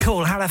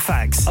Call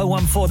Halifax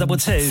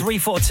 01422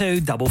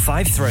 342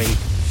 553.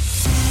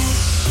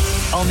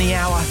 On the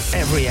hour,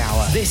 every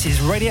hour. This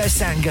is Radio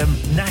Sangam,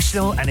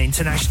 national and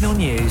international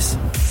news.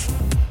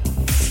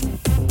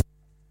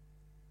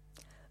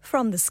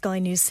 From the Sky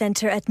News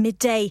Centre at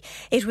midday,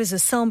 it was a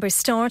sombre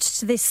start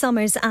to this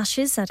summer's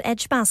Ashes at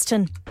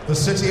Edgbaston. The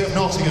city of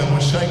Nottingham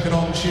was shaken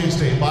on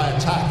Tuesday by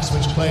attacks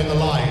which claimed the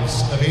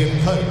lives of Ian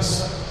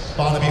Coates,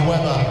 Barnaby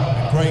Webber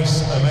and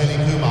Grace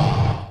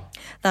O'Malley-Kumar.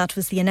 That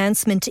was the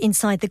announcement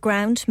inside the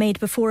ground, made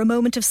before a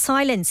moment of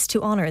silence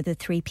to honour the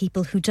 3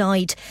 people who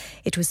died.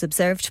 It was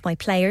observed by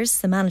players,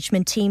 the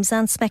management teams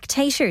and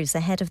spectators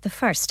ahead of the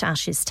first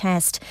Ashes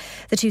test.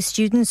 The 2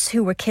 students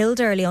who were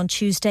killed early on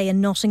Tuesday in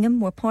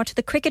Nottingham were part of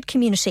the cricket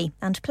community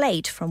and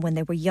played from when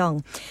they were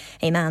young.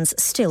 A man's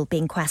still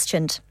being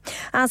questioned.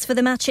 As for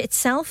the match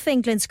itself,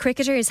 England's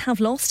cricketers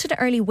have lost an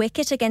early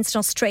wicket against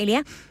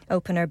Australia.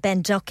 Opener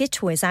Ben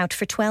Duckett was out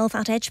for 12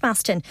 at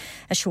Edgbaston.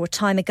 A short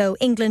time ago,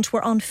 England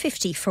were on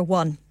 50 for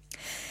 1.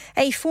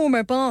 A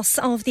former boss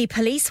of the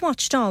police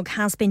watchdog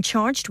has been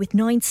charged with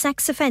 9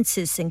 sex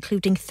offences,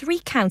 including 3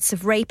 counts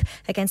of rape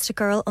against a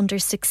girl under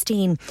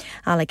 16.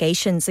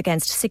 Allegations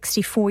against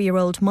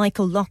 64-year-old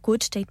Michael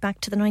Lockwood date back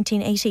to the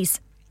 1980s.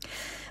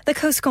 The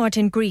Coast Guard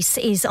in Greece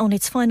is on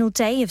its final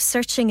day of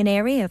searching an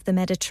area of the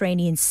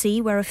Mediterranean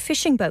Sea where a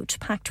fishing boat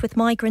packed with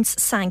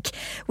migrants sank.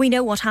 We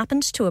know what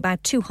happened to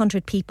about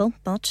 200 people,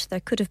 but there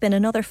could have been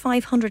another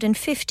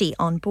 550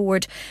 on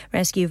board.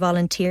 Rescue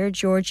volunteer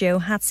Giorgio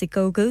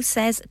Hatzigogu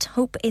says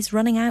hope is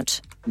running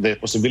out. The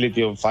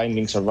possibility of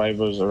finding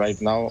survivors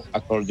right now,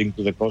 according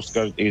to the Coast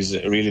Guard, is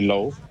really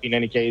low. In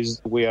any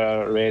case, we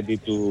are ready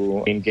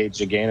to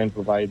engage again and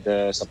provide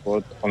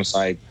support on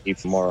site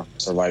if more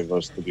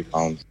survivors to be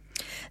found.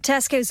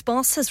 Tesco's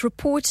boss has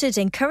reported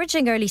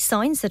encouraging early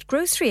signs that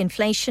grocery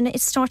inflation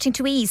is starting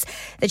to ease.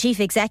 The chief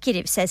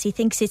executive says he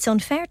thinks it's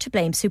unfair to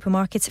blame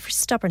supermarkets for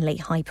stubbornly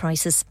high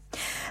prices.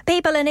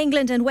 People in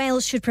England and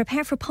Wales should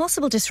prepare for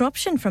possible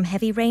disruption from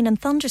heavy rain and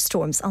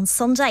thunderstorms on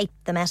Sunday.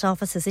 The Met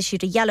Office has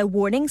issued a yellow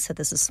warning, so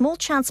there's a small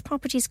chance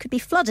properties could be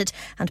flooded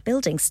and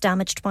buildings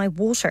damaged by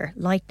water,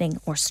 lightning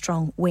or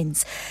strong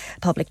winds.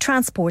 Public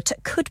transport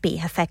could be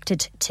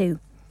affected too.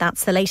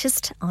 That's the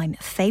latest. I'm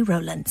Faye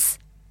Rowlands.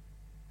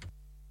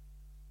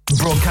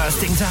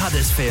 Broadcasting to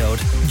Huddersfield,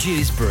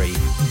 Dewsbury,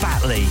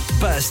 Batley,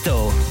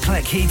 Birstall,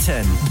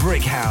 Cleckheaton,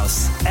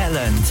 Brickhouse,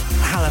 Elland,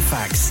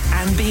 Halifax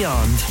and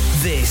beyond.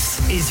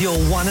 This is your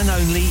one and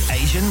only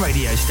Asian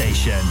radio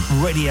station.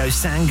 Radio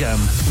Sangam,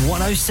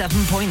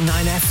 107.9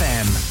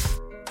 FM.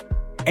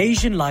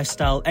 Asian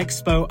Lifestyle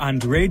Expo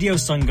and Radio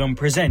Sangam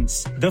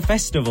presents The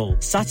Festival,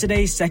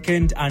 Saturday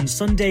 2nd and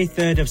Sunday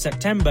 3rd of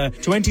September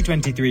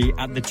 2023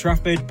 at the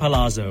Trafford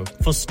Palazzo.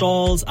 For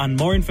stalls and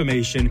more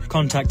information,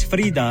 contact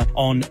Frida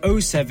on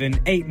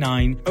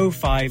 0789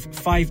 05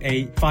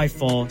 58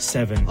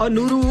 547. Oh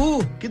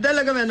Nuru, kidhar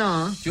laga hai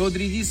na?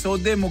 Chaudhary ji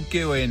sode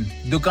mukke hoye n.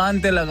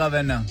 Dukaan te laga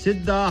hai na.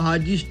 Siddha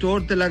Haji store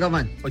te laga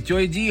hai. Oh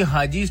Choy ji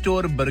Haji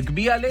store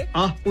Barkbi wale?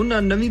 Ah,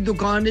 unna navi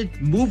dukaan vich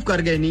move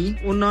kar gaye ni.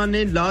 Unna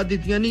ne la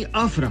diti यानी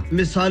आफरा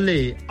मिसाले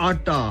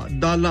आटा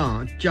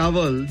दालां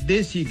चावल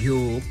देसी घियो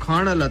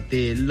खाना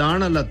लते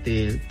लाना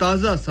लते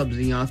ताजा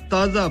सब्जियां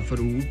ताजा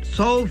फ्रूट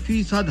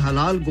 100%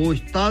 हलाल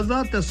गोश्त ताजा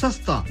ते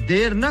सस्ता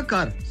देर न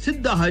कर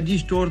सिद्धा हाजी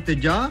स्टोर ते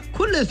जा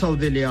खुले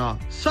सौदे लिया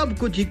सब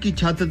कुछ एक ही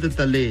छत ते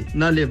तले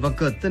नाले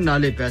वक्त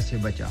नाले पैसे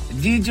बचा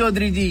जी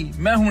चौधरी जी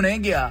मैं हुने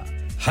गया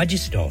Haji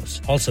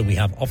Stores. Also, we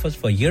have offers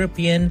for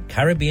European,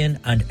 Caribbean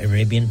and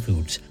Arabian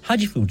foods.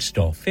 Haji Food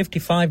Store,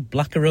 55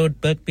 Blacker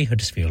Road, Birkby,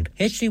 Huddersfield,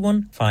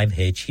 HD1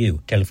 5HU.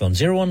 Telephone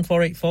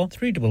 01484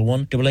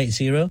 311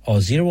 880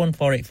 or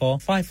 01484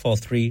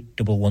 543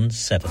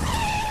 117.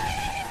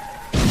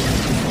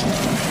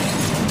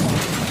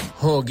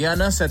 हो गया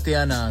ना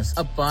सत्यानाश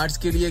अब पार्ट्स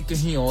के लिए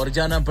कहीं और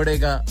जाना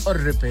पड़ेगा और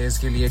रिपेयर्स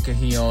के लिए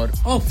कहीं और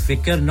ओ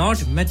फिकर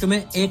नॉट मैं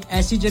तुम्हें एक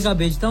ऐसी जगह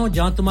भेजता हूं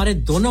जहां तुम्हारे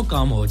दोनों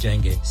काम हो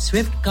जाएंगे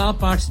स्विफ्ट कार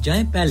पार्ट्स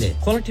जाएं पहले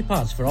quality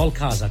parts for all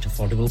cars at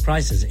affordable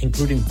prices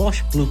including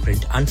Bosch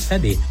Blueprint and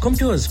Febby come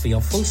to us for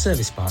your full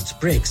service parts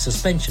brakes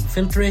suspension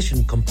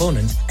filtration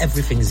components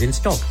everything is in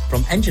stock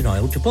from engine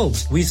oil to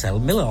bulbs we sell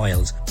Miller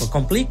oils for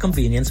complete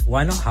convenience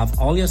why not have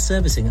all your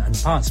servicing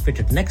and parts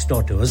fitted next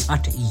door to us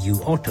at EU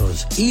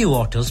Autos EU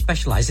Autos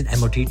specialise in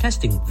MOT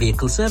testing,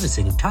 vehicle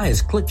servicing, tyres,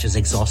 clutches,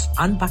 exhausts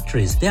and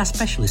batteries. They are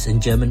specialists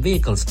in German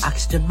vehicles,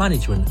 accident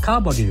management,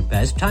 car body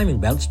repairs, timing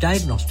belts,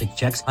 diagnostic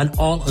checks and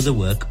all other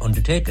work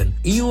undertaken.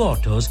 EU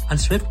Autos and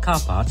Swift Car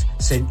Parts,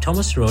 St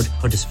Thomas Road,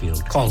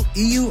 Huddersfield. Call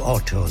EU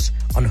Autos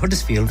on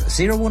Huddersfield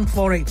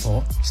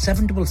 01484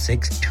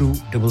 766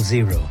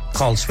 200.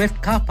 Call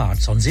Swift Car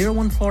Parts on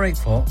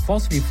 01484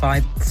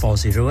 435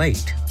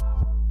 408.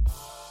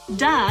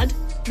 Dad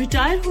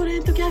retire हो रहे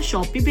हैं तो क्या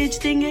shop भी बेच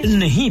देंगे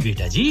नहीं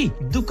बेटा जी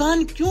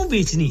दुकान क्यों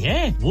बेचनी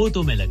है वो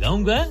तो मैं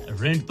लगाऊंगा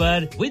रेंट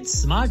पर with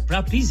smart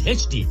properties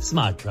HD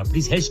smart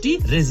properties HD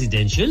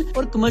residential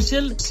और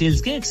कमर्शियल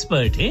सेल्स के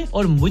एक्सपर्ट हैं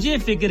और मुझे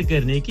फिक्र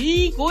करने की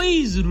कोई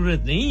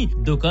जरूरत नहीं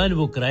दुकान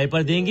वो किराए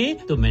पर देंगे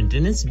तो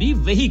मेंटेनेंस भी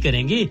वही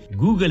करेंगे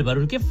गूगल पर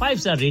उनके 5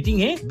 स्टार रेटिंग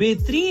है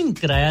बेहतरीन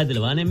किराया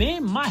दिलवाने में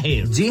माहिर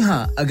जी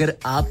हां अगर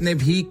आपने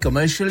भी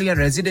कमर्शियल या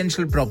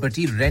रेजिडेंशियल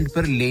प्रॉपर्टी रेंट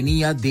पर लेनी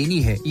या देनी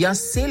है या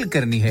सेल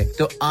करनी है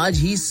तो आज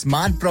ही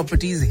स्मार्ट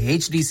प्रॉपर्टीज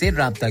एचडी से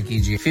राब्ता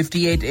कीजिए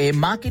 58A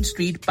market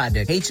street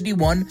paddock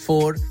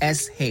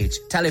HD14SH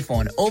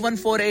telephone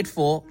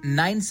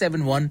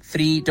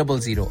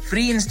 01484971300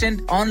 free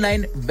instant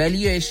online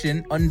valuation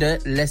under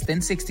less than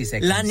 60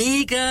 seconds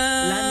Lanika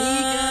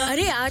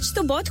अरे आज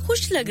तो बहुत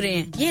खुश लग रहे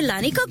हैं ये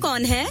लानिका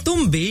कौन है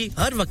तुम भी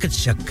हर वक्त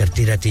शक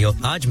करती रहती हो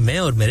आज मैं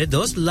और मेरे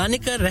दोस्त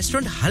लानिका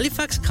रेस्टोरेंट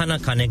हैलिफैक्स खाना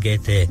खाने गए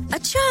थे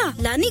अच्छा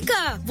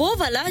लानिका वो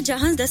वाला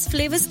जहां 10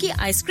 फ्लेवर्स की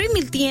आइसक्रीम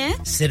मिलती है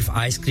सिर्फ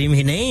आइसक्रीम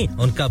ही नहीं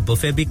उनका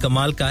बुफे भी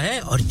कमाल का है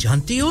और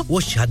जानती हो वो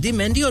शादी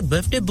मेहंदी और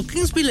बर्थडे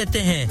बुकिंग्स भी लेते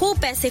हैं वो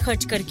पैसे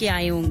खर्च करके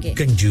आए होंगे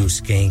कंजूस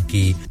कहीं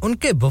की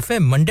उनके buffet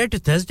Monday to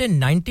Thursday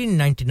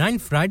 1999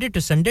 Friday to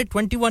Sunday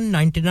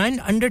 2199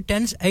 under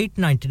 10s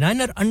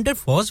 899 और अंडर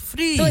 4s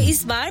फ्री तो इस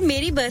बार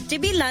मेरी बर्थडे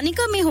भी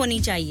लानिका में होनी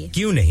चाहिए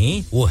क्यों नहीं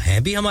वो है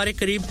भी हमारे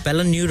करीब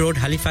पेलन new road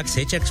Halifax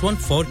HX1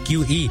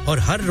 4QE और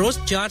हर रोज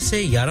 4 से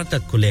 11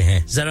 तक खुले हैं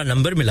जरा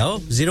नंबर मिलाओ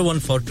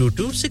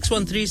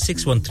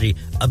 01422613613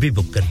 अभी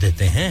बुक कर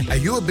देते हैं Are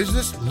you a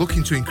business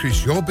looking to increase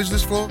your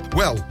business flow?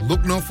 Well,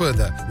 look no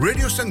further.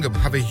 Radio Sangam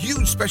have a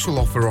huge special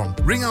offer on.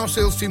 Ring our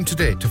sales team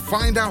today to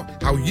find out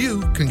how you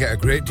can get a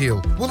great deal.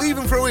 We'll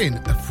even throw in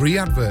a free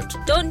advert.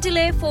 Don't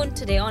delay phone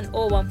today on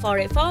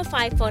 01484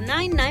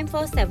 549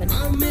 947.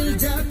 मिल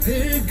जा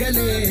फिर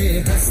गले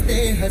हंसते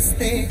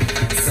हंसते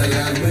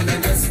सलाम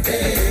नमस्ते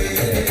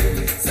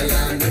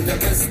सलाम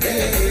नमस्ते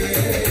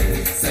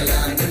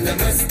सलाम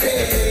नमस्ते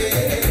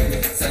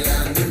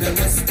सलाम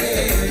नमस्ते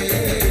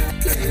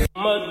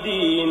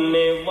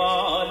मदीने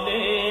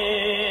वाले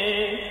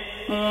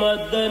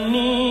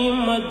मदनी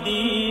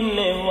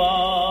मदीने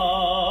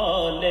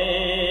वाले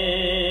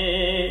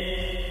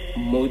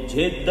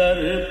मुझे दर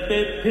पे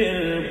फिर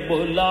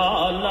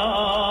बुलाना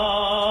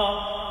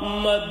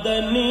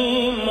मदनी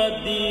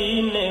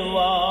मदीने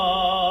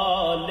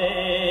वाले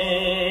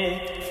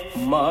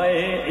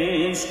माए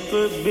इश्क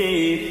भी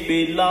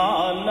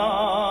पिलाना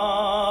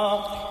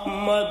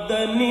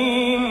मदनी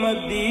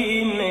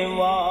मदीने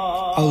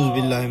वाले औज़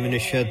बिल्लाहि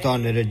मिनश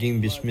शैतानिर रजीम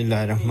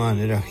बिस्मिल्लाहिर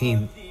रहमानिर रहीम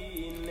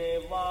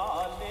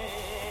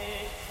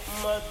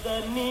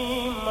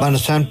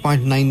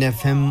 107.9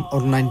 FM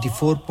और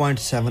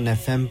 94.7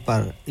 FM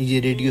पर ये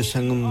रेडियो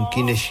संगम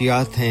की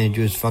नशियात हैं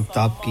जो इस वक्त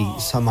आपकी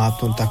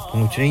समातों तक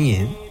पहुंच रही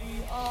हैं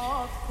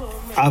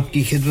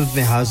आपकी खिदमत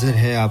में हाजिर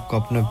है आपका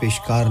अपना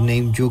पेशकार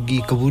नईम जोगी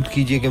कबूल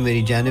कीजिएगा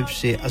मेरी जानिब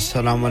से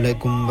अस्सलाम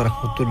वालेकुम व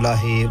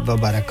रहमतुल्लाहि व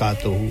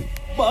बरकातहू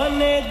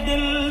बने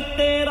दिल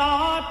तेरा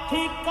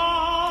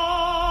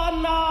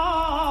ठिकाना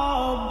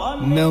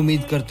मैं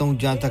उम्मीद करता हूं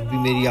जहां तक भी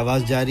मेरी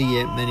आवाज जा रही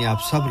है मैंने आप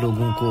सब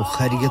लोगों को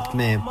खैरियत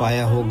में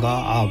पाया होगा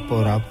आप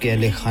और आपके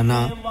अहले खाना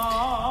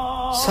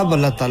सब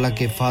अल्लाह ताला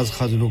के फाज़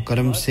फज़ल और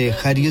करम से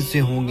खैरियत से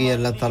होंगे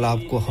अल्लाह ताला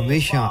आपको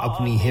हमेशा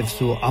अपनी हिफ्ज़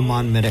व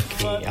अमान में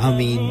रखे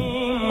आमीन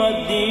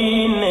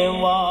मदीने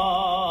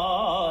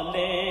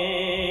वाले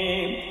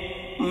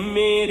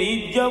मेरी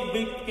जब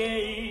के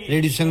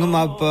रेडियो संगम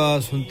आप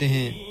सुनते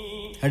हैं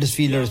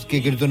हडर्सफील्ड के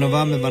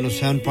गिरदोनवा में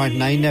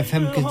 107.9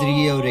 FM के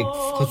जरिए और एक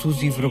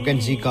ख़ुसूसी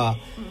फ्रीक्वेंसी का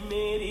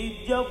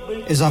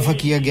इजाफा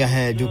किया गया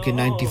है जो कि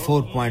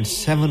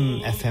 94.7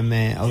 FM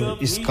है और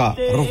इसका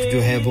रुख जो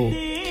है वो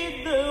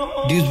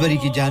ड्यूसबरी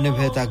की जानिब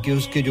है ताकि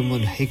उसके जो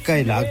मुल्हिका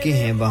इलाके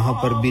हैं वहां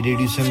पर भी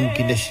रेडियो संगम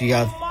की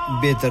नशरियात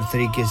बेहतर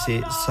तरीके से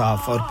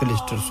साफ और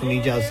क्लिस्टर सुनी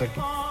जा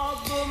सके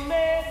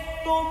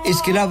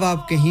इसके अलावा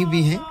आप कहीं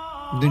भी हैं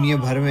दुनिया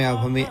भर में आप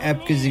हमें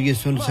ऐप के जरिए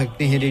सुन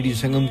सकते हैं रेडियो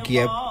संगम की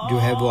ऐप जो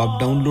है वो आप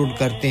डाउनलोड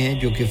करते हैं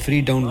जो कि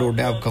फ्री डाउनलोड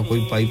है आपका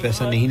कोई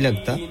पैसा नहीं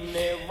लगता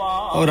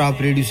और आप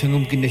रेडियो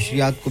संगम की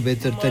नशरियात को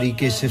बेहतर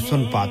तरीके से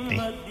सुन पाते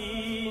हैं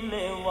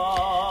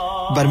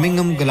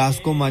Birmingham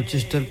Glasgow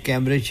Manchester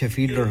Cambridge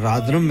Sheffield और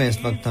रादरम में इस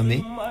वक्त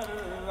हमें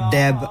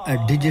डैब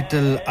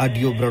डिजिटल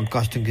ऑडियो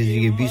ब्रॉडकास्टिंग के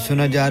जरिए भी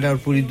सुना जा रहा है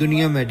और पूरी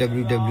दुनिया में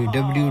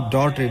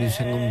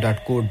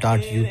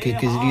www.radiosangam.co.uk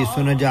के जरिए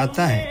सुना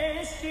जाता है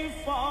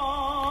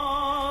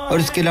और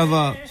इसके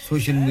अलावा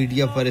सोशल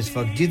मीडिया पर इस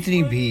वक्त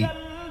जितनी भी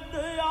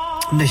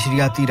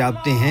नशरियाती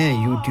राब्ते हैं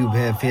YouTube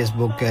है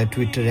Facebook है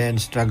Twitter है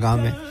Instagram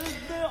है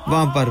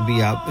वहां पर भी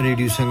आप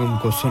रेडियो संगम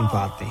को सुन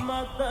पाते हैं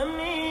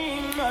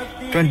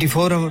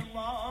 24 आवर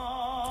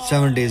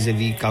 7 days a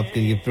week आपके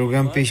लिए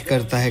प्रोग्राम पेश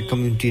करता है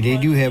कम्युनिटी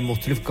रेडियो है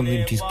मुख्तलिफ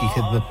कम्युनिटीज की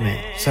खिदमत में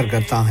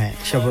सरगर्दा है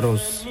शब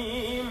रोज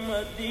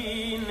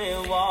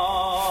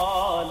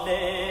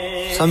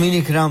सामीन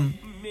इकराम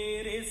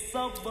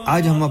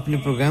आज हम अपने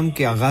प्रोग्राम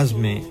के आगाज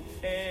में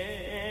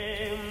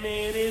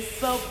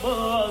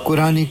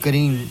कुरान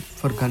करीम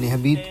फुरकान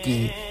हमीद की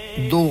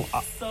 2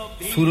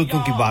 सूरतों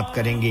की बात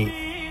करेंगे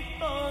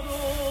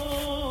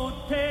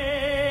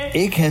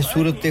एक है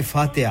सूरत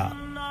फातिहा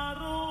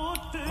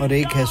और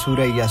एक है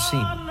सूरह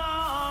यासीन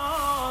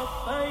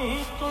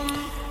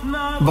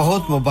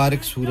बहुत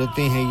मुबारक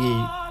सूरतें हैं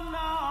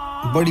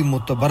ये बड़ी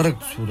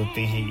मुतबरक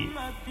सूरतें हैं ये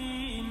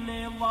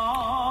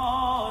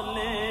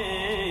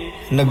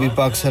नबी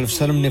पाक सल्लल्लाहु अलैहि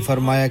वसल्लम ने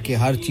फरमाया कि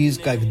हर चीज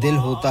का एक दिल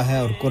होता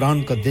है और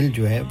कुरान का दिल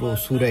जो है वो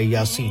सूरह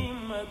यासीन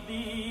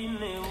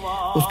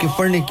उसके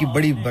पढ़ने की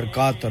बड़ी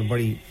बरकत और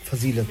बड़ी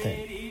फजीलत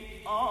है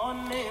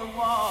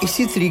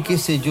इसी तरीके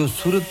से जो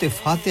सूरत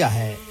फातिहा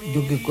है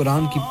जो कि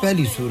कुरान की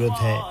पहली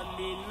सूरत है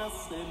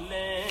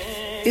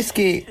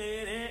इसके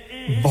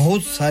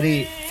बहुत सारे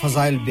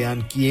फजाइल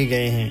बयान किए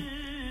गए हैं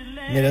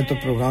मेरा तो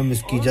प्रोग्राम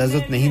इसकी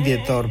इजाजत नहीं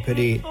देता और फिर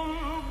ये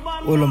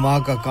उलमा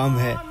का काम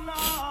है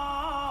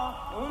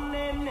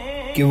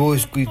कि वो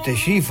इसकी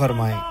तशरीह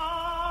फरमाएं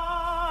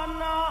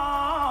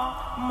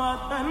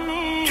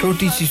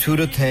छोटी सी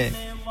सूरत है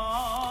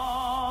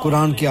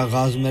कुरान के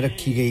आगाज में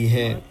रखी गई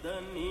है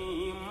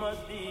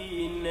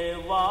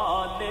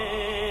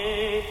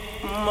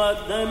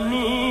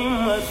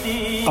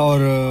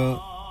और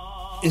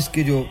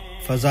इसके जो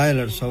फजाइल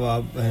और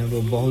सवाब हैं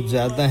वो बहुत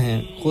ज़्यादा हैं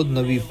खुद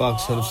नबी पाक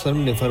सल्लल्लाहु अलैहि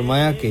वसल्लम ने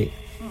फरमाया कि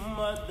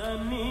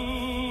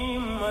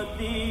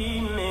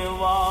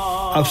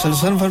अब सल्लल्लाहु अलैहि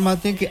वसल्लम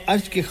फरमाते हैं कि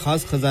अर्श के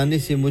खास खजाने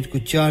से मुझको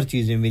 4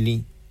 चीज़ें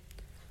मिली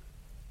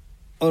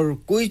और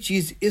कोई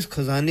चीज़ इस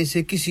खजाने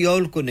से किसी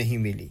और को नहीं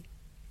मिली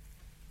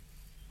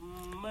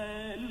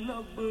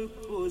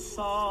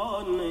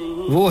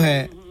वो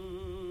है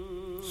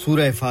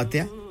सूरह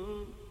फातिहा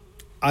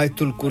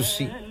आयतुल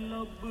कुर्सी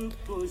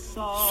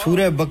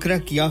सूरह बकरा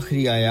की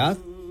आखिरी आयत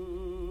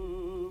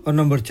और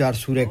नंबर 4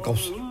 सूरह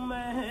कौसर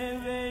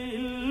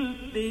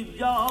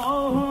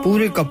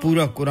पूरे का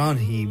पूरा कुरान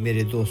ही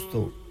मेरे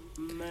दोस्तों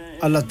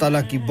अल्लाह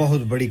ताला की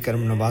बहुत बड़ी करम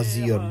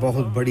नवाजी और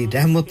बहुत बड़ी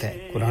रहमत है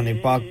कुरान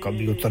पाक का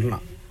भी उतरना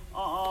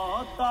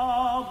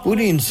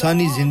पूरी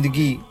इंसानी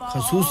जिंदगी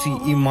खसूसी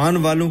ईमान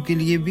वालों के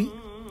लिए भी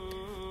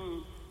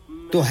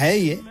तो है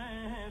ये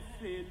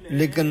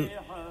लेकिन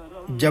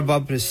जब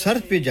आप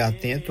रिसर्च पे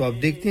जाते हैं तो आप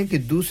देखते हैं कि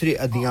दूसरे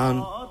अदियान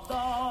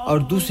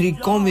और दूसरी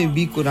कौमें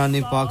भी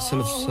कुरान पाक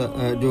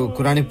जो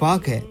कुरान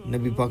पाक है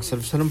नबी पाक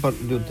सल्लल्लाहु अलैहि वसल्लम पर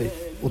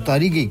जो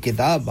उतारी गई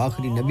किताब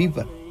आखिरी नबी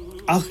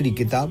पर आखिरी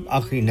किताब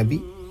आखिरी नबी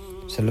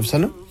सल्लल्लाहु अलैहि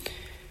वसल्लम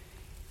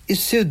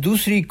इससे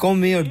दूसरी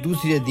कौमें और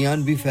दूसरे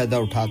अदियान भी फायदा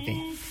उठाते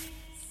हैं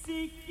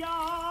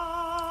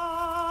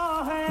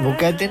वो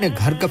कहते हैं ना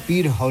घर का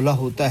पीर हौला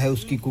होता है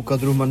उसकी कोई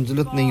कदर व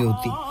मंजिलत नहीं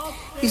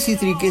होती इसी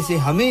तरीके से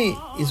हमें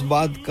इस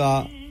बात का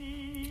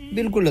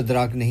बिल्कुल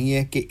अदराक नहीं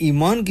है कि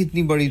ईमान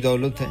कितनी बड़ी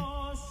दौलत है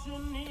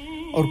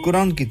और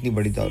कुरान कितनी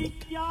बड़ी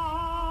दौलत है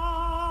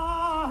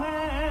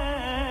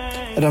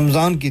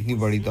रमजान कितनी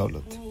बड़ी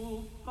दौलत है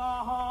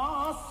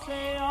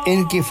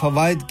इनके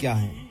फवायद क्या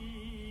हैं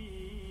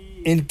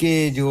इनके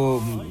जो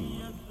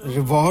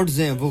रिवॉर्ड्स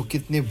हैं वो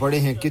कितने बड़े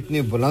हैं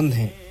कितने बुलंद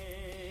हैं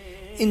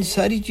इन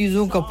सारी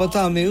चीजों का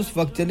पता हमें उस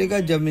वक्त चलेगा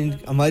जब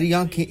हमारी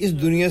आंखें इस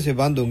दुनिया से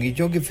बंद होंगी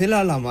क्योंकि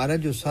फिलहाल हमारा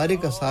जो सारे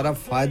का सारा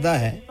फायदा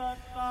है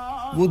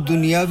वो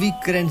दुनियावी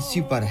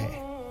करेंसी पर है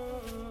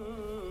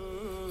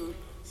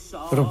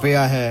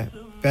रुपया है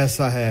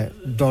पैसा है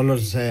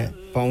डॉलर्स है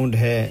पाउंड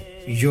है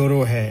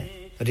यूरो है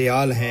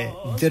रियाल है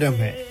दिरहम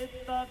है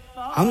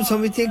हम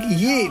समझते हैं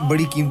कि ये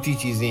बड़ी कीमती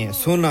चीजें हैं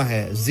सोना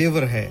है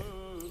जेवर है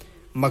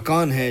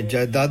मकान है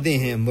जायदादें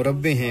हैं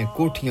मुरब्बे हैं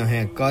कोठियां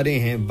हैं कारें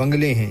हैं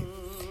बंगले हैं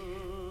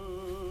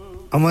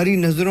हमारी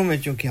नजरों में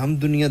चूंकि हम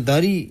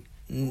दुनियादारी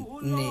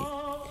ने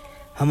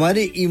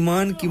हमारे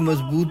ईमान की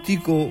मजबूती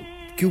को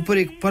के ऊपर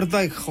एक पर्दा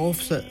एक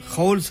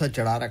खौल सा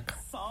चढ़ा रखा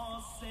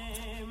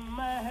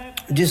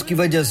जिसकी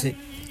वजह से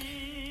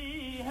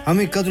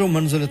हमें कदर व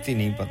मंजिलत ही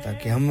नहीं पता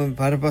कि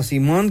हमारे पास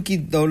ईमान की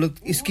दौलत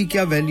इसकी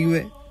क्या वैल्यू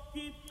है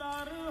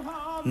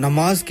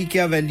नमाज की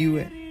क्या वैल्यू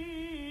है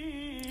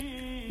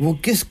वो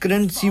किस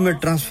करेंसी में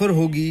ट्रांसफर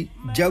होगी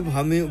जब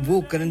हमें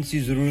वो करेंसी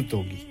जरूरत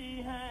होगी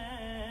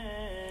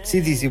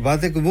सीधी सी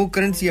बात है कि वो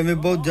करेंसी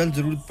हमें बहुत जल्द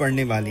जरूरत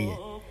पड़ने वाली है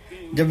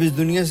जब इस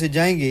दुनिया से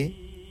जाएंगे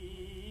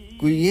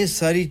कोई ये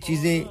सारी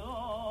चीजें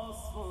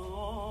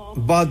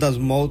बाद अज़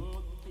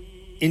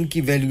मौत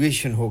इनकी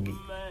वैल्यूएशन होगी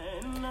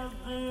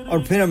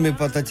और फिर हमें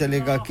पता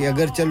चलेगा कि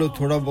अगर चलो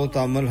थोड़ा बहुत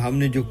अमल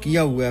हमने जो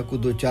किया हुआ है कोई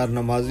 2-4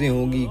 नमाजें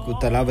होंगी कोई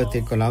तलावत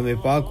कलाम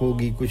पाक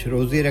होगी कुछ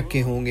रोजे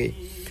रखे होंगे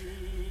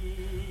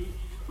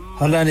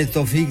अल्लाह ने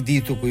तौफीक दी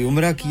तो कोई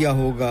उम्रा किया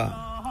होगा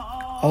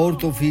और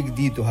तौफीक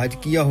दी तो हज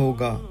किया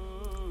होगा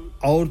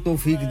और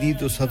तौफीक दी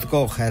तो सदका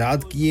और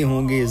खैरात किए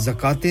होंगे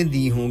ज़कातें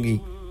दी होंगी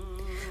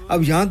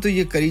अब यहां तो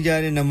ये करी जा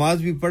रहे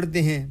नमाज भी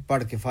पढ़ते हैं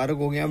पढ़ के फारग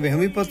हो गए अब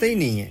हमें पता ही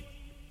नहीं है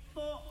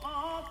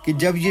कि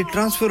जब ये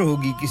ट्रांसफर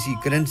होगी किसी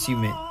करेंसी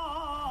में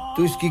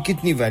तो इसकी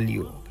कितनी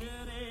वैल्यू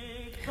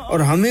होगी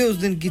और हमें उस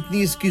दिन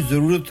कितनी इसकी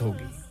जरूरत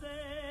होगी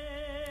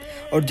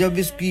और जब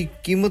इसकी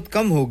कीमत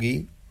कम होगी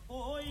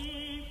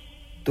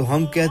तो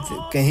हम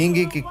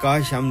कहेंगे कि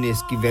काश हमने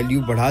इसकी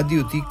वैल्यू बढ़ा दी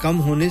होती कम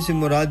होने से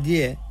मुराद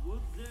ये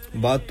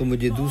है बात तो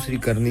मुझे दूसरी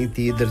करनी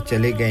थी इधर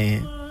चले गए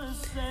हैं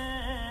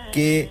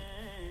कि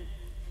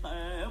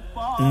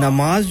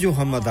नमाज जो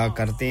हम अदा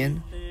करते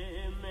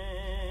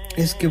हैं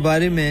इसके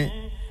बारे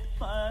में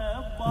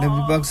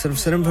नबी पाक सल्लल्लाहु अलैहि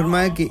वसल्लम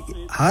फरमाया कि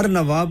हर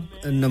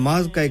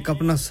नमाज का एक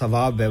अपना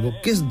सवाब है वो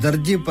किस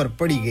दर्जे पर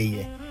पढ़ी गई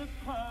है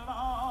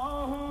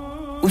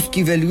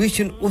उसकी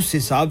वैल्यूएशन उस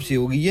हिसाब से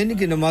होगी ये नहीं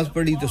कि नमाज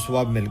पढ़ी तो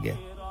सवाब मिल गया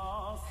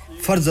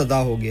फर्ज अदा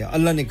हो गया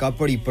अल्लाह ने कहा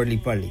पढ़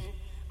ली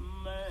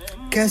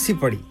कैसे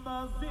पढ़ी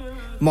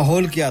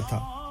माहौल क्या था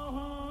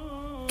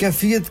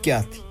कैफियत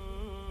क्या थी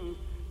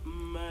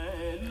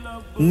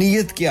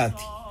नीयत क्या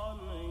थी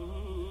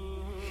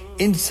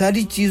इन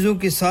सारी चीजों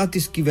के साथ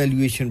इसकी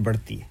वैल्यूएशन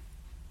बढ़ती है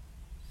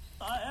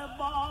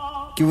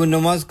कि वो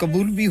नमाज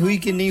कबूल भी हुई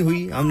कि नहीं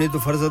हुई हमने तो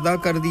फर्ज अदा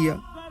कर दिया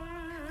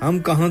हम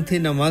कहां थे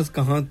नमाज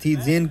कहां थी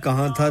ज़हन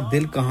कहां था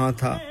दिल कहां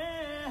था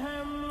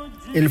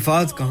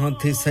अल्फाज कहां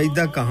थे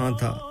सजदा कहां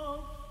था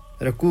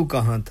रुकू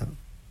कहां था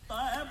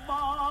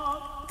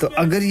तो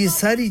अगर ये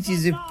सारी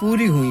चीजें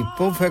पूरी हुई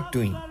परफेक्ट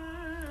हुई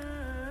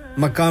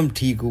मकाम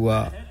ठीक हुआ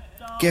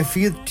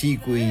कैफियत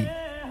ठीक हुई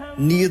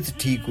नीयत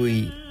ठीक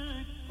हुई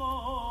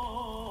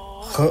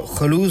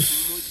खलूस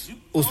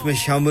उसमें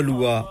शामिल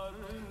हुआ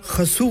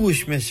खशू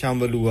उसमें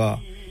शामिल हुआ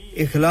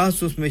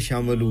इखलास उसमें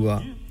शामिल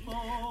हुआ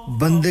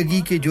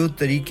बंदगी के जो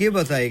तरीके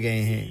बताए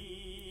गए हैं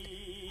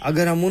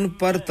अगर हम उन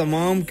पर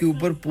तमाम के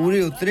ऊपर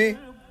पूरे उतरे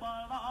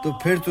तो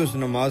फिर तो उस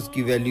नमाज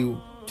की वैल्यू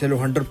चलो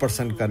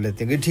 100% कर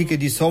लेते हैं ठीक है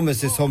जी 100 में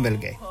से 100 मिल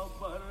गए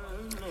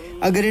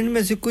अगर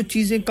इनमें से कुछ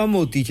चीजें कम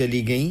होती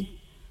चली गईं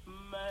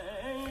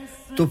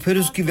तो फिर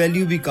उसकी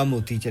वैल्यू भी कम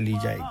होती चली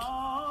जाएगी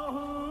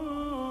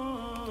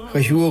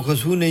खशू व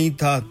खशू नहीं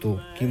था तो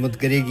कीमत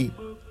करेगी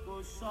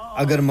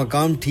अगर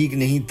मकाम ठीक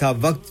नहीं था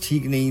वक्त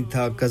ठीक नहीं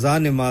था कज़ा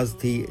नमाज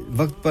थी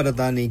वक्त पर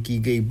अदा नहीं की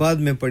गई बाद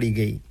में पढ़ी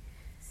गई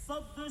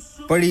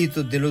पढ़ी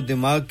तो दिलो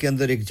दिमाग के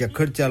अंदर एक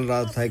झक्कड़ चल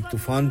रहा था एक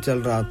तूफान चल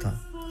रहा था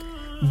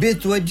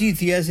बेतवज्जी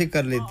थी ऐसे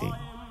कर लेते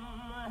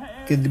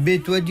हैं कि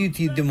बेतवज्जी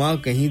थी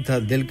दिमाग कहीं था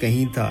दिल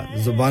कहीं था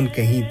जुबान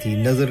कहीं थी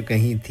नजर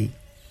कहीं थी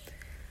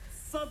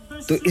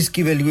तो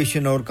इसकी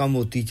वैल्यूएशन और कम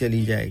होती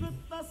चली जाएगी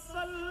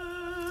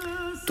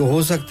तो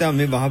हो सकता है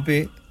हमें वहां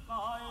पे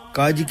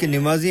काजी की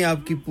नमाजें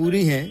आपकी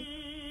पूरी हैं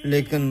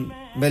लेकिन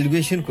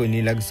वैल्यूएशन कोई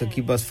नहीं लग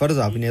सकी बस फर्ज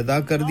आपने अदा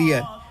कर दिया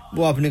है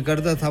वो आपने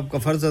करता था आपका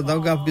फर्ज अदा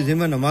हो गया आपकी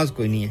जिम्मा नमाज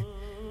कोई नहीं है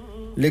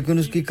लेकिन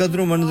उसकी कदर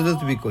व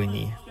मंजिलत भी कोई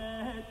नहीं है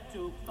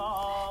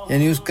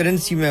यानी उस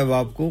करेंसी में अब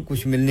आपको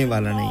कुछ मिलने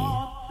वाला नहीं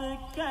है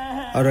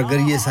और अगर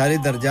ये सारे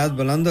दर्जात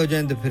बुलंद हो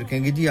जाएं तो फिर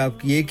कहेंगे जी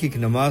आपकी एक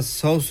नमाज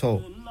 100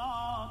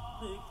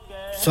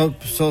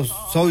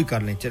 ही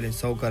कर लें चले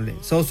 100 कर लें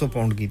 100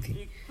 पाउंड की थी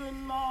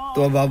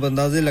तो अब आप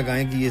अंदाजे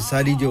लगाएं कि ये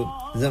सारी जो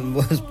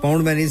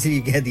पाउंड मैंने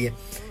इसलिए कह दिया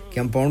कि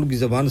हम पाउंड की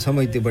ज़बान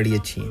समझते बड़ी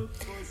अच्छी हैं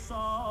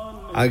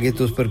आगे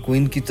तो उस पर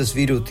क्वीन की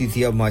तस्वीर होती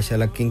थी अब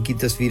माशाल्लाह किंग की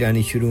तस्वीर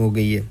आनी शुरू हो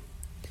गई है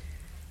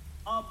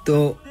तो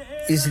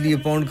इसलिए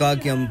पाउंड कहा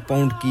कि हम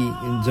पाउंड की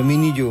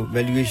ज़मीनी जो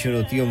वैल्यूएशन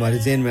होती है हमारे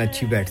ज़हन में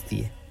अच्छी बैठती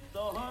है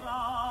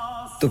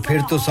तो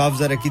फिर तो साफ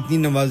ज़रा कितनी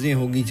नमाजें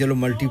होगी चलो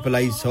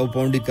मल्टीप्लाई 100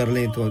 पाउंड ही कर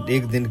लें तो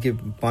एक दिन के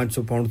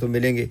 500 पाउंड तो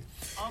मिलेंगे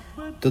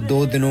तो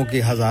 2 दिनों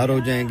के 1000 हो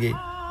जाएंगे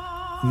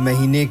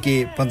महीने के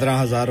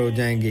 15000 हो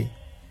जाएंगे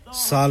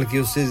साल के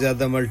उससे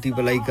ज्यादा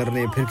मल्टीप्लाई कर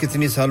लें फिर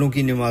कितने सालों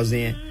की नमाजें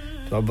हैं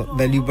तो अब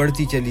वैल्यू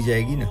बढ़ती चली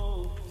जाएगी ना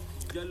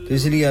तो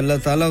इसलिए अल्लाह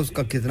ताला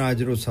उसका कितना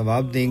अजर और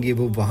सवाब देंगे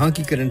वो वहां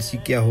की करेंसी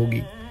क्या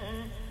होगी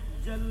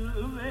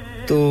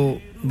तो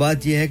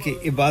बात यह है कि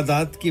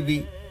इबादत के भी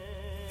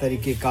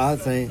तरीके कार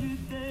हैं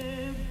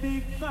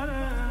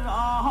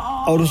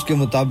और उसके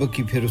मुताबिक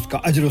ही फिर उसका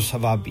अजर और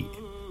सवाब भी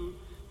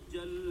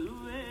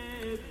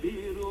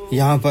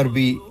यहां पर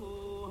भी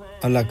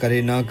अल्लाह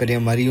करे ना करे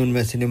हमारी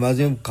उनमें से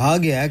नमाजें कहा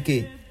गया है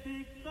कि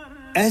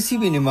ऐसी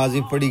भी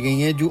नमाजें पढ़ी गई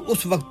हैं जो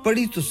उस वक्त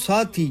पढ़ी तो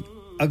साथ ही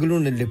अगलों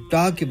ने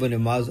लिपटा के वो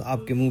नमाज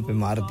आपके मुंह पे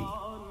मार दी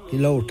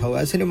हिला उठाओ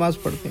ऐसे नमाज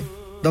पढ़ते हैं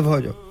दफा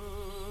हो जाओ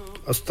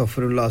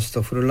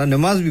अस्तगफिरुल्लाह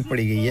नमाज भी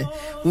पढ़ी गई है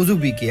वुजू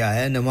भी किया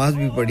है नमाज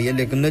भी पढ़ी है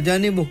लेकिन न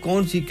जाने वो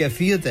कौन सी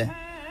कैफियत है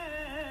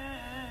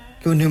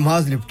कि वो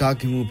नमाज लिपटा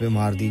के मुंह पे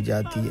मार दी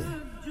जाती है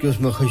कि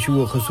उसमें खुशू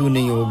व खशू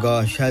नहीं होगा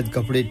शायद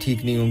कपड़े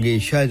ठीक नहीं होंगे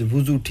शायद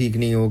वुजू ठीक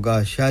नहीं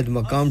होगा शायद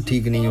मकाम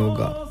ठीक नहीं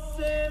होगा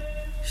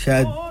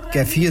शायद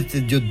कैफियत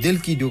जो दिल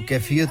की जो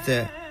कैफियत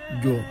है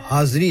जो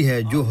हाज़री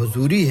है जो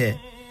हुजूरी है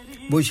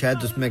वो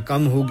शायद उसमें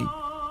कम होगी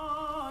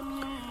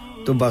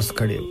तो बस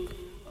खड़े हो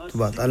तो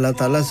बात अल्लाह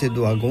ताला से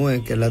दुआ गो है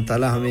कि अल्लाह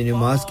ताला हमें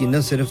नमाज की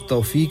न सिर्फ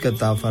तौफीक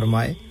अता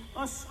फरमाए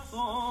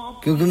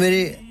क्योंकि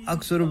मेरे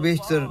अक्सर व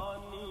बेशतर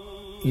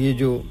ये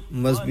जो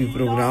मज़हबी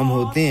प्रोग्राम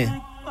होते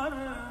हैं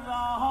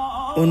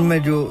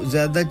उनमें जो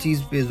ज्यादा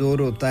चीज पे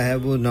जोर होता है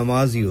वो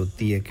नमाज ही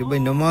होती है कि भाई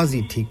नमाज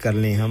ही ठीक कर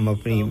लें हम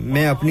अपनी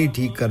मैं अपनी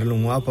ठीक कर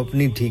लूं आप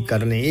अपनी ठीक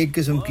कर लें एक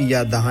किस्म की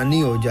याद दहानी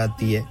हो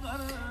जाती है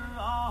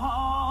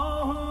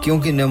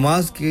क्योंकि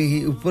नमाज के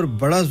ही ऊपर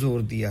बड़ा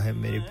जोर दिया है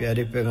मेरे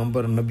प्यारे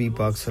पैगंबर नबी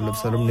पाक सल्लल्लाहु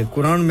अलैहि वसल्लम ने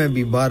कुरान में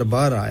भी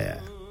बार-बार आया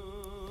है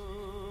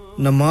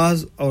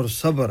नमाज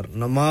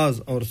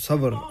और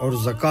सब्र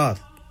और ज़कात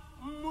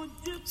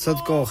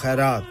सदका और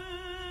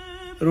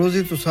खैरात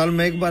रोजे तो साल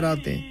में एक बार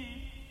आते हैं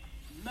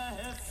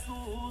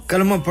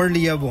कलमा पढ़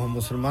लिया वो हम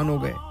मुसलमान हो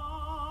गए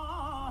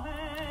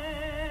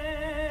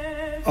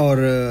और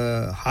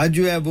हज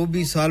जो है वो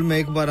भी साल में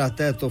एक बार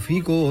आता है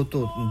तौफीक हो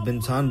तो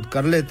इंसान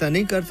कर लेता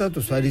नहीं करता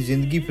तो सारी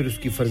जिंदगी फिर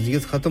उसकी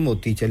फर्जियत खत्म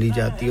होती चली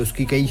जाती है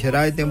उसकी कई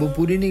शराइतें वो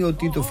पूरी नहीं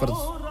होती तो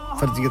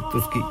फर्जियत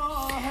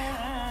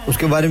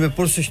उसके बारे में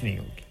पुरसिश नहीं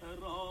होगी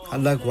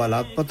अल्लाह को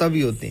हालात पता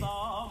भी होते हैं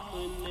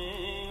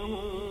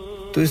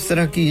तो इस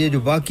तरह की ये जो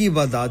बाकी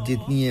इबादत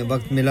जितनी है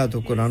वक्त मिला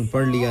तो कुरान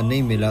पढ़ लिया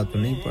नहीं मिला तो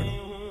नहीं पढ़ा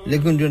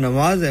लेकिन जो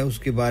नमाज है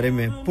उसके बारे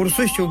में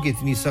पुरसिशों की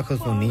इतनी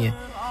सख्त होनी है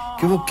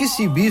कि वो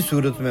किसी भी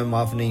सूरत में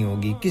माफ नहीं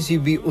होगी किसी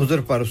भी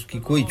उज़र पर उसकी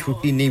कोई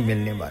छुट्टी नहीं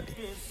मिलने वाली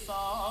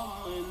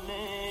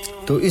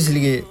तो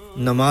इसलिए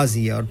नमाज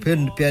ही है और फिर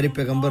प्यारे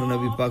पैगंबर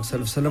नबी पाक सल्लल्लाहु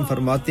अलैहि वसल्लम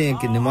फरमाते हैं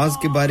कि नमाज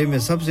के बारे में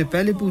सबसे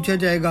पहले पूछा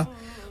जाएगा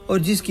और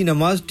जिसकी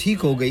नमाज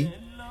ठीक हो गई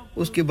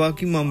उसके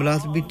बाकी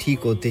मामलात भी ठीक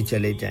होते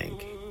चले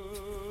जाएंगे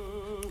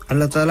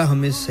अल्लाह ताला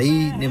हमें सही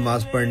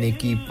नमाज पढ़ने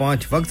की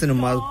 5 वक्त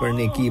नमाज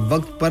पढ़ने की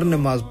वक्त पर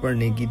नमाज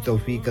पढ़ने की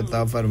तौफीक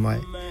अता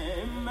फरमाए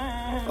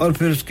और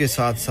फिर उसके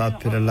साथ साथ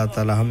फिर अल्लाह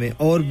ताला हमें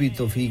और भी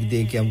तौफीक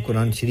दे कि हम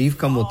कुरान शरीफ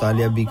का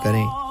मुतालिया भी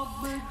करें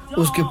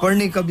उसके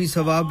पढ़ने का भी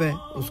सवाब है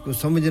उसको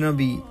समझना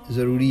भी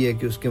ज़रूरी है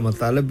कि उसके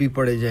मतलब भी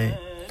पढ़े जाएं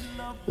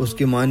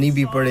उसके मानी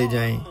भी पढ़े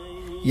जाएं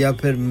या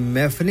फिर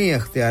महफिलें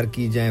इख्तियार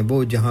की जाएं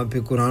वो जहां पे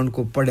कुरान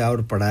को पढ़ा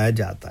और पढ़ाया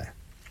जाता है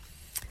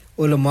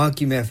उलमा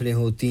की महफिलें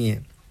होती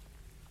हैं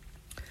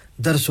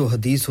दर्स व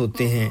हदीस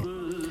होते हैं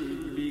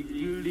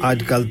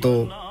आजकल तो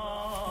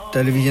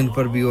टेलीविजन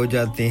पर भी हो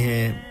जाते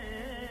हैं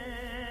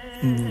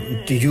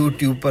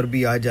YouTube पर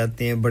भी आ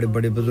जाते हैं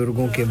बड़े-बड़े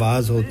बुजुर्गों के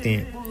वाज होते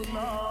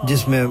हैं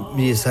जिसमें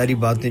ये सारी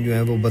बातें जो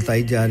हैं वो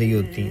बताई जा रही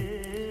होती हैं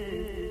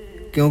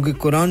क्योंकि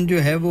कुरान जो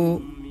है वो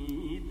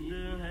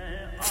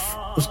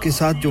उसके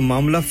साथ जो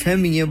मामला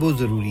फहमी है वो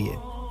ज़रूरी है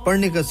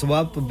पढ़ने का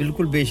सवाब तो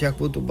बिल्कुल बेशक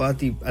वो तो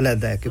बात ही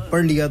अलग है कि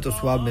पढ़ लिया तो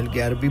सवाब मिल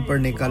गया अरबी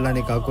पढ़ने का अल्लाह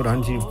ने कहा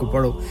कुरान शरीफ को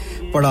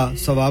पढ़ा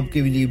सवाब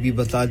के लिए भी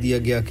बता दिया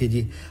गया कि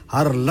जी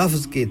हर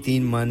लफ्ज़ के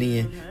 3 मानी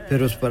हैं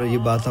फिर उस पर ये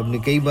बात आपने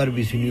कई बार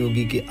भी सुनी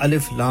होगी कि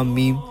अलिफ लाम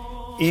मीम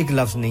एक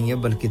लफ्ज़ नहीं है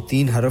बल्कि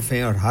 3 हरफ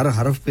हैं और हर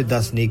हरफ पे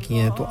 10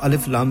 नेकियां हैं तो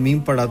अलिफ लाम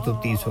मीम पढ़ा तो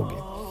 30 हो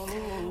गए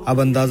अब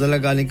अंदाज़ा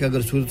लगा लें कि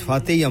अगर सूरत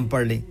फातिहा ही हम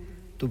पढ़ लें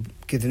तो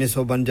कितने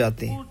 100 बन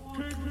जाते हैं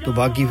तो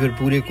बाकी फिर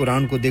पूरे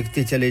कुरान को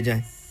देखते चले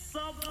जाएं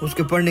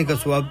उसके पढ़ने का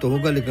सवाब तो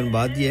होगा लेकिन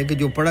बात यह है कि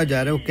जो पढ़ा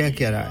जा रहा है वो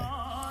क्या रहा है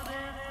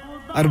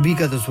अरबी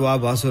का तो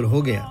सवाब हासिल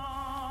हो गया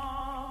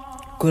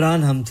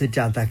कुरान हमसे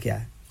चाहता क्या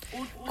है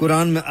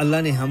कुरान में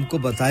अल्लाह ने हमको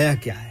बताया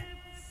क्या है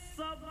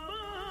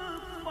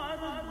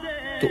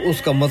तो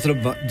उसका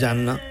मतलब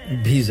जानना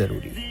भी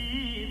जरूरी है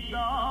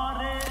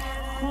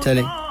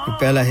चलें ये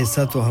पहला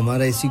हिस्सा तो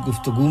हमारा इसी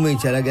गुफ्तगू में ही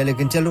चला गया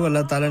लेकिन चलो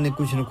अल्लाह ताला ने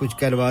कुछ न कुछ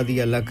करवा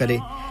दिया अल्लाह करे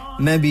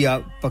मैं भी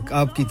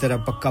आपकी तरह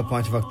पक्का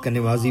 5 वक्त का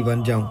नमाजी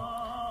बन जाऊं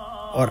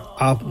और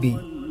आप भी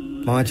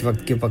 5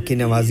 वक्त के पक्के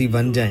नमाजी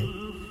बन जाएं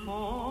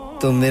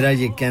तो मेरा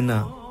ये कहना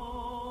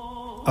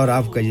और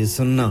आपका ये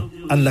सुनना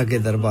अल्लाह के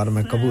दरबार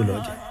में कबूल हो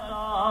जाए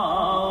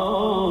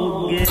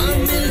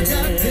मिल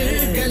जा फिर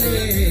गले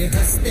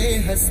हंसते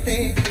हंसते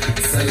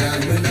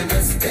सलाम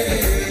नमस्ते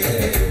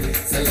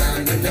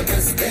सलाम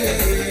नमस्ते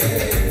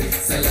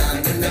सलाम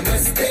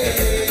नमस्ते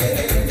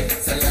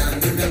सलाम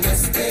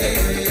नमस्ते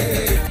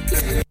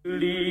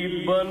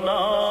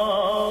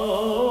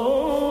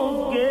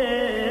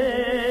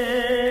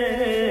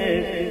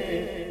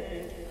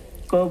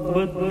कब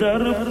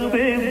दर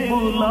पे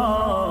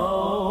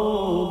बुलाओगे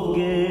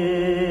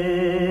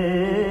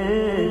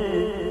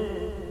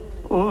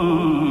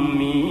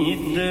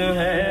उम्मीद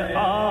है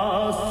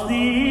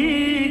आसी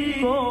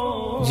को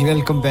जी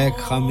वेलकम बैक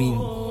खामीन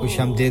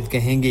खुशामदीद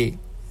कहेंगे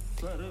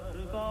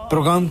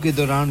प्रोग्राम के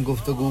दौरान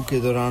गुफ्तगू के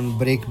दौरान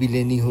ब्रेक भी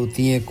लेनी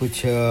होती है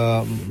कुछ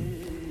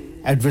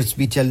एडवर्ट्स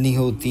भी चलनी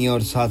होती हैं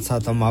और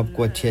साथ-साथ हम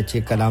आपको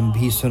अच्छे-अच्छे कलाम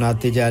भी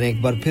सुनाते जा रहे हैं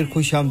एक बार फिर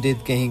खुशामदीद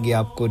कहेंगे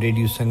आपको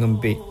रेडियो संगम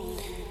पे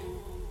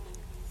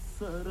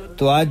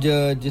तो आज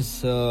जिस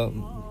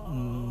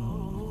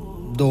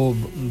 2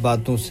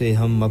 बातों से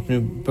हम अपने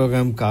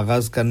प्रोग्राम का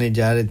आगाज करने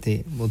जा रहे थे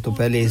वो तो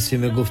पहले हिस्से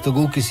में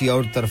गुफ्तगू किसी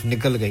और तरफ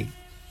निकल गई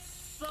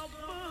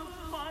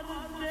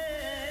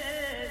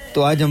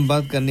तो आज हम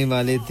बात करने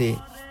वाले थे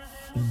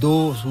 2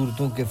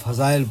 सूरतों के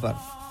फजाइल पर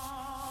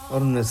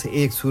और उनमें से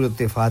एक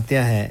सूरत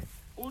फातिहा है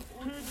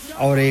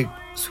और एक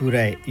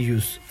सूरह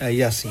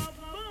यासीन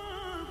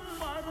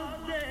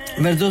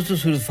मेरे दोस्तों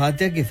सूरत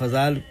फातिहा की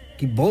फजाइल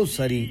की बहुत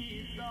सारी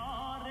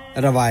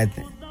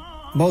रवायतें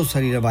बहुत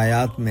सारी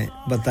रवायात में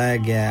बताया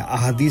गया है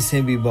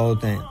अहादीसें भी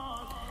बहुत हैं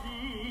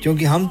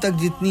क्योंकि हम तक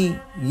जितनी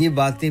ये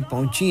बातें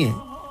पहुंची हैं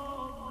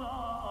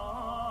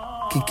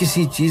कि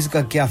किसी चीज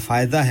का क्या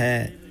फायदा है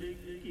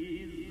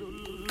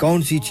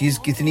कौन सी चीज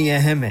कितनी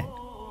अहम है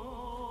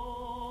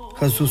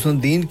ख़ुसूसन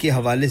दीन के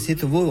हवाले से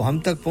तो वो हम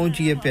तक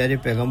पहुंची है प्यारे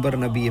पैगंबर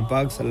नबी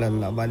पाक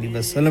सल्लल्लाहु अलैहि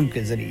वसल्लम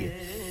के जरिए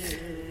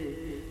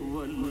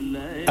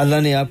अल्लाह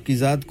ने आपकी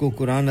ज़ात को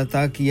कुरान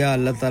अता किया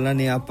अल्लाह ताला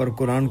ने आप पर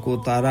कुरान को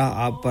उतारा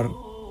आप पर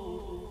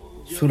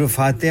सूरह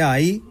फातिहा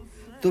आई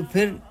तो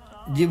फिर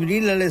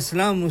जिब्रील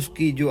अलैहिस्सलाम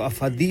उसकी जो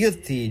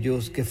अफादियत थी जो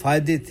उसके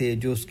फायदे थे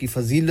जो उसकी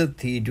फजीलत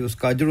थी जो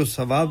उसका अजर व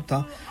सवाब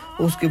था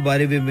उसके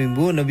बारे में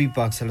वो नबी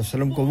पाक सल्लल्लाहु अलैहि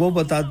वसल्लम को वो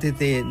बताते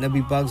थे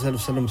नबी पाक सल्लल्लाहु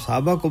अलैहि वसल्लम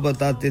सहाबा को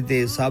बताते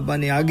थे सहाबा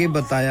ने आगे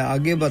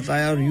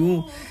बताया और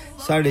यूं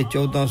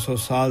 1450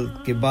 साल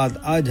के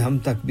बाद आज हम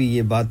तक भी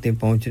ये बातें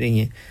पहुंच रही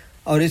हैं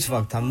और इस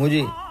वक्त हम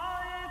मुझे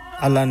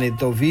अल्लाह ने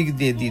तौफीक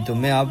दे दी तो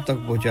मैं आप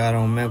तक पहुंचा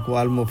रहा हूं मैं कोई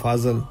आलिम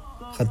मुफाज़ल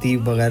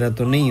खतीब वगैरह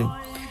तो नहीं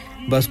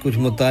हूं बस कुछ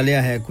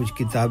मुतालिया है कुछ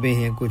किताबें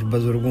हैं कुछ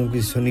बुजुर्गों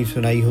की सुनी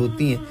सुनाई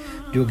होती हैं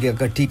जो कि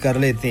इकट्ठी कर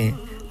लेते हैं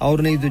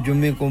और नहीं तो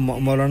जुम्मे को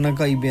मौलाना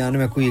का ही बयान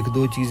में कोई एक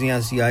दो चीजें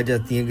ऐसी आ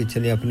जाती हैं कि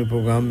चले अपने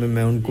प्रोग्राम में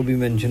मैं उनको भी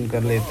मेंशन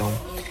कर लेता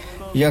हूं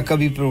या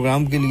कभी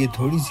प्रोग्राम के लिए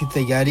थोड़ी सी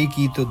तैयारी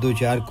की तो दो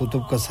चार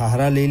कुतुब का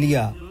सहारा ले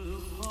लिया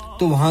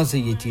तो वहां से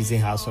ये चीजें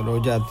हासिल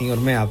हो जाती हैं और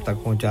मैं आप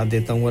तक पहुंचा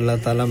देता हूं अल्लाह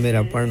ताला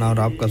मेरा पढ़ना और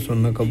आपका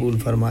सुनना कबूल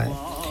फरमाए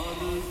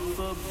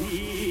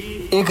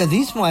एक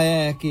हदीस में आया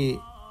है कि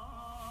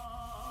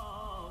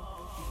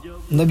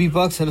नबी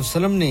पाक सल्लल्लाहु अलैहि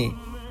वसल्लम ने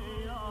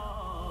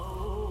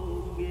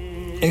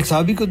एक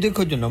सहाबी को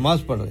देखो जो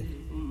नमाज पढ़ रहे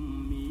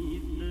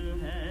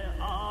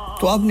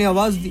तो आपने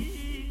आवाज दी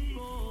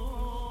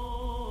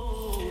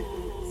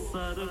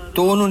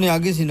तो उन्होंने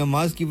आगे से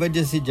नमाज की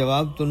वजह से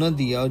जवाब तो न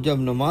दिया और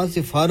जब नमाज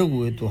से फारिग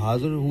हुए तो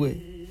हाजिर हुए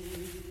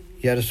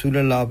या रसूल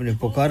अल्लाह आपने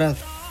पुकारा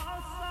था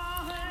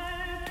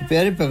तो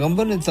प्यारे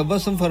पैगंबर ने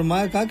तबस्सुम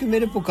फरमाया कहा कि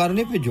मेरे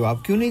पुकारने पे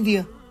जवाब क्यों नहीं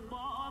दिया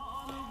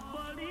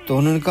तो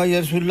उन्होंने कहा या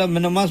रसूल अल्लाह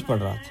मैं नमाज पढ़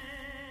रहा था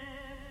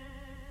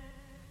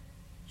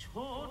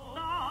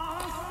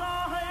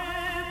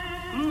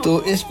तो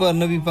इस पर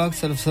नबी पाक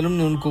सल्लल्लाहु अलैहि वसल्लम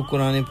ने उनको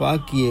कुरान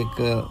पाक की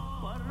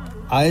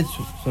एक आयत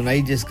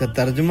सुनाई जिसका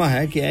तर्जुमा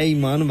है कि ऐ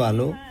ईमान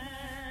वालों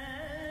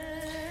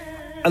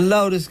अल्लाह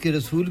और इसके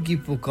रसूल की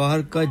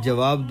पुकार का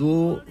जवाब दो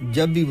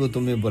जब भी वो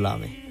तुम्हें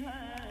बुलावे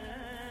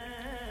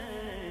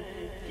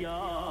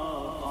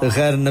तो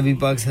खैर नबी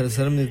पाक सल्लल्लाहु अलैहि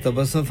वसल्लम ने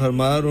तबस्सुम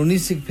फरमाया और उन्हीं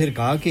से फिर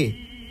कहा कि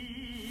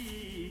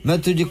मैं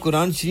तुझे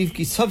कुरान शरीफ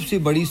की सबसे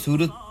बड़ी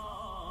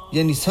सूरत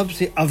यानी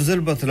सबसे अफजल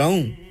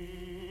बतलाऊं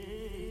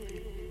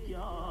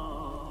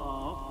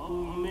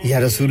या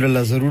रसूल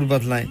अल्लाह जरूर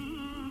बतलाएं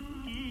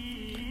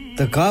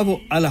तो कहा वो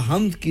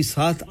अलहम्द की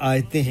 7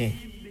 आयतें हैं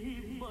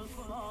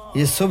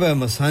ये सुबह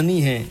मसानी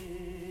हैं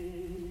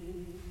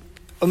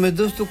और मैं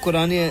दोस्तों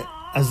कुरान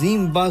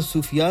अजीम बात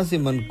सूफिया से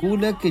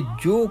मनकूल है कि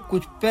जो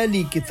कुछ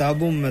पहली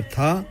किताबों में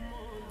था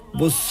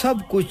वो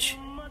सब कुछ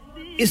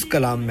इस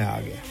कलाम में आ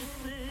गया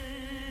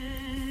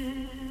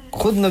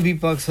खुद नबी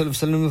पाक सल्लल्लाहु अलैहि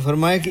वसल्लम ने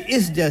फरमाया कि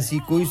इस जैसी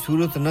कोई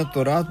सूरत न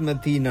तौरात में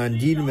थी न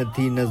इंजील में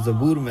थी न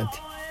ज़बूर में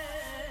थी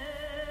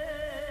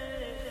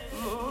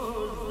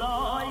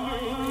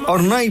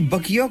और ना ही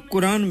बकिया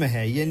कुरान में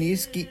है यानी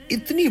इसकी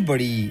इतनी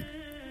बड़ी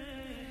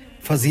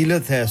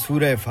फजीलत है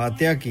सूरह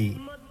फातिहा की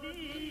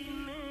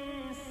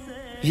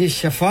ये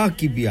शफा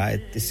की भी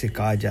आयत इससे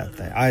कहा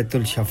जाता है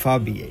आयतुल शफा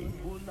भी है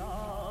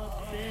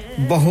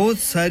बहुत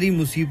सारी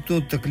मुसीबतों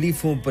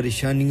तकलीफों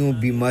परेशानियों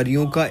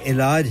बीमारियों का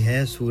इलाज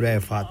है सूरह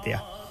फातिहा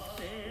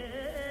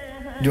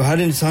जो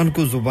हर इंसान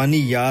को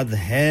जुबानी याद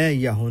है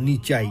या होनी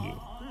चाहिए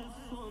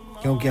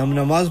क्योंकि हम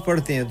नमाज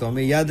पढ़ते हैं तो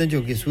हमें याद है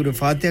जो कि सूरह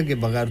फातिहा के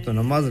बगैर तो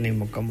नमाज नहीं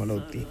मुकम्मल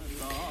होती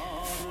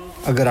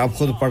अगर आप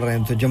खुद पढ़ रहे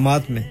हैं तो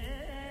जमात में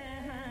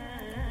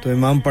तो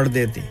इमाम पढ़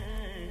देते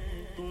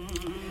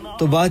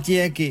तो बात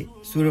यह है कि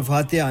सूरह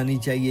फातिहा आनी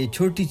चाहिए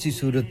छोटी सी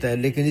सूरत है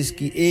लेकिन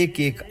इसकी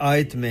एक-एक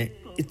आयत में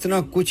इतना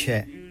कुछ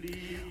है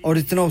और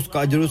इतना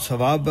उसका अजर व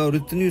सवाब है और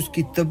इतनी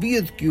उसकी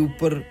तबीयत के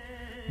ऊपर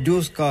जो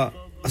उसका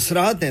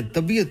असरात हैं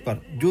तबीयत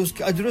पर जो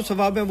उसके अजर व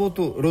सवाब है वो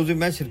तो रोज़े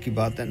महशर की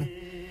बात है ना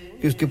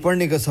कि उसके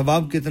पढ़ने का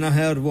सवाब कितना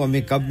है और वो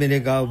हमें कब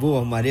मिलेगा वो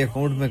हमारे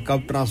अकाउंट में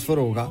कब ट्रांसफर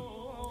होगा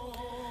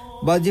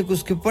बात ये कि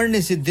उसके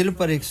पढ़ने से दिल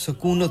पर एक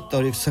सुकूनत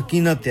और एक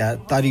सकीना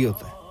तारी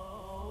होता है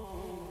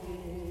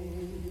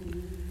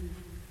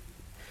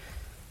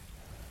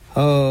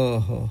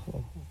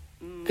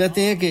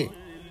कहते हैं कि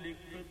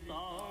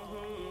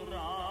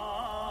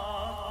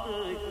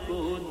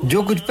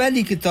जो कुछ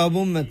पहली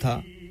किताबों में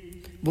था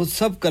वो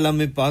सब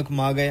कलाम पाक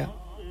में आ गया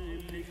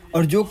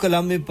और जो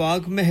कलाम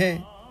पाक में है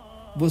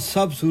वो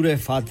सब सूरह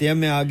फातिहा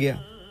में आ गया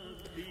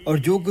और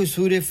जो कोई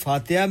सूरह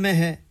फातिहा में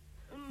है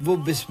वो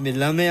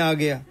बिस्मिल्लाह में आ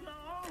गया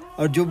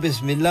और जो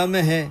बिस्मिल्लाह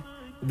में है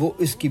वो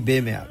इसकी बे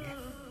में आ गया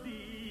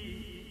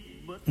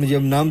मुझे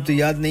अब नाम तो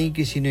याद नहीं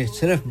किसी ने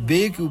सिर्फ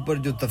बे के ऊपर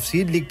जो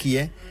तफसीर लिखी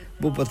है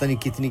वो पता नहीं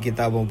कितनी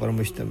किताबों पर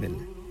मुश्तमिल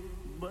है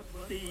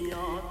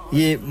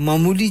ये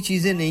मामूली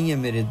चीजें नहीं है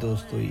मेरे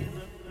दोस्तों ये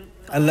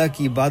अल्लाह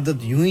की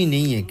इबादत यूं ही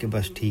नहीं है कि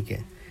बस ठीक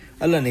है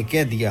अल्लाह ने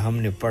कह दिया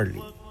हमने पढ़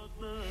ली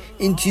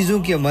इन चीजों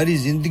की हमारी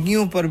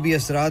जिंदगियों पर भी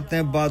असरात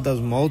हैं बाद अज़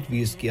मौत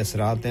भी इसके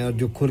असरात हैं और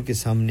जो खुल के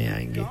सामने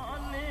आएंगे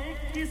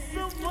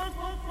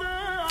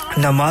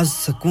नमाज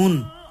सुकून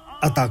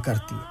अता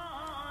करती है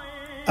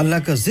अल्लाह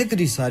का जिक्र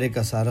ही सारे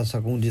का सारा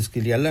सुकून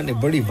जिसके लिए अल्लाह ने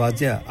बड़ी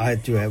वाज़ेह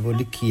आयत जो है वो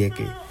लिखी है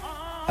कि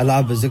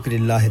अला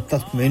बिज़िक्रिल्लाह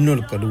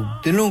तत्मइन्नुल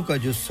क़ुलूब दिलों का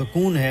जो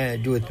सुकून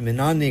है जो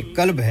इत्मीनान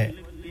क़ल्ब है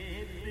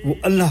वो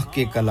अल्लाह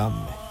के कलाम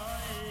में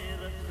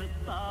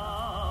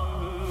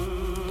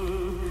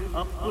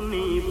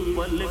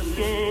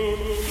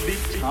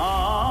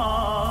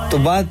तो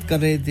बात कर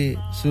रहे थे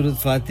सूरत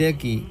फातिहा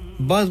की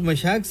बाज़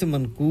मशाइख से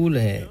मनकूल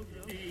है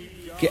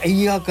कि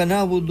इय्याका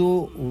नअबुदु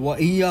व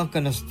इय्याका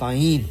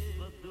नस्तईन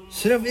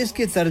सिर्फ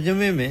इसके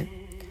तर्जुमे में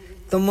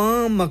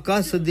तमाम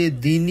मकासद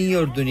दीनी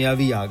और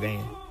दुनियावी आ गए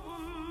हैं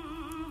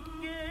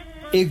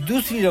एक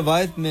दूसरी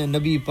रवायत में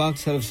नबी पाक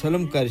सल्लल्लाहु अलैहि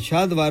वसल्लम का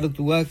इरशाद वारद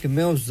हुआ कि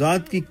मैं उस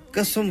ज़ात की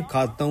कसम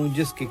खाता हूं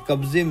जिसके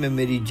कब्जे में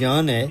मेरी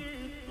जान है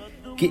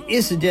कि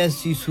इस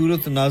जैसी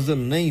सूरत नाज़िल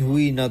नहीं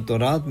हुई ना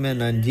तौरात में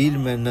ना इंजील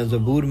में ना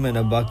ज़बूर में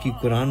ना बाकी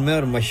कुरान में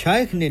और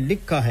मशाइख ने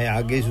लिखा है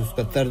आगे से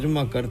उसका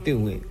तर्जुमा करते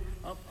हुए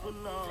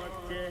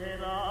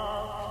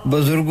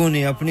बुजुर्गों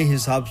ने अपने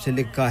हिसाब से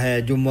लिखा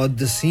है जो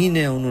मुहद्दिसीन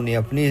हैं उन्होंने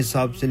अपने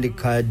हिसाब से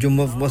लिखा है जो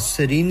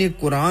मुफस्सिरीन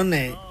कुरान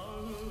है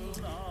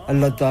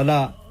अल्लाह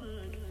ताला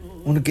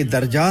उनके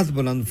दर्जात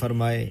बुलंद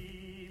फरमाए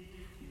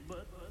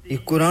ये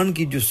कुरान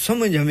की जो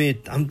समझ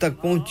हम तक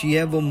पहुंची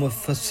है वो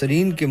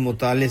मुफस्सिरीन के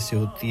मुताले से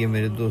होती है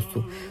मेरे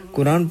दोस्तों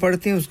कुरान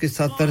पढ़ते हैं उसके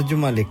साथ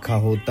तर्जुमा लिखा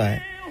होता है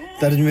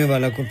तर्जुमे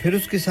वाला को फिर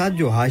उसके साथ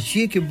जो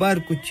हाशिए के बाहर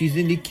कुछ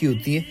चीजें लिखी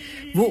होती हैं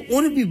वो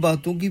उन भी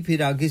बातों की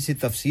फिर आगे से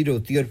तफसीर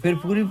होती है और फिर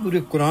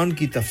पूरे कुरान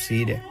की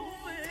तफसीर है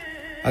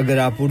अगर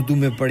आप उर्दू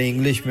में पढ़ें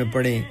इंग्लिश में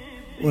पढ़ें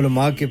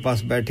उलमा के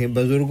पास बैठे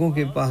बुजुर्गों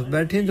के पास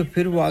बैठे तो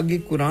फिर वो आगे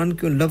कुरान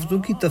के लफ्जों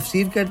की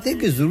तफसीर करते हैं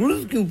कि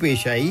जरूरत क्यों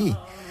पेश आई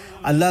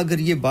अल्लाह अगर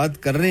ये बात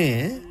कर रहे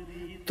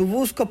हैं तो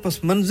वो उसका पस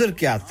मंजर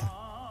क्या था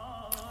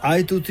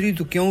आयत उतरी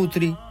तो क्यों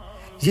उतरी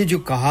ये जो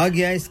कहा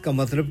गया इसका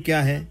मतलब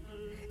क्या है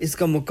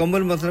इसका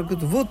मुकम्मल मतलब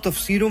तो वो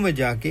तफसीरों में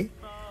जाके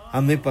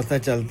हमें पता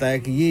चलता है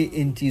कि ये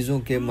इन चीजों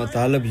के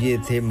मतलब ये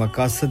थे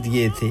मकासद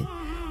ये थे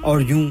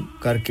और यूं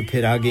करके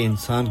फिर आगे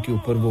इंसान के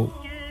ऊपर वो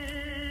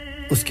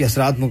उसके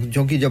असरात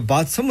क्योंकि जब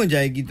बात समझ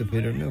आएगी तो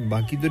फिर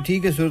बाकी तो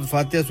ठीक है सूरत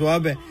फातिहा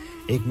सवाब है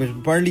एक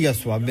मिनट पढ़ लिया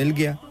सवाब मिल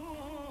गया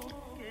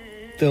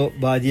तो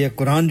बात ये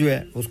कुरान जो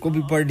है उसको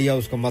भी पढ़ लिया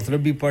उसका मतलब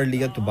भी पढ़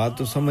लिया तो बात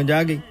तो समझ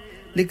आ गई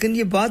लेकिन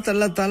ये बात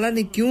अल्लाह ताला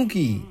ने क्यों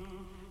की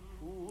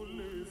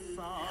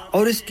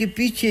और इसके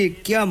पीछे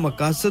क्या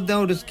मकासद है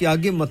और इसके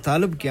आगे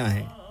मतलब क्या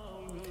है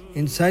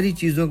इन सारी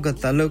चीजों का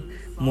ताल्लुक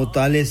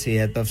मुताले से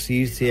है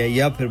तफसीर से है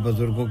या फिर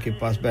बुजुर्गों के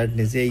पास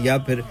बैठने से या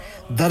फिर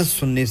दर्स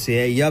सुनने से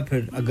है या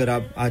फिर अगर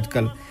आप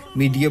आजकल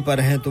मीडिया पर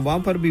हैं तो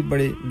वहां पर भी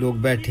बड़े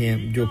लोग बैठे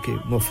हैं जो कि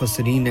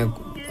मुफस्सिरीन हैं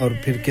और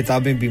फिर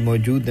किताबें भी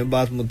मौजूद हैं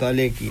बात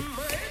मुताले की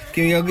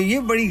क्योंकि अगर ये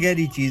बड़ी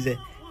गहरी चीज है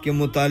कि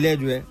मुताला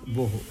जो है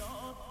वो हो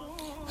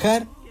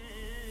खैर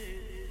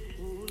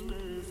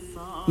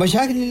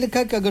मशाइख ने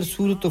लिखा कि अगर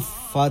सूरत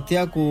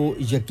फातिहा को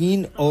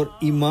यकीन और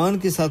ईमान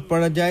के साथ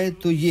पढ़ा जाए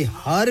तो ये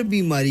हर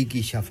बीमारी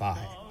की शफा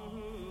है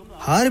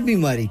हर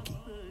बीमारी की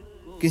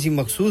किसी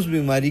मखसूस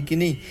बीमारी की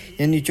नहीं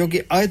यानी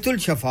चूंकि आयतुल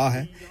शफा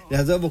है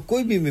लिहाजा वो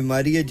कोई भी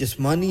बीमारी है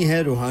जिस्मानी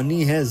है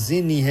रूहानी है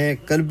ज़हनी है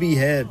कल्बी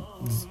है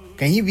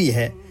कहीं भी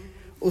है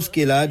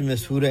उसके इलाज में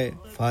सूरह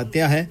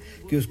फातिहा है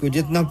कि उसको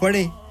जितना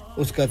पढ़े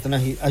उसका उतना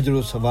ही अजर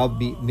और सवाब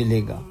भी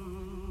मिलेगा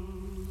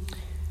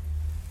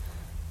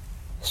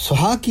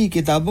सुहा की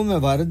किताबों में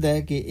वारद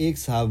है कि एक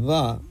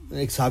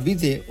साहबी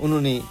थे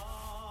उन्होंने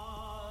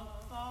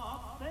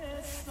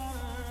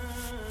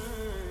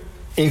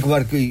एक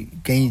बार कोई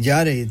कहीं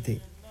जा रहे थे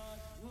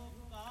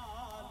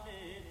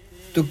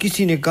तो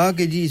किसी ने कहा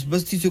कि जी इस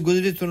बस्ती से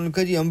गुजरे तो उन्होंने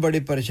कहा जी हम बड़े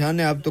परेशान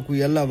हैं आप तो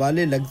कोई अल्लाह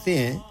वाले लगते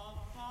हैं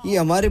ये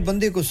हमारे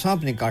बंदे को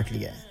सांप ने काट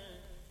लिया है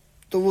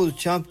तो वो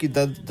सांप की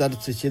दर्द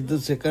से शिद्दत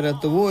से कर रहा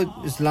तो वो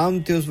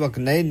इस्लाम थे उस वक्त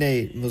नए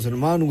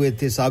मुसलमान हुए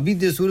थे साहबी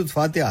थे सूरत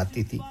फातिहा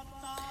आती थी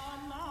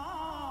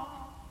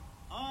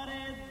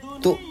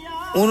तो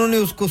उन्होंने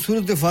उसको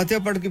सूरत फातिहा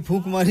पढ़ के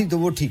फूंक मारी तो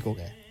वो ठीक हो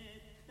गया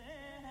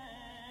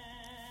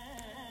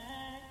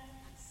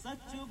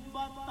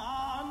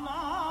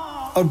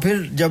और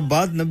फिर जब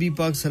बात नबी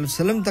पाक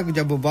सल्लल्लाहु अलैहि वसल्लम तक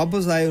जब वो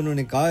वापस आए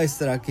उन्होंने कहा इस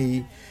तरह के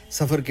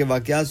सफर के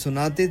वाकयात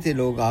सुनाते थे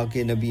लोग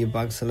आके नबी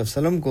पाक सल्लल्लाहु अलैहि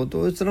वसल्लम को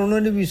तो इस तरह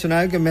उन्होंने भी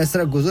सुनाया कि मैं इस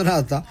तरह गुजर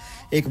रहा था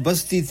एक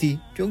बस्ती थी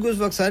क्योंकि उस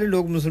वक्त सारे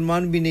लोग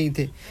मुसलमान भी नहीं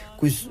थे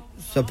कुछ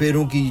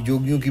सफेरों की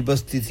जोगियों की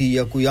बस्ती थी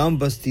या कोई आम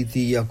बस्ती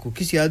थी या कोई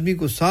किसी आदमी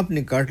को सांप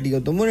ने काट लिया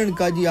तो उन्होंने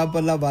कहा जी आप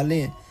अल्लाह वाले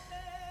हैं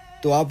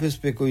तो आप इस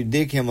पे कोई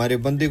देखें हमारे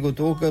बंदे को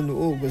तो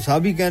वो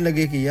साहबी कहने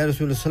लगे कि या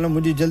रसूल सल्लल्लाहु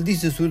मुझे जल्दी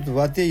से सूरत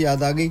फातिहा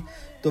याद आ गई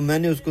तो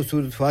मैंने उसको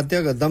सूरत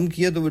फातिहा का दम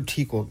किया तो वो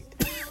ठीक हो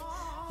गई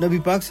नबी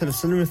पाक सल्लल्लाहु अलैहि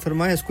वसल्लम ने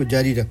फरमाया इसको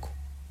जारी रखो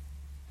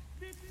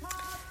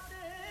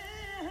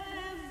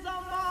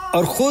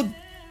और खुद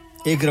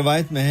एक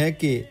रिवायत में है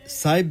कि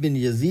साहिब बिन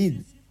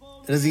यजीद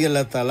रज़ी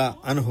अल्लाह ताला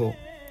अन्हो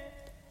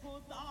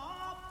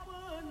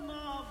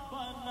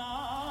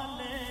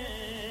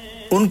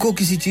उनको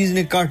किसी चीज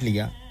ने काट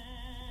लिया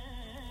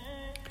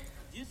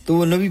तो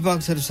वो नबी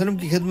पाक सल्लल्लाहु अलैहि वसल्लम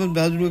की खिदमत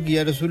में हाजिर हुआ कि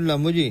या रसूलल्लाह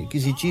मुझे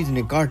किसी चीज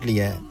ने काट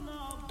लिया है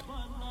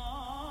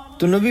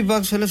तो नबी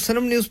पाक सल्लल्लाहु अलैहि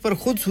वसल्लम ने उस पर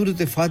खुद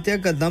सूरत फातिहा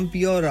का दम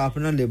पिया और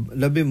अपना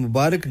लबे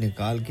मुबारक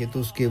निकाल के तो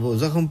उसके वो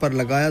जख्म पर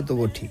लगाया तो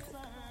वो ठीक हो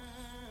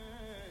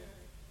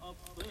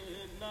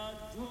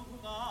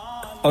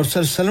और सल्लल्लाहु अलैहि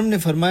वसल्लम ने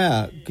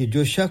फरमाया कि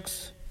जो शख्स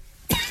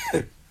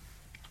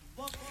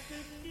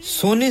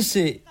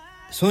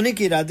सोने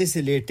के इरादे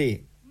से लेटे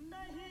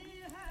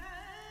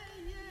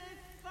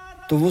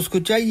تو وہ اس کو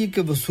چاہیے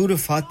کہ وہ سورہ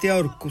فاتحہ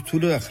اور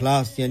سورہ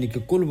اخلاص یعنی کہ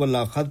قل واللہ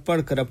احد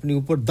پڑھ کر اپنے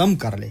اوپر دم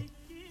کر لے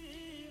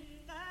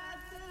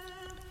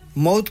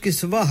موت کے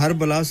سوا ہر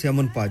بلا سے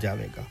امن پا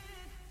جاوے گا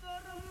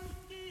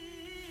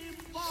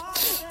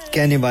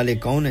کہنے والے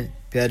کون ہیں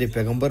پیارے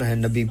پیغمبر ہیں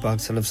نبی پاک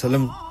صلی اللہ علیہ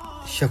وسلم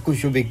شک و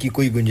شبے کی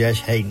کوئی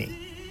گنجائش ہے ہی نہیں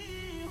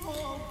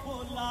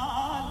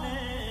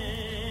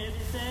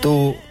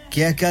تو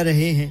کیا کیا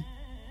رہے ہیں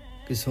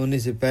کہ سونے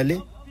سے پہلے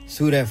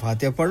سورہ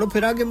فاتحہ پڑھ لو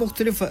پھر آگے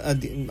مختلف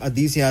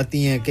حدیثیں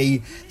آتی ہیں کئی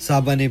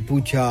صحابہ نے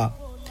پوچھا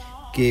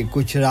کہ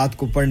کچھ رات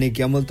کو پڑھنے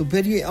کے عمل تو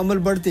پھر یہ عمل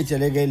بڑھتے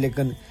چلے گئے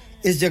لیکن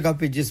اس جگہ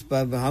پہ جس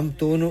پر ہم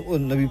تو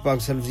نبی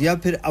پاک صلی اللہ علیہ وسلم یا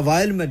پھر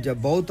اوائل میں جب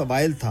بہت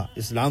اوائل تھا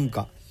اسلام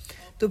کا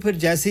تو پھر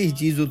جیسے ہی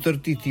چیز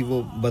اترتی تھی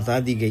وہ بتا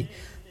دی گئی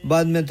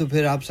بعد میں تو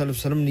پھر آپ صلی اللہ علیہ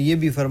وسلم نے یہ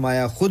بھی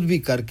فرمایا خود بھی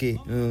کر کے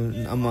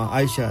اما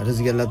عائشہ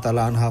رضی اللہ تعالی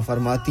عنہا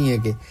فرماتی ہیں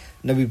کہ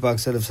نبی پاک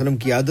صلی اللہ علیہ وسلم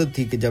کی عادت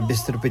تھی کہ جب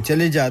بستر پہ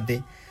چلے جاتے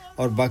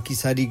اور باقی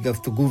ساری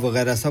گفتگو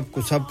وغیرہ سب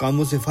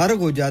کاموں سے فارغ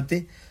ہو جاتے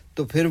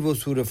تو پھر وہ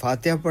سورہ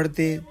فاتحہ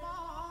پڑھتے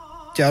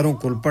چاروں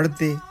کل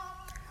پڑھتے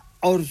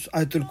اور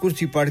آیت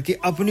الکرسی پڑھ کے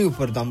اپنے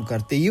اوپر دم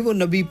کرتے یہ وہ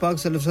نبی پاک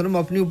صلی اللہ علیہ وسلم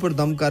اپنے اوپر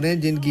دم کر رہے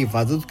ہیں جن کی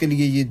حفاظت کے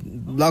لیے یہ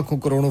لاکھوں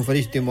کروڑوں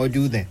فرشتے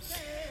موجود ہیں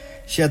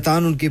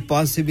شیطان ان کے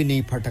پاس سے بھی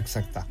نہیں پھٹک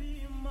سکتا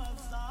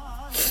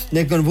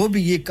لیکن وہ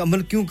بھی یہ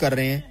عمل کیوں کر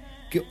رہے ہیں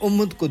کہ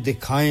امت کو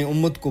دکھائیں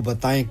امت کو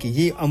بتائیں کہ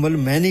یہ عمل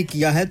میں نے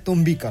کیا ہے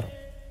تم بھی کرو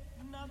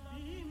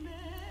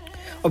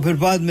اور پھر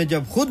بعد میں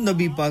جب خود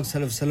نبی پاک صلی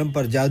اللہ علیہ وسلم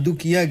پر جادو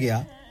کیا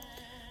گیا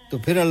تو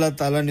پھر اللہ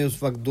تعالیٰ نے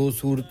اس وقت 2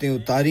 سورتیں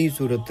اتاری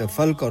سورۃ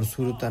فلق اور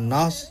سورۃ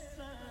الناس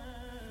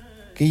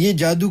کہ یہ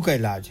جادو کا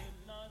علاج ہے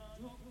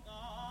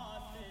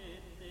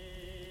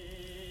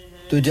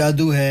تو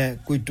جادو ہے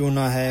کوئی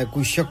ٹونا ہے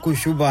کوئی شک و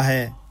شبہ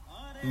ہے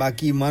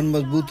باقی ایمان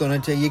مضبوط ہونا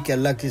چاہیے کہ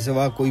اللہ کے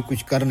سوا کوئی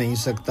کچھ کر نہیں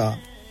سکتا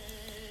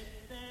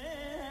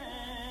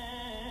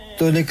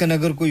تو لیکن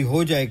اگر کوئی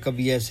ہو جائے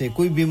کبھی ایسے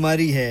کوئی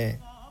بیماری ہے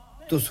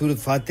تو سورۃ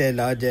فاتحہ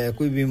علاج ہے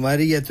کوئی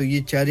بیماری ہے تو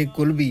یہ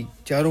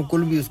چاروں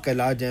کل بھی اس کا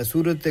علاج ہے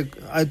سورۃ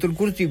آیت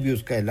الکرسی بھی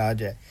اس کا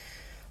علاج ہے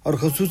اور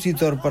خصوصی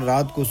طور پر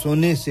رات کو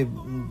سونے سے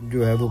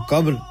جو ہے وہ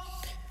قبل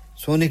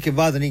سونے کے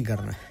بعد نہیں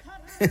کرنا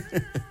ہے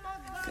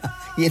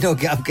یہ نہ ہو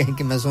کہ آپ کہیں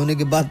کہ میں سونے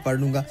کے بعد پڑھ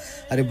لوں گا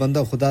ارے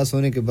بندہ خدا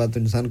سونے کے بعد تو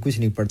انسان کچھ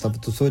نہیں پڑھتا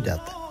تو سو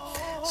جاتا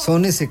ہے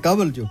سونے سے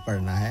قبل جو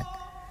پڑھنا ہے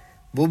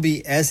وہ بھی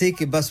ایسے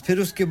کہ بس پھر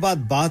اس کے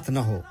بعد بات نہ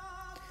ہو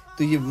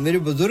تو یہ میرے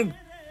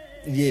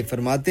بزرگ یہ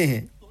فرماتے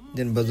ہیں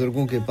جن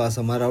بزرگوں کے پاس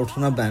ہمارا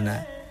اٹھنا بیٹھنا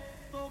ہے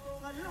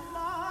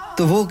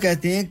تو وہ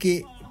کہتے ہیں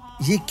کہ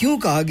یہ کیوں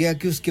کہا گیا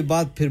کہ اس کے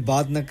بعد پھر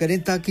بات نہ کریں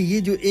تاکہ یہ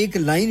جو ایک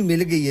لائن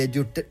مل گئی ہے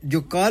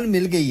جو کال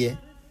مل گئی ہے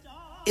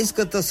اس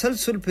کا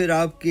تسلسل پھر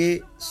آپ کے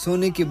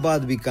سونے کے بعد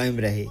بھی قائم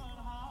رہے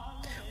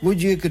وہ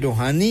جو ایک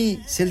روحانی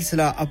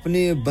سلسلہ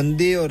اپنے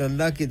بندے اور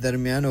اللہ کے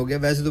درمیان ہو گیا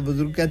ویسے تو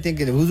بزرگ کہتے ہیں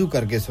کہ وضو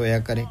کر کے سویا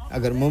کریں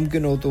اگر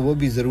ممکن ہو تو وہ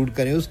بھی ضرور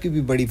کریں اس کی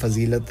بھی بڑی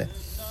فضیلت ہے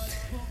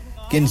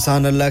کہ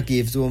انسان اللہ کی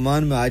حفظ و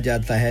امان میں آ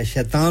جاتا ہے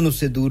شیطان اس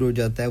سے دور ہو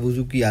جاتا ہے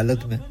وضو کی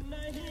حالت میں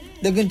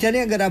لیکن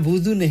چلیں اگر آپ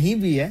وضو نہیں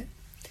بھی ہے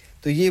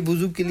تو یہ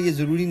وضو کے لیے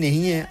ضروری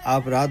نہیں ہے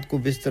آپ رات کو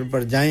بستر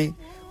پر جائیں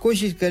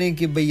کوشش کریں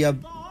کہ بھئی اب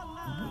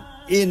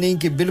یہ نہیں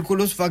کہ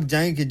بالکل اس وقت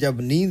جائیں کہ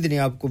جب نیند نے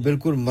آپ کو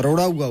بالکل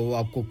مروڑا ہوا ہو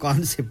آپ کو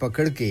کان سے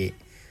پکڑ کے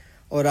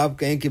اور آپ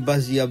کہیں کہ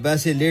بس یہ اب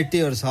ایسے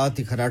لیٹے اور ساتھ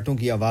ہی خراٹوں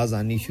کی آواز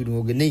آنی شروع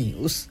ہو گئی نہیں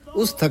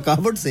اس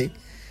تھکاوٹ سے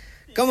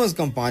کم از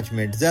کم 5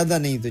 منٹ زیادہ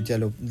نہیں تو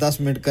چلو 10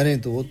 منٹ کریں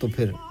تو وہ تو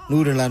پھر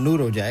نور علا نور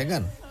ہو جائے گا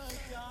نا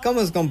کم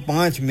از کم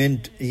 5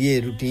 منٹ یہ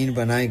روٹین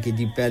بنائیں کہ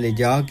جی پہلے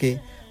جا کے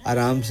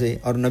آرام سے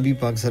اور نبی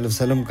پاک صلی اللہ علیہ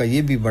وسلم کا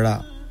یہ بھی بڑا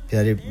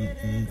پیارے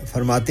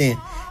فرماتے ہیں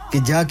کہ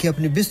جا کے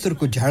اپنے بستر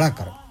کو جھاڑا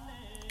کرو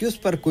کہ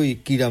اس پر کوئی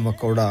کیڑا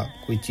مکوڑا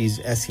کوئی چیز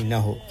ایسی نہ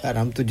ہو خیر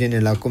ہم تو جن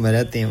علاقوں میں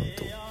رہتے ہیں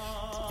تو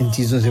ان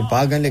چیزوں سے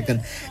پاک ہیں لیکن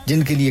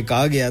جن کے لیے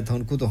کہا گیا تھا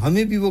ان کو تو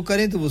ہمیں بھی وہ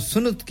کریں تو وہ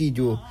سنت کی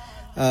جو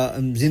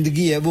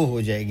زندگی ہے وہ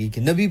ہو جائے گی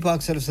کہ نبی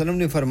پاک صلی اللہ علیہ وسلم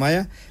نے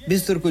فرمایا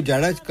بستر کو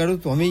جھاڑا کرو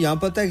تو ہمیں یہاں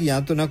پتہ ہے کہ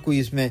یہاں تو نہ کوئی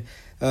اس میں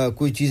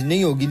کوئی چیز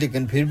نہیں ہوگی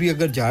لیکن پھر بھی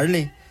اگر جھاڑ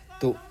لیں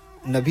تو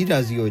نبی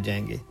راضی ہو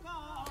جائیں گے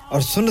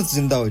اور سنت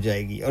زندہ ہو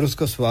جائے گی اور اس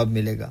کا ثواب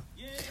ملے گا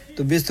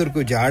تو بستر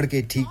کو جھاڑ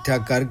کے ٹھیک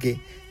ٹھاک کر کے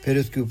پھر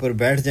اس کے اوپر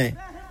بیٹھ جائیں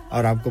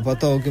اور آپ کو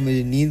پتہ ہو کہ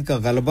مجھے نیند کا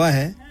غلبہ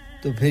ہے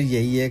تو پھر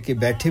یہی ہے کہ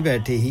بیٹھے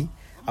بیٹھے ہی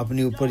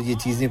اپنے اوپر یہ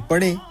چیزیں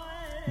پڑھیں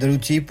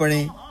درود شریف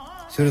پڑھیں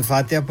سورۃ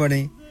فاتحہ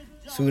پڑھیں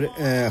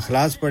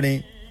اخلاص پڑھیں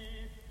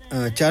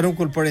چاروں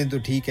کل پڑھیں تو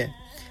ٹھیک ہے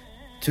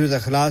سورۃ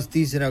اخلاص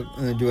تیسرا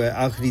جو ہے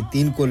آخری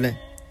 3 کل ہیں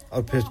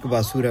اور پھر اس کے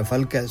بعد سورہ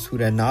فلق ہے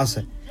سورہ ناس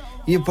ہے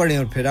یہ پڑھیں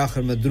اور پھر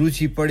آخر میں درود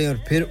شریف پڑھیں اور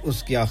پھر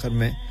اس کے آخر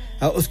میں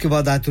اس کے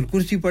بعد آیت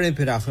الکرسی پڑھیں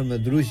پھر آخر میں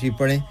درود شریف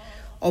پڑھیں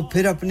اور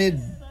پھر اپنے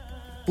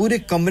پورے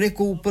کمرے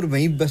کو اوپر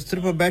وہیں بستر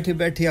پر بیٹھے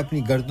بیٹھے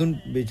اپنی گردن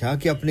بچھا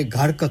کے اپنے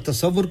گھر کا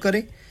تصور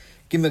کریں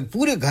کہ میں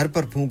پورے گھر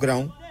پر پھونک رہا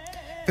ہوں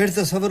پھر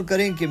تصور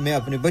کریں کہ میں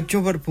اپنے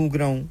بچوں پر پھونک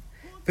رہا ہوں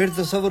پھر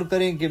تصور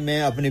کریں کہ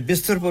میں اپنے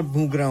بستر پر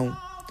پھونک رہا ہوں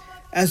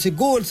ایسے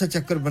گول سا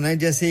چکر بنائیں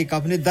جیسے ایک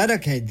آپ نے دائرہ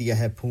کھینچ دیا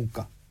ہے پھونک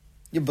کا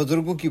یہ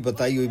بزرگوں کی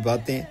بتائی ہوئی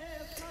باتیں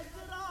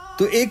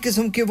تو ایک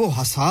قسم کے وہ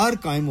حصار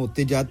قائم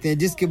ہوتے جاتے ہیں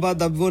جس کے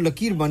بعد اب وہ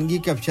لکیر بن گئی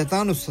کہ اب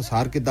شیطان اس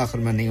حصار کے داخل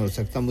میں نہیں ہو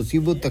سکتا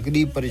مصیبت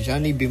تکلیف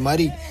پریشانی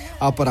بیماری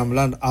آپ پر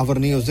حملہ آور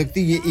نہیں ہو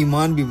سکتی یہ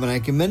ایمان بھی بنائے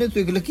کہ میں نے تو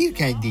ایک لکیر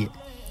کھینچ دی ہے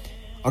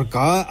اور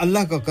کہا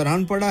اللہ کا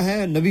قرآن پڑھا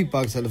ہے نبی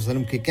پاک صلی اللہ علیہ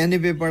وسلم کے کہنے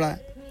پہ پڑھا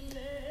ہے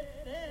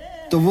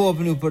تو وہ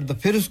اپنے اوپر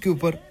پھر اس کے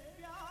اوپر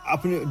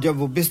اپنے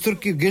جب وہ بستر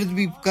کی گرد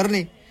بھی کر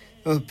لیں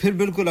پھر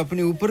بالکل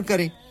اپنے اوپر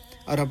کریں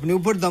اور اپنے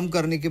اوپر دم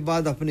کرنے کے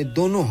بعد اپنے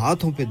دونوں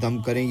ہاتھوں پہ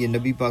دم کریں یہ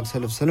نبی پاک صلی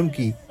اللہ علیہ وسلم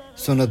کی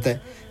سنت ہے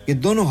کہ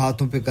دونوں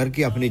ہاتھوں پہ کر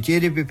کے اپنے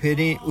چہرے پہ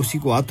پھیریں اسی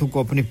کو ہاتھوں کو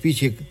اپنے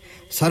پیچھے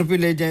سر پہ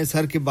لے جائیں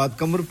سر کے بعد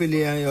کمر پہ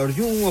لے آئیں اور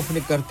یوں اپنے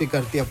کرتے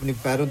کرتے اپنے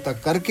پیروں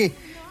تک کر کے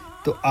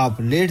تو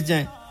آپ لیٹ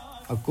جائیں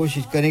اور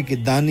کوشش کریں کہ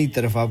دانی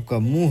طرف آپ کا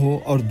منہ ہو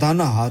اور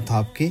دانا ہاتھ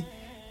آپ کے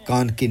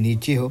کان کے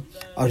نیچے ہو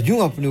اور یوں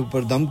اپنے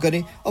اوپر دم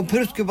کریں اور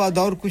پھر اس کے بعد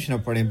اور کچھ نہ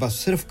پڑھیں بس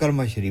صرف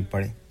کلمہ شریف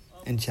پڑھیں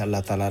انشاءاللہ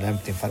تعالی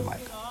رحمتیں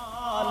فرمائے گا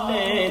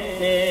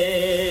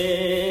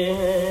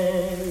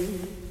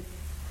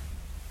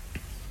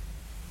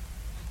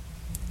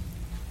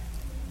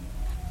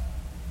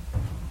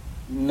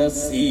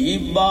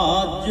نصیب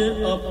آج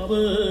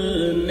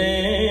اپنے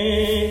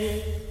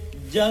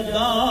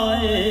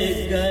جگائے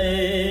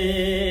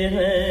گئے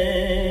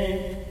ہیں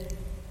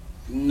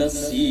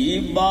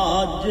نصیب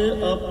آج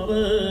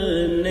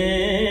اپنے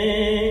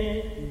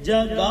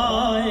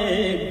جگائے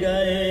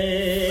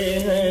گئے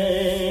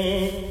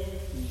ہیں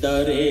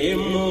در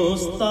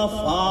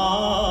مصطفیٰ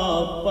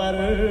پر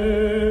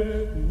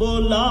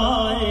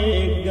بلائے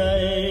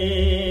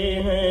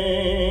گئے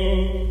ہیں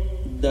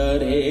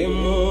در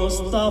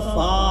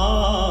مصطفیٰ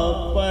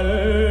پر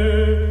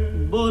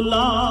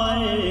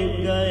بلائے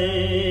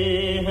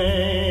گئے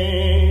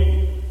ہیں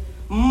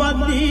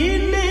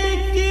مدینے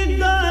کی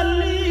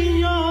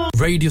گلیاں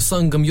Radio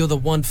Sangam, you're the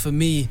one for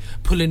me.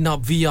 Pulling up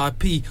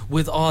VIP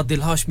with Adil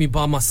Hashmi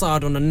by my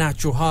side on a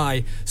natural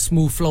high.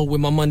 Smooth flow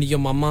with my money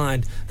on my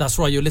mind. That's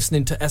right, you're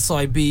listening to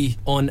SIB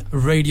on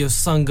Radio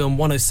Sangam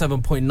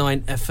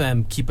 107.9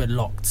 FM. Keep it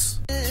locked.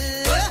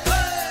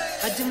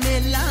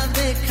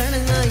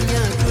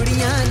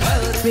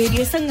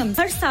 Radio سنگم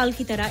ہر سال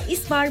کی طرح اس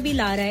بار بھی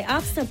لا رہا ہے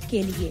آپ سب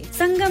کے لیے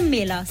سنگم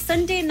میلہ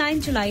Sunday 9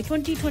 July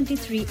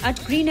 2023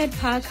 at Greenhead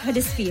Park,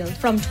 Huddersfield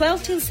from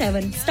 12 till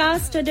 7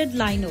 star-studded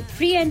lineup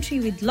free entry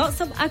with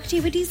lots of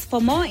activities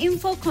for more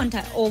info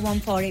contact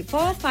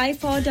 01484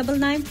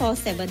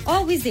 549947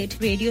 or visit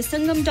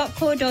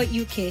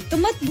radiosangam.co.uk تو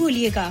مت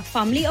بھولیے گا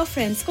فیملی اور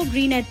فرینڈز کو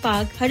Greenhead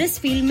Park,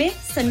 Huddersfield میں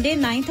سنڈے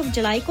 9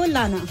 July کو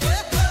لانا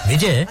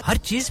وجے ہر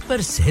چیز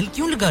پر سیل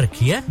کیوں لگا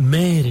رکھی ہے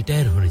میں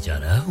ریٹائر ہونے جا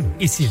رہا ہوں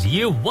اسی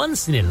لیے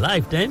once in a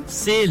lifetime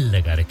sale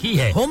لگا رکھی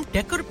ہے ہوم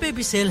ڈیکور پہ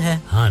بھی سیل ہے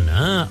ہاں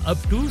نا اپ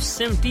ٹو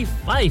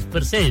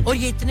 75% اور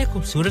یہ اتنے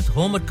خوبصورت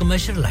ہوم اور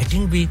کمرشل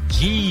لائٹنگ بھی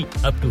جی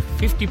up to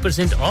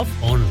 50% off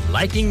on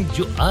lighting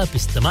جو آپ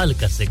استعمال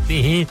کر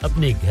سکتے ہیں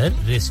اپنے گھر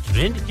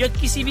ریسٹورنٹ یا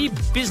کسی بھی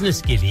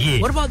بزنس کے لیے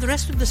What about the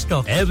rest of the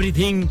stock?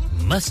 Everything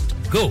must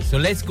go. So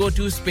let's go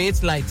to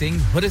Spades Lighting,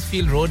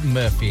 Huddersfield Road,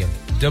 Murfield.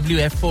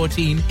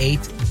 WF14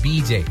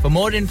 8BJ. For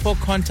more info,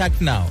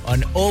 contact now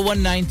on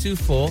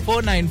 01924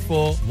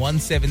 494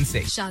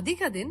 176. شادی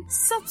کا دن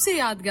سب سے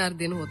یادگار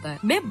دن ہوتا ہے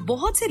میں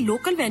بہت سے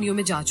لوکل وینیو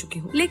میں جا چکی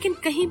ہوں لیکن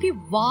کہیں بھی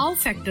واو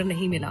فیکٹر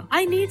نہیں ملا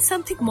I need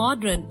something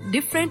modern,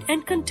 different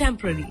and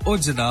contemporary. او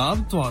جناب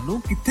تانوں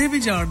کتے بھی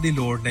جان دی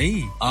لوڑ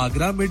نہیں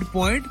آگرہ مڈ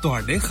پوائنٹ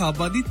تواڈے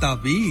خواباں دی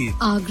تعبیر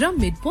آگرہ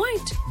مڈ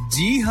پوائنٹ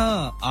جی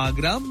ہاں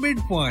آگرہ مڈ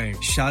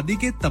پوائنٹ شادی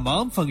کے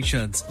تمام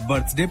functions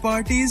birthday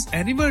parties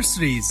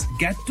anniversaries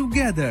get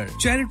together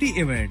charity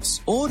events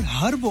اور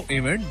ہر وہ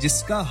ایونٹ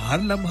جس کا ہر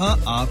لمحہ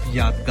آپ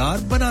یادگار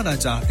بنانا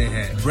چاہتے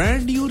ہیں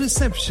brand new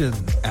reception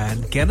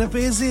and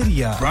canapes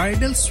area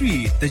bridal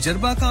suite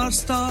تجربہ کار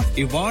سٹاف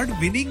ایوارڈ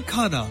وننگ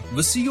کھانا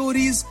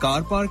وسیوریز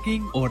کار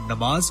پارکنگ اور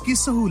نماز کی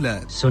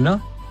سہولت سنا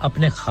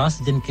اپنے خاص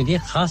دن کے لیے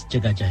خاص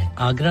جگہ جائیں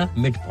Agra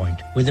mid point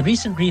with a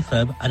recent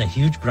refurb and a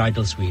huge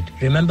bridal suite.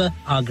 Remember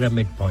Agra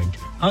Mid Point,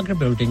 Agra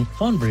Building,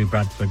 Thornbury,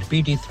 Bradford,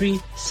 BD3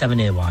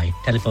 7AY.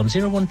 Telephone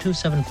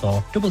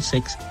 01274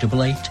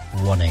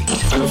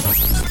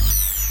 668818.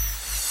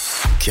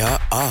 کیا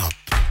آپ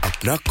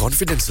اپنا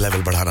کانفیڈنس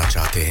لیول بڑھانا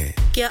چاہتے ہیں؟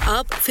 کیا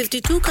آپ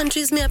 52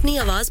 کنٹریز میں اپنی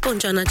آواز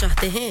پہنچانا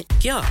چاہتے ہیں؟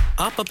 کیا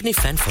آپ اپنی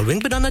فین فالوئنگ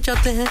بنانا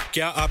چاہتے ہیں؟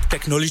 کیا آپ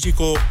ٹیکنالوجی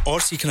کو اور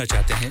سیکھنا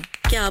چاہتے ہیں؟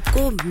 کیا آپ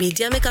کو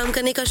میڈیا میں کام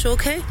کرنے کا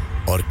شوق ہے؟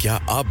 اور کیا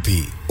آپ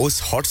بھی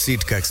اس ہاٹ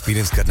سیٹ کا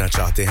ایکسپیرینس کرنا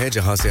چاہتے ہیں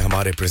جہاں سے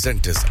ہمارے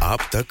پریزنٹرز آپ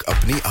تک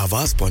اپنی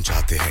آواز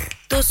پہنچاتے ہیں؟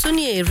 تو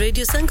سنیے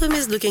Radio Sangam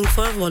is looking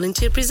for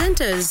volunteer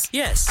presenters.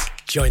 Yes,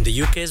 join the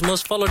UK's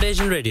most followed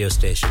Asian radio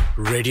station,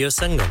 Radio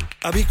Sangam.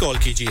 ابھی کال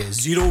کیجئے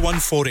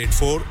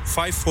 01484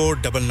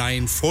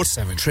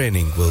 549947.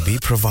 Training will be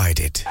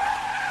provided.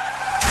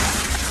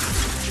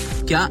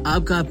 क्या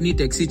आपका अपनी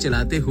टैक्सी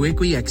चलाते हुए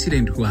कोई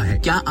एक्सीडेंट हुआ है?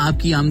 क्या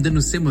आपकी आमदन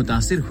उससे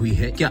मुतासिर हुई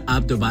है? क्या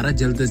आप दोबारा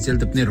जल्द से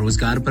जल्द अपने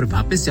रोजगार पर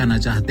वापस जाना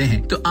चाहते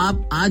हैं? तो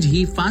आप आज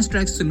ही फास्ट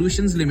ट्रैक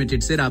सॉल्यूशंस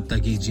लिमिटेड से राब्ता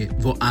कीजिए।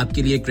 वो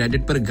आपके लिए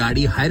क्रेडिट पर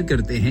गाड़ी हायर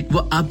करते हैं। वो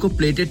आपको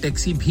प्लेटेड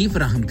टैक्सी भी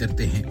फराहम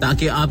करते हैं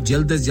ताकि आप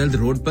जल्द से जल्द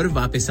रोड पर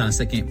वापस आ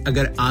सकें।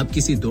 अगर आप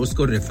किसी दोस्त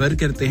को रेफर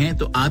करते हैं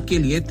तो आपके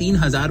लिए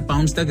 3000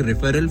 पाउंड तक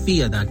रेफरल फी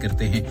अदा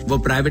करते हैं। वो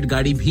प्राइवेट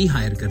गाड़ी भी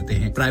हायर करते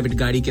हैं। प्राइवेट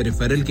गाड़ी के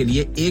रेफरल के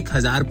लिए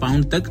 1000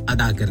 पाउंड तक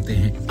अदा करते हैं।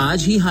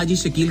 आज ही हाजी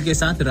शकील के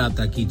साथ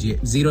राब्ता कीजिए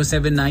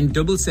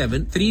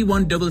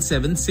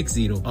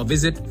 07977317760 और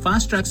visit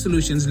Fast Track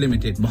Solutions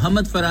Limited,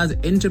 Mohammad Faraz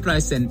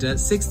enterprise centre,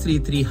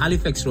 633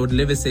 Halifax road,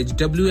 Liversedge,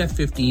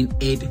 WF15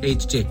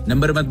 8HJ।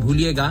 Number मत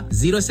भूलिएगा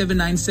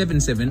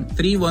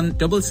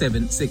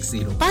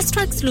 07977317760. Fast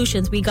Track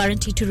Solutions, we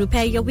guarantee to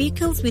repair your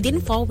vehicles within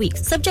 4 weeks,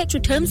 subject to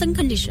terms and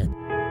conditions.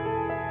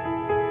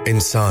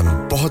 इंसान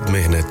बहुत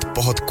मेहनत,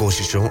 बहुत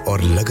कोशिशों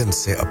और लगन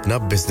से अपना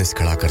बिजनेस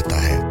खड़ा करता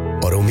है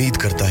और उम्मीद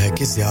करता है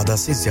कि ज्यादा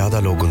से ज्यादा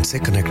लोग उनसे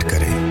कनेक्ट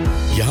करें।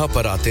 यहाँ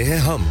पर आते हैं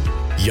हम,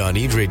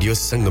 यानी रेडियो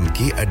संगम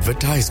की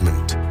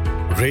एडवर्टाइजमेंट।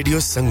 रेडियो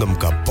संगम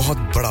का बहुत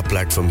बड़ा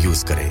प्लेटफॉर्म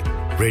यूज करें।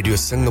 रेडियो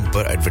संगम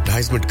पर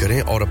एडवर्टाइजमेंट करें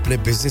और अपने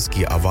बिजनेस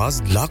की आवाज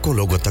लाखों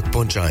लोगों तक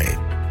पहुंचाएं।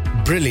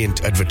 Brilliant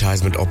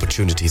advertisement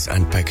opportunities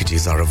and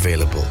packages are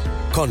available.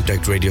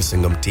 Contact Radio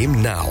Sangam team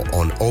now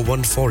on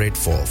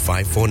 01484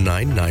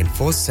 549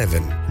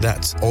 947.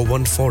 That's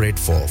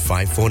 01484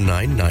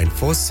 549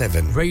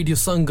 947. Radio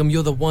Sangam,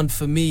 you're the one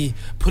for me.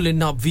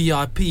 Pulling up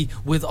VIP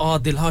with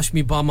Adil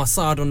Hashmi by my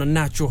side on a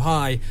natural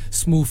high.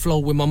 Smooth flow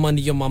with my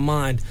money on my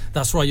mind.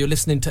 That's right, you're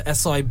listening to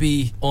SIB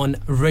on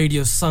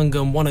Radio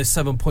Sangam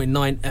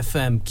 107.9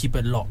 FM. Keep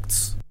it locked.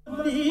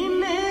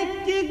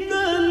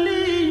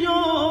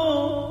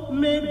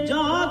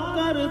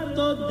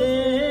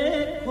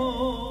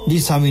 जी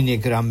सामीन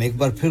इकराम, एक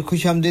बार फिर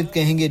खुशामदीद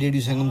कहेंगे।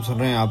 Radio संगम सुन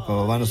रहे हैं आप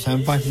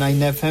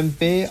 107.9 FM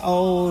पे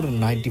और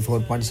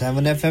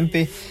 94.7 FM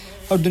पे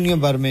और दुनिया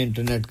भर में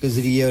इंटरनेट के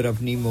जरिए और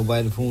अपनी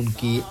मोबाइल फोन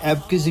की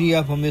ऐप के जरिए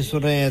आप हमें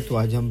सुन रहे हैं। तो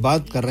आज हम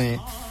बात कर रहे हैं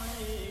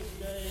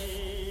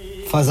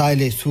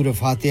फज़ाइल सूरह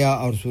फातिहा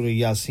और सूरह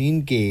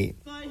यासीन के।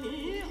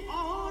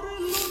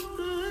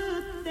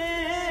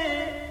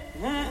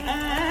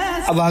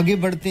 अब आगे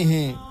बढ़ते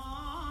हैं।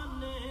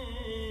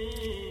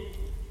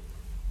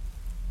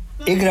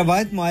 एक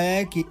रवायत में आया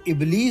है कि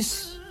इब्लीस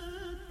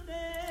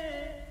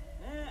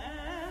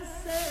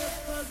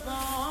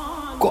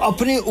को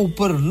अपने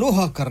ऊपर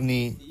लोहा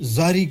करने,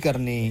 जारी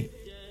करने,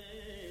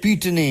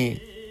 पीटने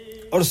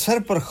और सर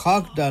पर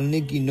खाक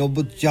डालने की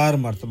नौबत 4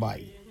 मर्तबा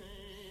आई।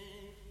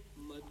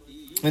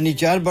 यानी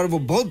 4 बार वो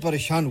बहुत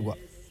परेशान हुआ।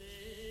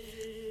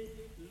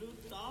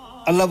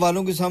 अल्लाह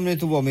वालों के सामने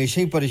तो वो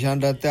हमेशा ही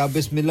परेशान रहता है। आप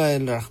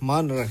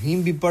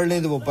बिस्मिल्लाहिर्रहमानिर्रहीम भी पढ़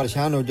लें तो वो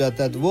परेशान हो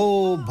जाता है, तो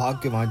वो भाग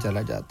के वहां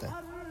चला जाता है।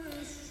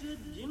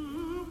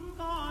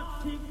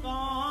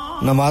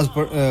 नमाज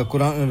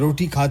कुरान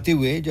रोटी खाते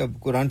हुए जब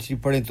कुरान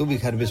शरीफ पढ़ें तो भी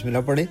खैर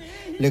बिस्मिल्लाह पढ़ें,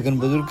 लेकिन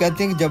बुजुर्ग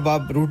कहते हैं कि जब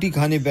आप रोटी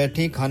खाने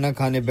बैठें, खाना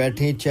खाने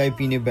बैठें, चाय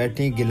पीने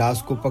बैठें,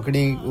 गिलास को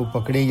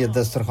पकड़ें या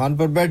दस्तरखान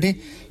पर बैठें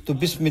तो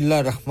बिस्मिल्लाह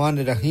रहमान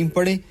रहीम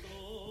पढ़ें।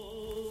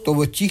 तो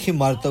वो चीखें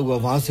मारता हुआ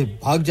वहां से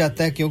भाग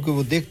जाता है, क्योंकि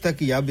वो देखता है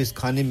कि अब इस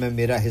खाने में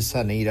मेरा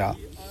हिस्सा नहीं रहा।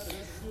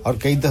 और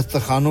कई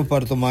दस्तरखानों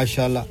पर तो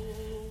माशाल्लाह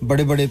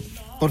बड़े-बड़े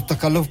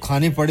पुरतकल्लुफ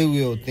खाने पड़े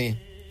हुए होते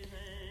हैं,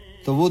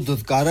 तो वो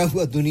दुदकारा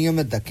हुआ दुनिया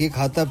में धक्के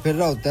खाता फिर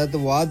रहा होता है। तो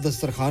वो आज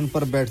दस्तरखान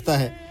पर बैठता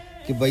है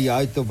कि भाई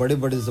आज तो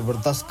बड़े-बड़े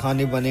ज़बरदस्त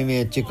खाने बने हुए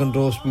हैं, चिकन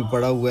रोस्ट भी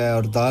पड़ा हुआ है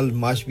और दाल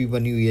माश भी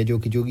बनी हुई है, जो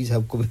कि जोगी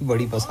साहब को भी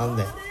बड़ी पसंद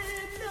है।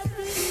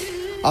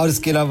 और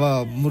इसके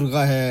अलावा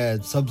मुर्गा है,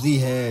 सब्जी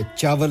है,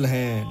 चावल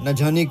हैं, न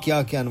जाने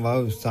क्या-क्या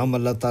अनवाउ साम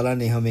अल्लाह ताला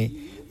ने हमें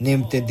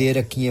नेमतें दे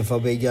रखी हैं।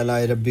 फबैया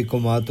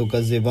रब्बिकुम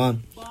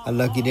तुकज़्ज़िबान,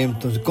 अल्लाह की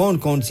नेमतों से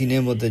कौन-कौन सी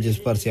नेमत है जिस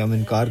पर से हम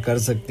इनकार कर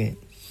सकते हैं।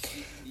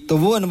 तो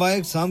वो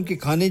अनवाए शाम के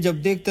खाने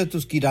जब देखता है तो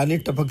उसकी रानें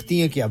टपकती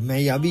हैं कि अब मैं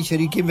यहाँ भी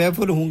शरीके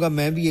महफिल होऊंगा,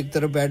 मैं भी एक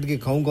तरफ बैठ के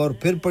खाऊंगा, और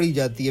फिर पड़ी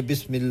जाती है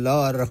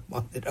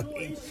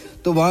बिस्मिल्लाहिर्रहमानिर्रहीम,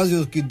 तो वहां से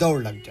उसकी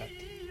दौड़ लग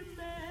जाती।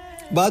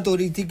 बात हो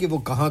रही थी कि वो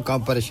कहां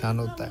परेशान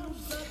होता है।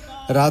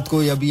 रात को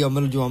अभी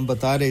अमल जो हम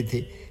बता रहे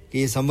थे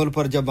कि इस अमल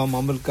पर जब हम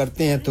अमल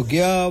करते हैं तो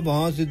गया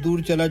वहां से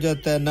दूर चला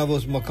जाता है, ना वो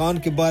उस मकान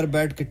के बाहर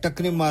बैठ के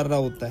टकरे मार रहा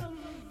होता है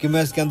कि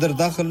मैं इसके अंदर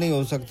दाखिल नहीं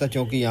हो सकता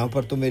क्योंकि यहाँ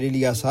पर तो मेरे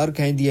लिए आसार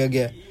कहीं दिया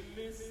गया है।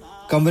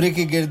 कमरे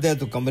के गिर्द है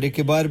तो कमरे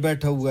के बाहर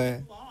बैठा हुआ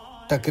है,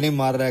 टकरे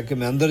मार रहा है कि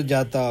मैं अंदर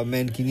जाता,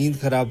 मैं इनकी नींद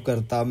खराब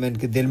करता, मैं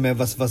इनके दिल में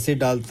वसवसे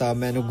डालता,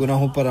 मैं इन्हें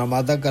गुनाहों पर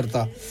आमादा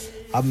करता,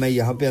 अब मैं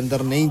यहाँ पे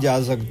अंदर नहीं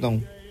जा सकता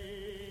हूँ।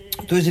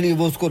 तो इसलिए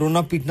वो उसको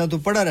रोना पीटना तो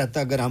पड़ा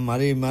रहता। अगर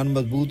हमारे ईमान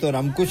मजबूत और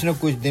हम कुछ न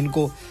कुछ दिन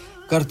को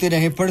करते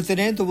रहें, पढ़ते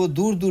रहें, तो वो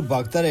दूर दूर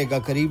भागता रहेगा,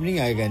 करीब नहीं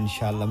आएगा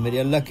इंशाल्लाह। मेरे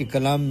अल्लाह के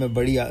कलाम में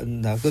बड़ी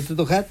ताकत है।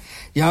 तो खैर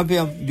यहाँ पे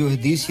हम जो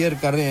हदीस शेयर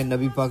कर रहे हैं,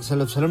 नबी पाक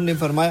सल्लल्लाहु अलैहि वसल्लम ने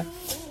फरमाया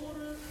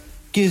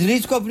कि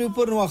इजलीस को अपने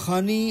ऊपर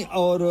नवाखानी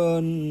और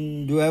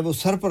जो है वो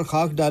सर पर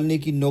खाक डालने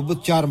की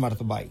नौबत 4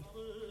 मरतबा आई।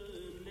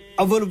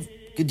 अव्वल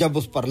कि जब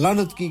उस पर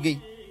लानत की गई,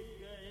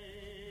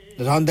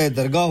 रांदा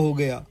दरगाह हो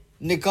गया,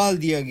 निकाल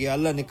दिया गया,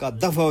 अल्लाह ने कहा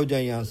दफा हो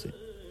जाए यहाँ से।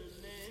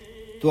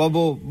 तो अब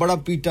वो बड़ा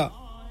पीटा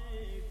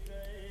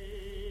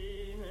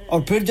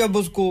और फिर जब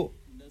उसको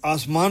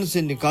आसमान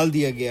से निकाल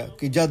दिया गया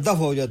कि जा दफा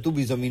हो जा तू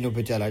भी जमीनों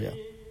पे चला जा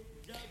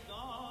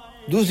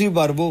दूसरी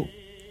बार वो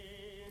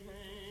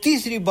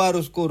तीसरी बार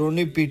उसको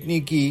रोने पीटने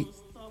की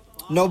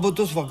नौबत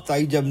उस वक्त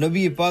आई जब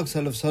नबी पाक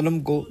सल्लल्लाहु अलैहि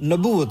वसल्लम को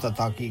नबूवत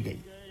अता की गई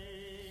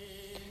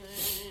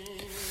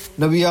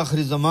नबी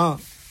आखिरी ज़मां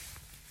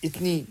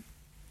इतनी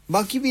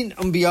बाकी भी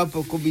अंबिया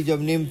को भी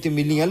जब नेमतें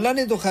मिली अल्लाह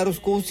ने तो खैर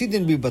उसको उसी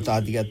दिन भी बता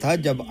दिया था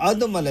जब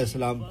आदम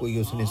अलैहिस्सलाम को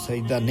उसने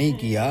सजदा नहीं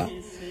किया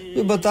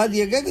तो बता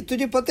दिया गया कि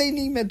तुझे पता ही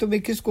नहीं मैं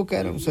तुम्हें किसको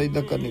कह रहा हूं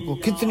सजदा करने को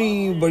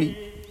कितनी बड़ी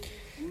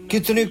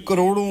कितने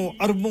करोड़ों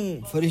अरबों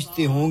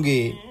फरिश्ते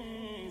होंगे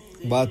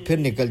बात फिर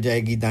निकल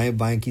जाएगी दाएं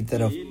बाएं की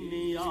तरफ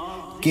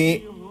कि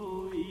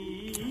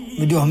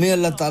जो हमें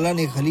अल्लाह ताला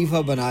ने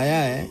खलीफा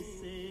बनाया है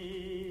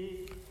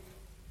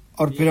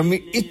और फिर हमें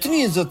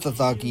इतनी इज्जत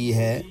अता की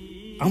है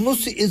हम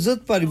उस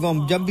इज्जत पर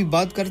हम जब भी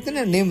बात करते हैं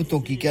ना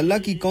नेमतों की कि अल्लाह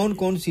की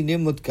कौन-कौन सी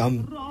नेमत का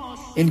हम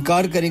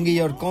इनकार करेंगे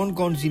और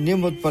कौन-कौन सी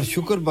नेमत पर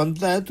शुक्र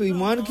बनता है तो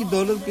ईमान की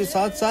दौलत के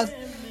साथ-साथ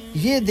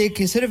ये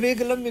देखें सिर्फ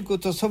एक लम्हे को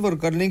तसव्वुर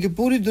कर लें कि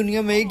पूरी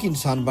दुनिया में एक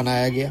इंसान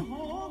बनाया गया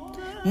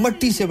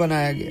मिट्टी से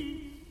बनाया गया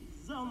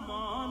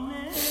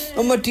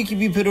और मिट्टी की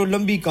भी फिर वो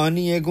लंबी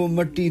कहानी है कि वो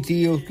मिट्टी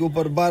थी उसके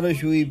ऊपर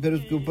बारिश हुई फिर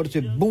उसके ऊपर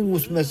से बू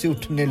उसमें से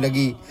उठने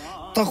लगी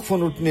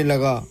तख्फन उठने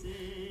लगा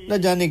न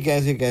जाने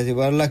कैसे कैसे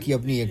अल्लाह की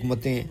अपनी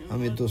हिकमतें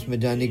हमें तो उसमें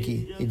जाने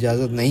की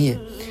इजाजत नहीं है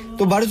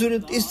तो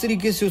बारसूरत इस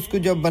तरीके से उसको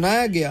जब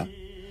बनाया गया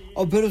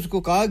और फिर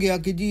उसको कहा गया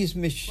कि जी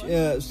इसमें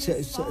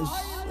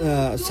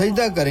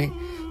सजदा करें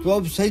तो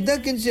अब सजदा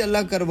किन से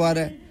अल्लाह करवा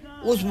रहा है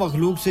उस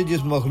मखलूक से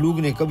जिस मखलूक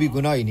ने कभी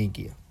गुनाह ही नहीं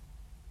किया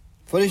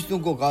फरिश्तों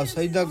को कहा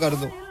सजदा कर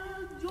दो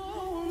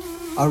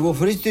और वो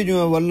फरिश्ते जो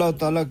हैं वो अल्लाह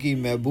ताला की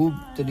महबूब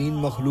तरीन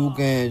मखलूक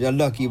हैं जो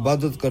अल्लाह की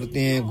इबादत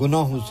करते हैं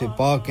गुनाहों से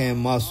पाक हैं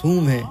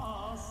मासूम हैं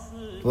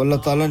तो अल्लाह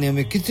ताला ने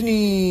हमें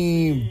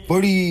कितनी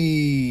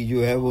बड़ी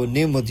जो है वो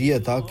नेमत ये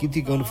अता की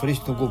थी कि उन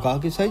फरिश्तों को कहा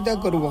कि सजदा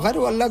करो वगैरह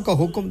वो अल्लाह का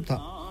हुक्म था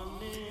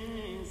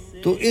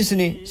तो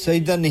इसने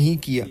सजदा नहीं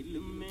किया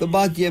तो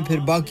बात ये फिर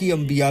बाकी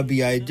अंबिया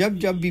भी आए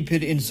जब भी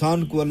फिर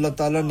इंसान को अल्लाह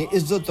ताला ने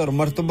इज्जत और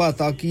मर्तबा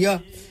अता किया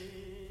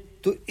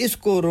तो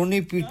इसको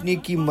रोने पीटने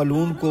की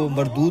मलून को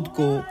मरदूद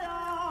को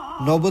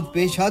नौबत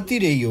पेश आती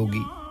रही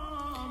होगी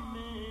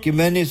कि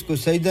मैंने इसको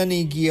सजदा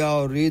नहीं किया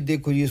और ये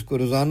देखो ये इसको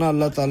रोजाना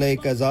अल्लाह ताला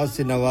एक एजाज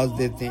से नवाज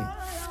देते हैं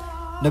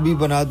नबी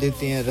बना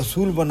देते हैं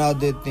रसूल बना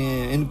देते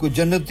हैं इनको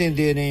जन्नतें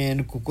दे रहे हैं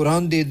इनको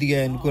कुरान दे दिया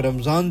है इनको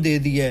रमजान दे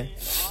दिया है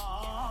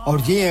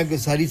और ये है कि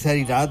सारी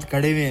सारी रात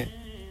खड़े हुए हैं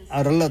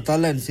और अल्लाह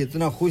ताला इनसे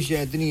इतना खुश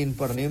है इतनी इन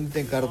पर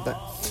नेमतें करता है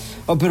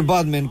और फिर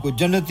बाद में इनको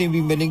जन्नतें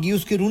भी मिलेंगी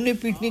उसके रोने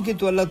पीटने के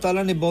तो अल्लाह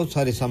ताला ने बहुत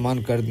सारे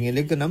सामान कर दिए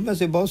लेकिन हम में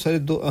से बहुत सारे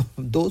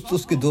दोस्त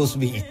उसके दोस्त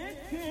भी हैं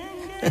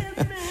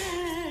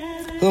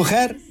तो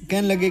खैर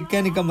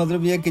कहने का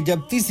मतलब यह है कि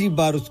जब तीसरी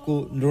बार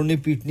उसको रोने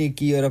पीटने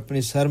की और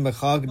अपने सर में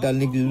खाक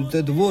डालने की जरूरत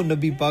है तो वो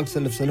नबी पाक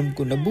सल्लल्लाहु अलैहि वसल्लम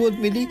को नबूवत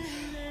मिली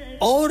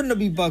और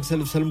नबी पाक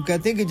सल्लल्लाहु अलैहि वसल्लम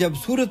कहते हैं कि जब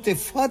सूरत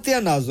फातिहा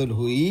नाज़िल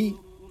हुई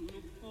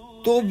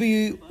तो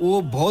भी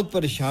वो बहुत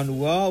परेशान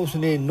हुआ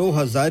उसने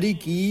 9000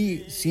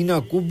 की सीना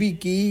कुबी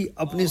की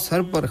अपने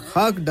सर पर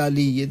खाक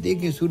डाली ये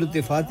देखें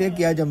सूरत फातिहा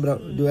की आज हम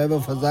जो है वो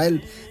फजाइल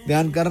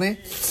बयान कर रहे हैं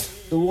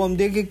तो वो हम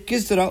देखें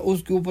किस तरह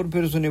उसके ऊपर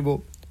फिर उसने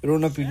वो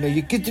रोना पीटना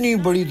ये कितनी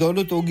बड़ी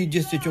दौलत होगी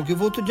जिससे चूंकि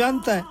वो तो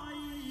जानता है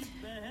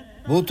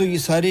वो तो ये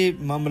सारे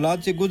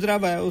मामलात से गुजरा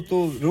हुआ है वो तो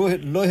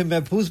लोहे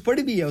महफूज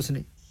पड़ी भी है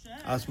उसने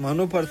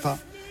आसमानों पर था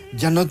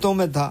जन्नतों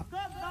में था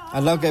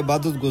अल्लाह का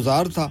इबादत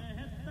गुजार था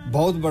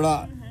बहुत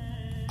बड़ा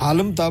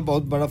आलम था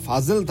बहुत बड़ा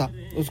फाजिल था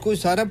उसको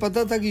सारा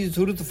पता था कि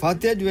सूरत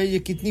फातिहा जो है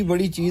ये कितनी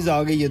बड़ी चीज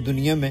आ गई है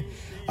दुनिया में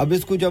अब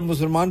इसको जब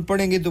मुसलमान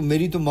पढ़ेंगे तो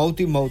मेरी तो मौत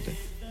ही मौत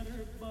है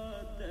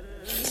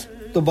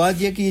तो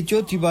बात यह कि ये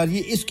चौथी बार ये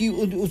इसकी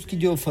उसकी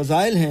जो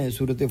फजाइल हैं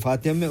सूरत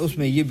फातिहा में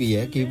उसमें ये भी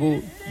है कि वो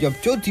जब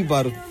चौथी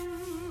बार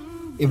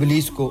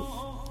इब्लीस को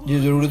जो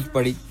जरूरत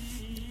पड़ी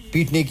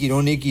पीटने की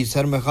रोने की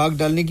सर में खाक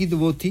डालने की तो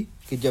वो थी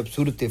कि जब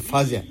सूरत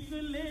फातिहा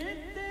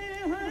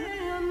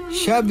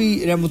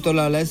शाबी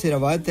रहमतुल्लाह अलैह से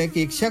रवायत है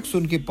कि एक शख्स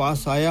उनके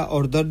पास आया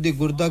और दर्द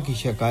गुर्दा की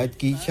शिकायत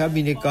की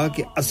शाबी ने कहा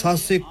कि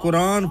असासे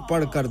कुरान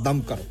पढ़कर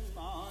दम करो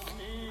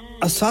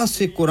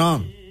असासे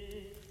कुरान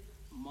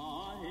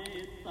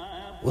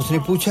उसने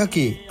पूछा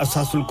कि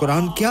असासुल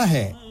कुरान क्या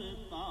है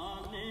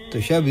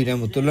तो शाबी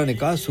रहमतुल्लाह ने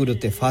कहा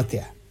सूरत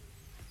फातिहा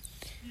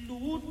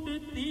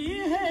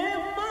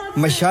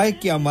मशाइख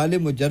के अमाले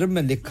मुजर्रब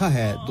में लिखा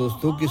है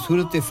दोस्तों कि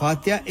सूरत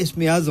फातिहा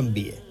इसमें आज़म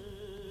भी है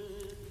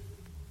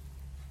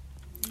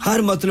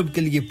हर मतलब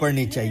के लिए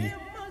पढ़नी चाहिए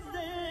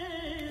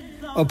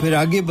और फिर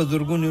आगे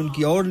बुजुर्गों ने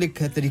उनकी और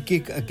लिखा है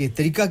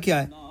तरीका क्या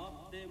है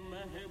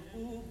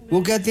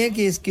वो कहते हैं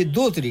कि इसके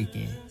दो तरीके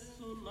हैं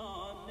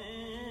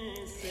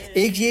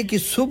एक ये कि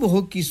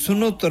सुबह की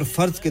सुन्नत और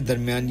फर्ज के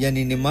दरमियान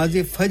यानी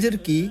नमाज फजर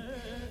की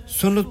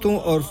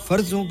सुन्नतों और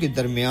फर्जों के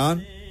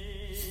दरमियान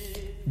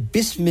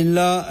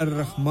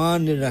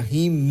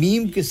बिस्मिल्लाहिर्रहमानिर्रहीम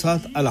मीम के साथ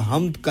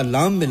अलहम्द का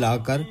लाम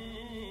मिलाकर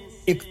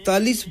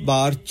 41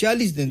 बार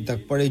 40 दिन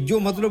तक पढ़े जो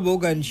मतलब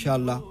होगा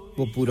इंशाअल्लाह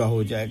वो पूरा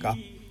हो जाएगा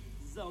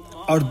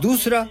और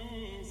दूसरा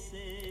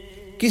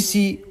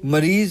किसी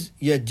मरीज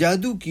या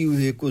जादू की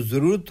हुए को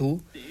जरूरत हो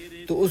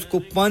तो उसको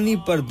पानी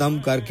पर दम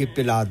करके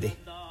पिला दे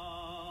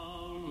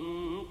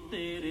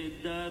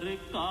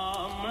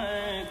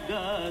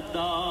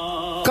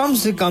कम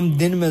से कम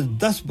दिन में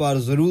 10 बार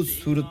जरूर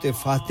सूरत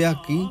फातिहा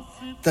की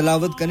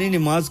तिलावत करें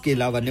नमाज के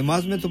अलावा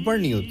नमाज में तो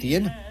पढ़नी होती है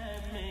ना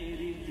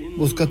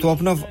उसका तो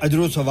अपना अजर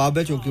व सवाब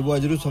है क्योंकि वो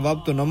अजर व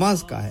सवाब तो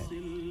नमाज का है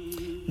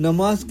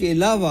नमाज के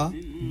अलावा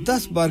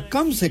 10 बार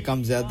कम से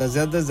कम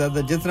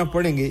ज्यादा जितना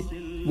पढ़ेंगे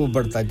वो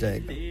बढ़ता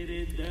जाएगा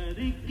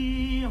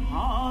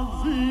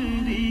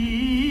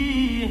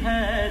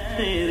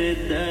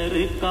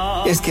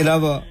इसके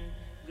अलावा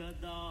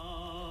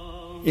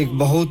एक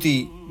बहुत ही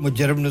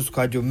मुजरब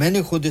नुस्खा जो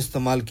मैंने खुद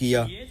इस्तेमाल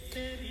किया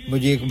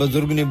मुझे एक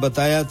बुजुर्ग ने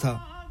बताया था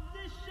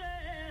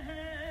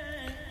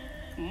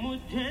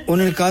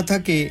उन्होंने कहा था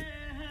कि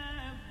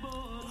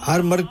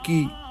हर मर्द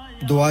की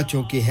दुआ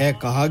चूंकि है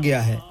कहा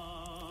गया है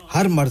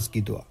हर मर्द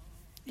की दुआ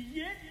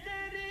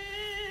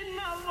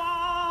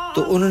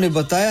तो उन्होंने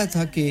बताया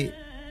था कि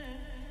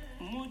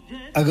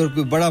अगर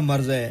कोई बड़ा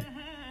मर्ज है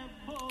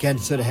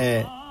कैंसर है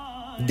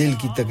दिल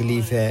की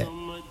तकलीफ है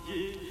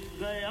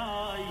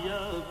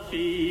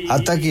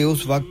हाथा कि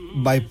उस वक्त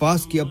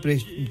बाईपास की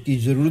ऑपरेशन की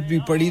जरूरत भी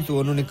पड़ी तो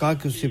उन्होंने कहा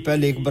कि उससे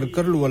पहले एक बार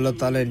कर लो अल्लाह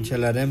ताला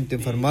इंशाल्लाह रहमत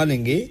फरमा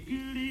लेंगे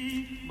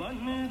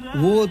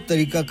वो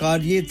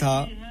तरीकाकार ये था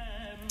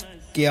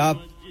कि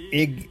आप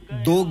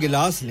दो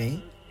गिलास लें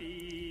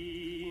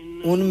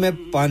उनमें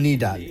पानी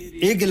डालें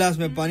एक गिलास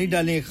में पानी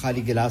डालें एक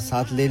खाली गिलास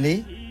साथ ले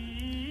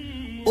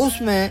लें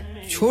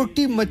उसमें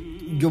छोटी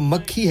जो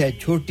मक्खी है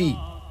छोटी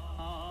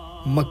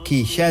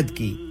मक्खी शहद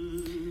की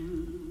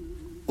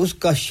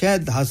उसका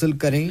शहद हासिल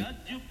करें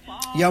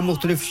या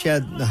मुख्तलिफ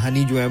शहद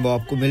हनी जो है वो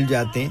आपको मिल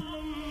जाते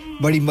हैं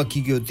बड़ी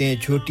मक्खी के होते हैं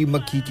छोटी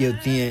मक्खी के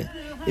होती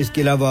हैं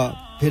इसके अलावा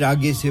फिर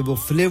आगे से वो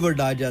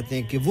फ्लेवर्ड आ जाते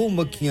हैं कि वो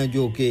मक्खियां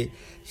जो कि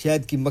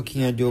शहद की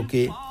मक्खियां जो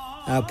कि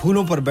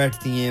फूलों पर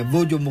बैठती हैं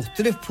वो जो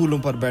मुख्तलिफ फूलों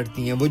पर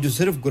बैठती हैं वो जो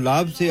सिर्फ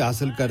गुलाब से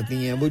हासिल करती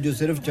हैं वो जो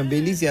सिर्फ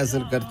चंबेली से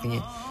हासिल करती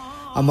हैं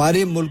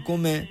हमारे मुल्कों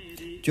में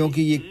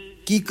क्योंकि ये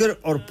कीकर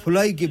और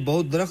फुलाई के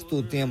बहुत दरख्त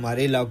होते हैं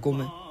हमारे इलाकों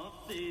में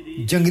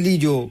जंगली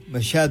जो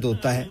शहद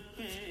होता है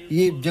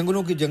ये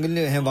जंगलों के जंगल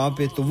हैं वहां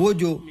पे तो वो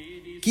जो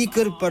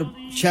कीकर पर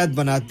शहद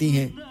बनाती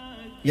हैं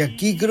या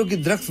कीकरों के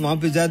दरख्त वहां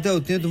पे ज्यादा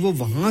होते हैं तो वो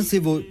वहां से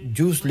वो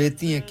जूस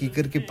लेती हैं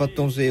कीकर के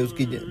पत्तों से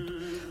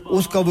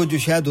उसका वो जो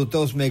शहद होता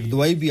है उसमें एक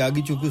दवाई भी आ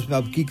गई क्योंकि उसमें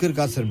अब कीकर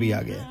का असर भी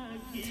आ गया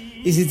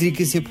इसी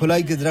तरीके से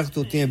फुलाई के दरख्त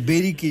होते हैं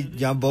बेरी की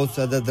जहां बहुत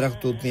ज्यादा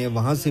दरख्त होते हैं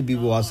वहां से भी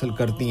वो हासिल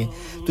करती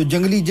हैं तो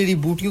जंगली जड़ी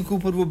बूटियों के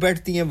ऊपर वो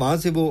बैठती हैं वहां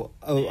से वो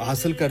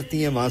हासिल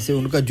करती हैं वहां से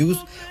उनका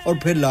जूस और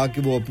फिर ला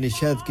के वो अपने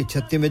शहद के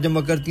छत्ते में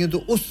जमा करती हैं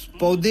तो उस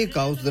पौधे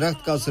का उस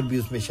दरख्त का असर भी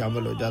उसमें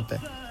शामिल हो जाता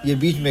है ये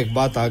बीच में एक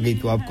बात आ गई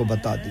तो आपको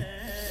बता दी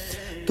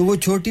तो वो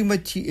छोटी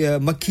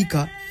मक्खी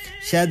का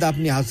शहद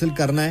आपने हासिल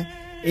करना है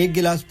एक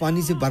गिलास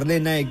पानी से भर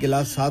लेना है एक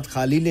गिलास साथ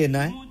खाली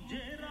लेना है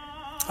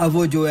अब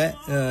वो जो है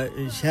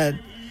शहद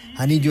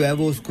हनी जो है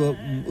वो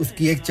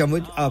उसकी एक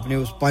चम्मच आपने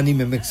उस पानी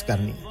में मिक्स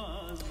करनी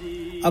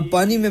है अब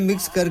पानी में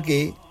मिक्स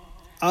करके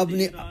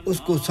आपने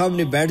उसको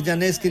सामने बैठ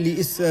जाना है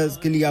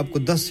इसके लिए आपको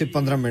 10 से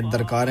 15 मिनट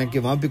दरकार है कि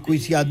वहां पे कोई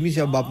सी आदमी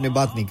से अब आपने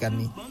बात नहीं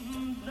करनी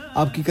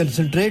आपकी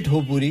कंसंट्रेट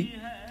हो पूरी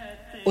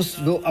उस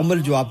वो अमल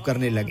जो आप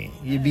करने लगे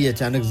ये भी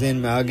अचानक ज़हन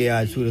में आ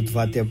गया सूरत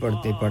फातिहा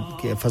पढ़ते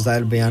के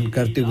फज़ाइल बयान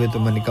करते हुए तो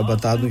मैंने कहा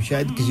बता दूं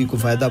शायद किसी को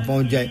फायदा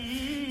पहुंच जाए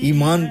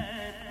ईमान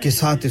के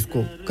साथ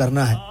इसको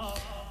करना है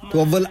तो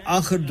अव्वल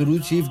आखिर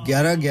दुरूद शरीफ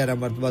 11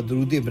 मर्तबा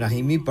दुरूद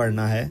इब्राहिमी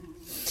पढ़ना है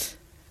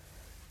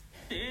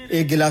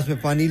एक गिलास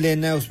में पानी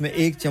लेना है उसमें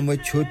एक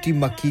चम्मच छोटी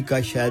मक्खी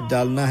का शहद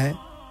डालना है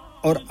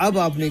और अब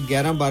आपने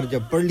 11 बार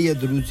जब पढ़ लिया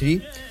दुरूद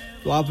शरीफ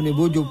तो आपने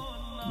वो जो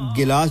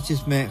गिलास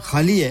जिसमें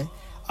खाली है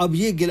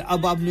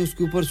अब आपने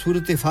उसके ऊपर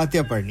सूरत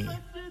फातिहा पढ़नी है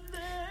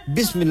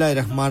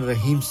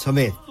बिस्मिल्लाहिर्रहमानिर्रहीम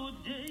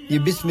समेत ये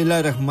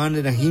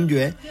बिस्मिल्लाहिर्रहमानिर्रहीम जो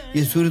है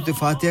ये सूरत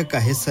फातिहा का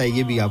हिस्सा है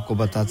ये भी आपको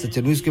बताता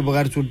चलूं इसके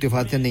बगैर सूरत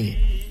फातिहा नहीं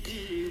है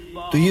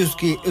तो ये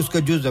उसका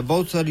जुज़ है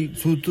बहुत सारी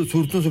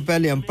सूरतों से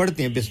पहले हम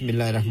पढ़ते हैं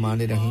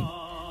बिस्मिल्लाहिर्रहमानिर्रहीम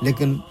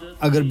लेकिन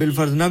अगर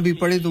बिलफर्ज ना भी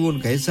पढ़े तो वो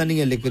उनका हिस्सा नहीं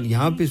है लेकिन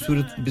यहाँ पे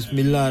सूरत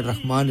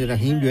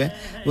बिस्मिल्लाहिर्रहमानिर्रहीम जो है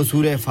वो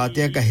सूरह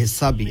फातिहा का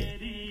हिस्सा भी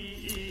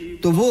है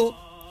तो वो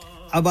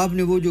अब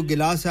आपने वो जो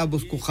गिलास है अब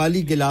उसको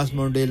खाली गिलास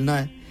में उंडेलना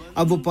है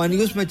अब वो पानी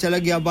उसमें चला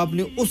गया अब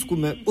आपने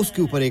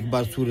उसके ऊपर एक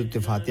बार सूरत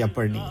फातिहा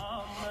पढ़नी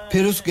है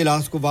फिर उस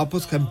गिलास को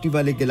वापस खम्टी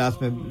वाले गिलास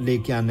में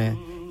लेके आना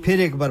है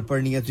फिर एक बार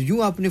पढ़नी है तो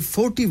यूं आपने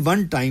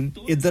 41 टाइम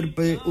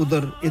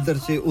इधर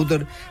से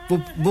उधर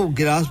वो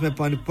गिलास में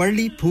पानी पढ़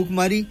ली फूंक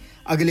मारी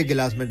अगले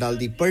गिलास में डाल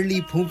दी पढ़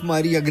ली फूंक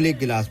मारी अगले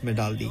गिलास में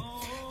डाल दी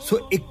सो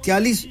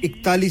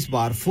 41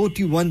 बार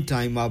 41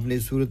 टाइम आपने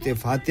सूरत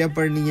फातिहा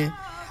पढ़नी है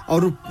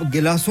और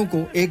गिलासों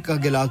को एक का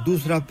गिलास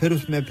दूसरा फिर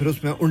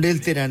उसमें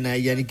उंडेलते रहना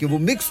है यानी कि वो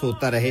मिक्स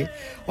होता रहे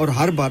और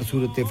हर बार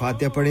सूरत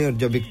फातिहा पढ़ें और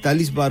जब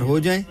 41 बार हो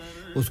जाए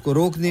उसको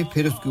रोक दें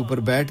फिर उसके ऊपर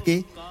बैठ के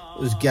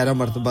उस 11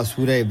 मर्तबा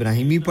सूरह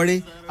इब्राहिमी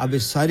पढ़े अब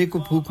इस सारे को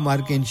फूंक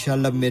मार के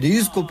इंशाल्लाह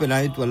मरीज को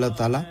पिलाएं तो अल्लाह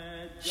ताला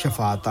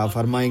शफा अता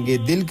फरमाएंगे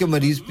दिल के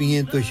मरीज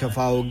पिएं तो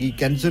शफा होगी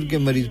कैंसर के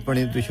मरीज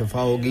पड़ें तो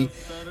शफा होगी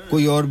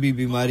कोई और भी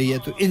बीमारी है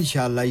तो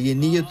इंशाल्लाह ये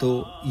नियत हो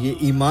ये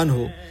ईमान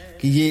हो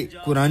कि ये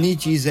कुरानी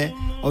चीज है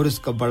और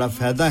इसका बड़ा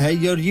फायदा है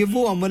और ये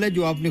वो अमल है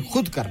जो आपने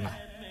खुद करना है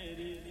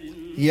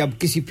ये अब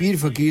किसी पीर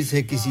फकीर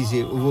से किसी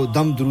से वो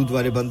दम दुरूद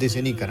वाले बंदे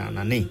से नहीं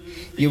कराना नहीं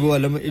ये वो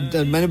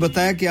मैंने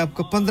बताया कि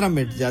आपका 15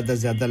 मिनट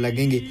ज्यादा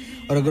लगेंगे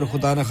और अगर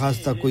खुदा न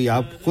खास्ता कोई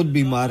आप खुद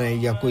बीमार हैं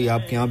या कोई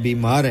आपके यहां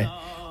बीमार है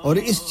और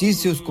इस चीज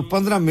से उसको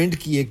 15 मिनट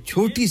की एक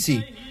छोटी सी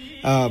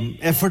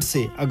एफर्ट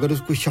से अगर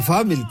उसको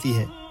शफा मिलती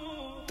है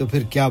तो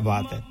फिर क्या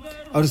बात है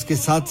और उसके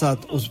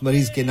साथ-साथ उस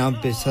मरीज के नाम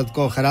पे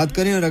सदका और खैरात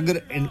करें और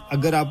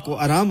अगर आपको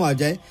आराम आ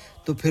जाए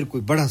तो फिर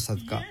कोई बड़ा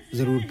सदका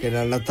जरूर करें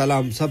अल्लाह ताला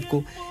हम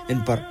सबको इन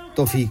पर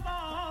तौफीक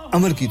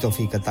अमल की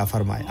तौफीक अता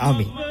फरमाए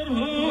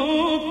आमीन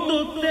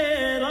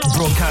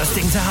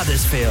Broadcasting to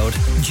Huddersfield,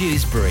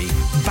 Dewsbury,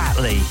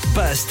 Batley,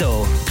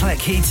 Birstall,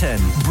 Cleckheaton,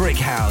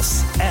 Brickhouse,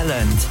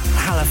 Elland,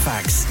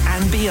 Halifax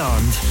and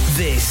beyond.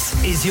 This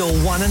is your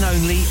one and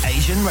only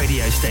Asian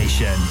radio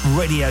station.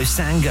 Radio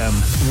Sangam,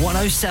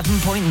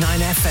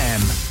 107.9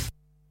 FM.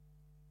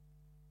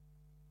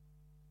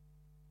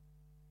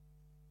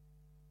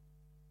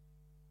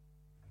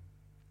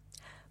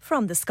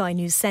 From the Sky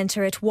News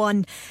Centre at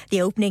 1,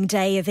 the opening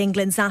day of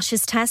England's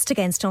Ashes test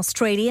against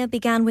Australia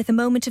began with a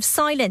moment of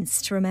silence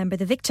to remember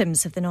the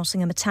victims of the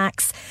Nottingham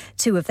attacks.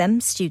 Two of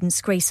them, students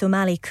Grace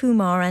O'Malley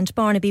Kumar and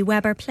Barnaby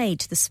Webber,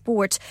 played the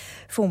sport.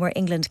 Former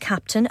England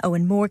captain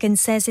Owen Morgan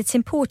says it's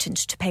important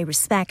to pay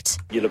respect.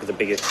 You look at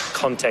the bigger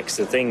context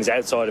of things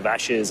outside of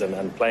Ashes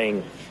and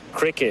playing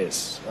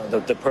cricket.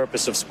 The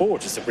purpose of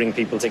sport is to bring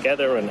people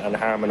together and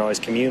harmonise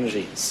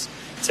communities.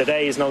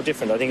 Today is no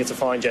different. I think it's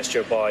a fine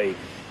gesture by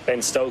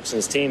Ben Stokes and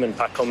his team and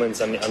Pat Cummins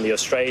and the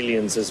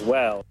Australians as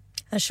well.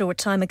 A short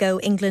time ago,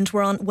 England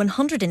were on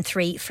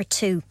 103 for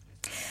 2.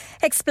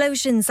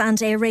 Explosions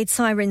and air raid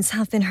sirens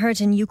have been heard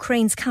in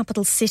Ukraine's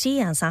capital city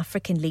as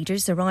African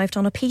leaders arrived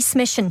on a peace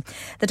mission.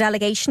 The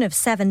delegation of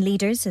 7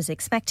 leaders is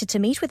expected to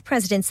meet with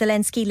President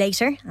Zelensky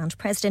later and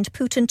President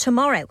Putin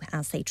tomorrow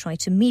as they try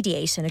to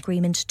mediate an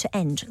agreement to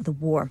end the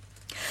war.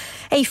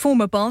 A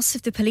former boss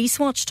of the police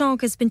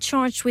watchdog has been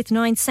charged with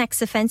 9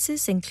 sex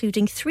offences,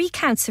 including 3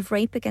 counts of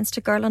rape against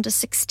a girl under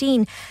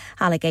 16.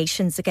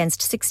 Allegations against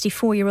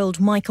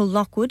 64-year-old Michael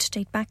Lockwood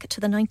date back to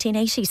the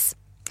 1980s.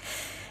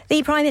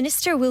 The Prime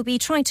Minister will be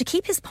trying to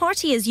keep his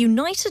party as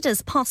united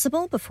as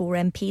possible before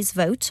MPs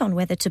vote on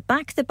whether to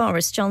back the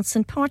Boris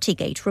Johnson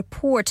Partygate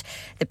report.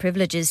 The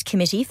Privileges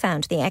Committee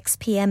found the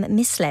ex-PM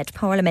misled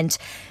Parliament.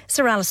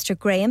 Sir Alistair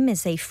Graham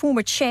is a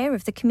former chair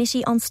of the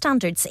Committee on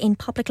Standards in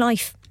Public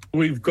Life.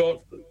 We've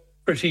got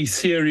pretty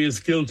serious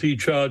guilty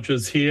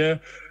charges here.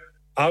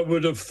 I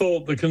would have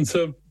thought the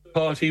Conservative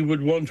Party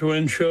would want to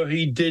ensure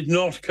he did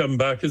not come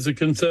back as a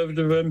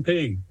Conservative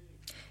MP.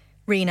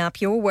 Rena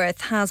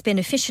Pureworth has been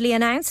officially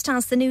announced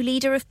as the new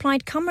leader of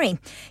Plaid Cymru.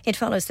 It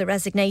follows the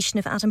resignation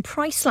of Adam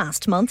Price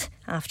last month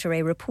after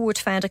a report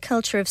found a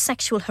culture of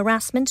sexual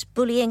harassment,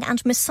 bullying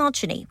and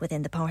misogyny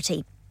within the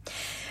party.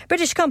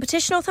 British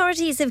competition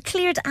authorities have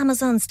cleared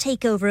Amazon's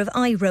takeover of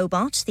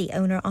iRobot, the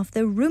owner of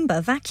the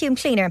Roomba vacuum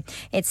cleaner.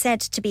 It's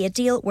said to be a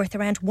deal worth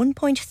around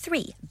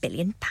 £1.3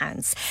 billion.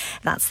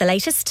 That's the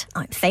latest.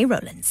 I'm Faye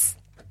Rowlands.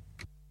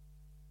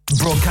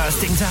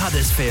 Broadcasting to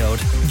Huddersfield,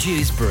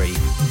 Dewsbury,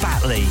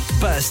 Batley,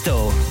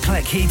 Birstall,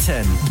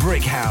 Cleckheaton,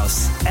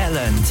 Brickhouse,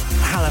 Elland,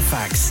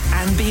 Halifax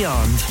and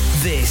beyond.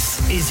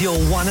 This is your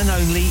one and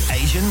only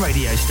Asian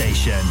radio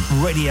station.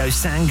 Radio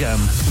Sangam,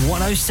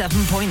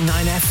 107.9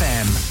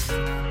 FM.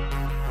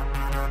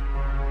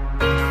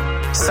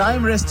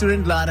 Saim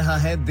restaurant ला रहा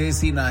है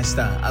देसी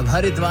नाश्ता अब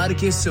हर इतवार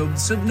की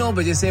सुबह 9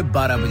 बजे से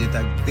 12 बजे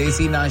तक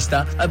देसी नाश्ता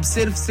अब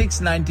सिर्फ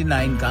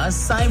 6.99 का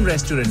साइम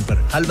रेस्टोरेंट पर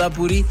हलवा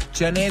पूरी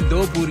चने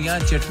 2 पूरियां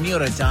चटनी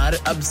और अचार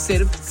अब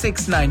सिर्फ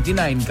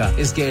 6.99 का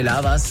इसके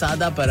अलावा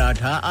सादा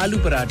पराठा आलू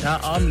पराठा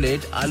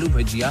ऑमलेट आलू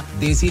भजिया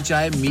देसी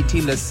चाय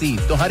मीठी लस्सी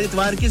तो हर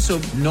इतवार की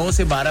सुबह 9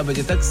 से 12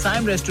 बजे तक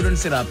साइम रेस्टोरेंट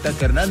से राब्ता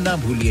करना ना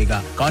भूलिएगा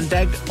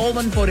कांटेक्ट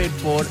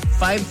 01484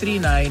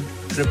 539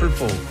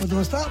 444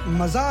 दोस्ता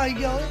मजा आ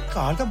गया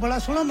कार तो बड़ा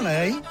सोना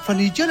बनाया ही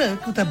फर्नीचर है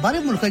तो बाहर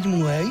मुल्क से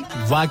मंगवाया ही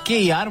वाकई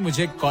यार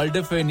मुझे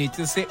कॉल्डर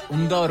फर्नीचर से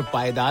उम्दा और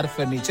पायदार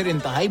फर्नीचर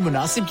इंतहाई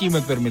मुनासिब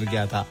कीमत पर मिल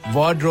गया था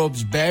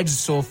wardrobes beds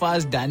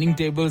sofas dining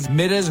tables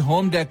mirrors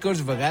home decors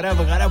वगैरह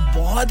वगैरह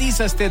बहुत ही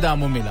सस्ते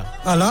दामों मिला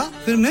अला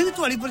फिर मैं भी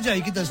तुम्हारी पर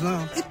जाई की दसना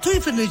इत्थों ही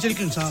फर्नीचर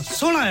के इंसान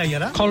सोना है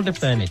यार Calder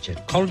Furniture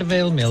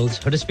Caldervale Mills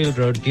Huddersfield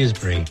Road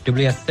Dewsbury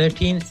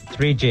WF13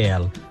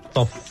 3JL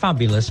for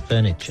fabulous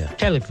furniture.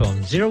 Telephone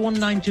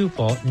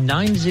 01924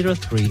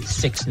 903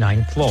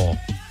 694.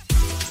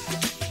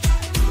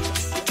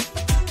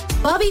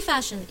 Bobby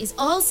Fashion is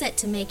all set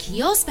to make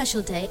your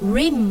special day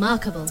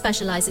remarkable.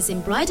 Specializes in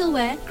bridal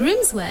wear,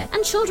 groom's wear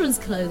and children's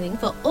clothing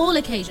for all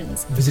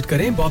occasions. Visit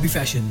करें Bobby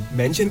Fashion.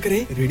 Mention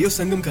करें Radio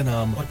Sangam का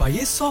नाम और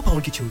पाइए 100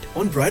 pound की छूट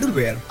on bridal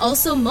wear.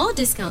 Also, more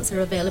discounts are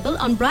available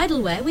on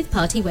bridal wear with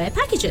party wear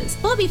packages.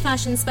 Bobby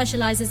Fashion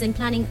specializes in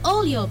planning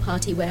all your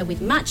party wear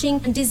with matching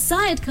and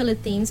desired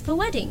colored themes for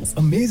weddings.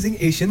 Amazing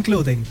Asian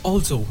clothing,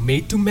 also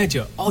made to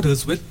measure,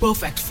 orders with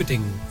perfect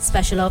fitting.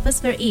 Special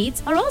offers for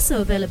Eids are also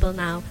available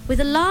now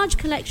with a large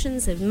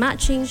collections of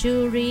matching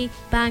jewellery,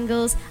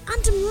 bangles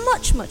and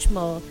much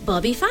more.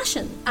 Bobby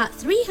Fashion at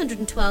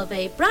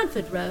 312A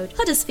Bradford Road,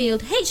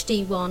 Huddersfield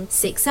HD1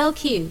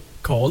 6LQ.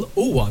 Call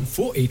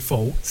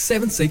 01484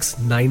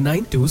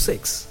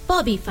 769926.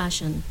 Bobby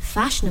Fashion,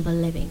 fashionable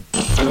living.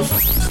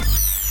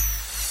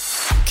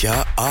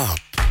 क्या आप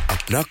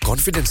अपना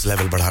confidence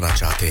level बढ़ाना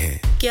चाहते हैं?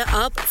 क्या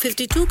आप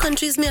 52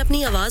 countries में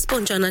अपनी आवाज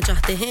पहुंचाना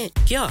चाहते हैं?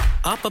 क्या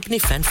आप अपनी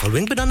फैन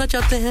फॉलोइंग बनाना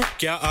चाहते हैं?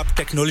 क्या आप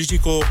टेक्नोलॉजी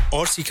को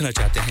और सीखना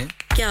चाहते हैं?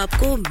 क्या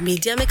आपको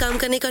मीडिया में काम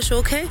करने का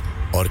शौक है?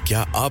 और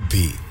क्या आप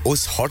भी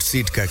उस हॉट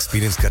सीट का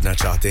एक्सपीरियंस करना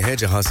चाहते हैं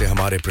जहां से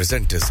हमारे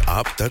प्रेजेंटर्स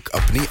आप तक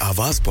अपनी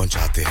आवाज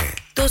पहुंचाते हैं?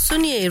 तो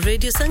सुनिए,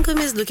 radio Sangam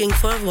is looking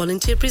for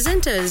volunteer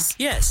presenters.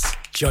 Yes.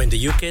 Join the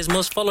UK's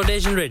most followed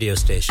Asian radio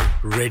station,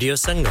 Radio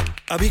Sangam.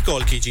 अभी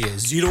कॉल कीजिए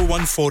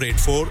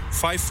 01484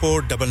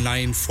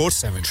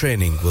 549947.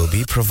 Training will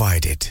be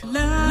provided.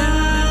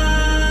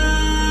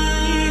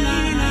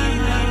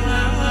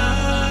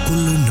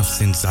 Kullu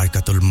नफ्सिन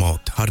जायकातुल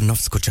मौत, हर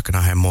नफ्स को चखना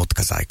है मौत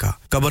का जायका।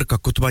 कब्र का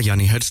कुतबा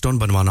यानी हेडस्टोन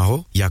बनवाना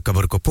हो या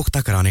कब्र को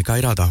पुख्ता कराने का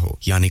इरादा हो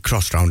यानी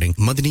cross rounding,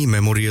 Madni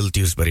memorial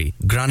Dewsbury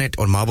granite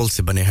और मार्बल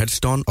से बने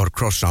हेडस्टोन और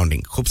क्रॉस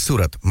राउंडिंग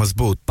खूबसूरत,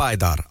 मजबूत,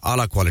 पायदार,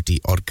 आला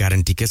क्वालिटी और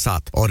गारंटी के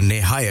साथ और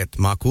निहायत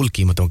माकूल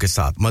कीमतों के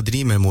साथ।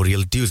 मदनी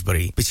मेमोरियल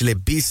ट्यूसबरी पिछले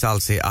 20 साल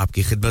से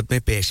आपकी खिदमत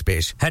में पेश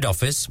head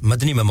office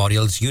Madni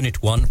memorials unit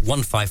 1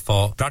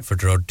 154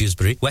 Bradford road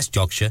Dewsbury West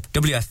Yorkshire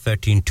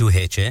WF13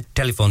 2HA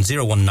telephone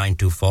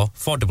 01924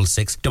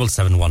 466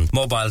 771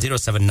 mobile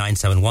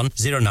 07971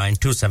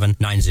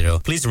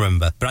 092790 please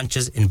remember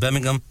branches in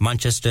Birmingham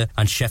Manchester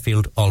and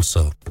Sheffield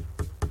also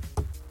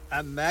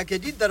मैं के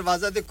जी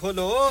दरवाजा दे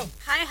खोलो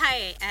हाय हाय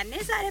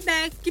एने सारे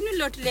बैग किनु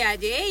लुट ले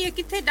आजे ये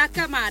किथे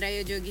डाका मार रहे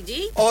हो जोगी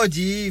जी ओ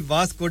जी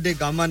वास्को डे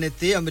गामा ने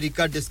ते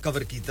अमेरिका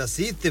डिस्कवर कीता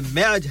सी ते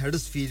मैं आज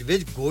हडर्सफील्ड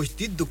विच गोश्त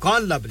दी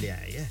दुकान लब ले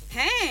आया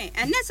है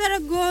एने सारा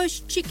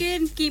गोश्त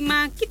चिकन कीमा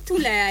किथु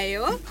ले आए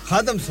हो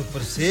खादम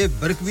सुपर से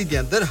बरकवी दे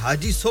अंदर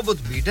हाजी सोबत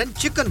मीट एंड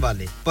चिकन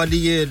वाले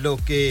पलिए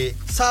लोके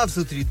साफ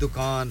सुथरी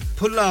दुकान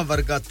फुल्ला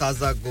वर्गा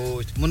ताजा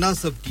गोश्त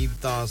मुनासिब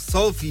कीमतां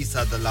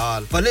 100%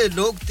 दलाल भले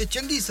लोग ते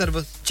चंगी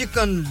service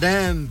chicken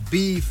lamb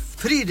beef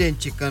free range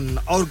chicken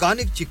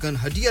organic chicken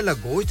हड्डी वाला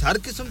गोश्त हर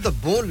किस्म दा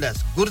बोनलेस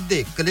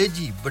गुर्दे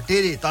कलेजी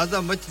बटेरे ताजा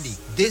मछली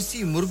देसी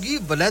मुर्गी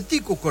बलाती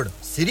कुकड़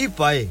सिरी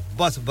पाए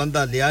बस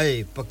बंदा ले आए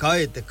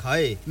पकाए ते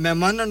खाए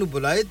मेहमानां नु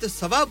बुलाए ते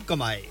सवाब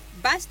कमाए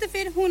बस तो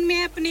फिर हुन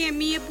मैं अपने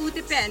अम्मी अब्बू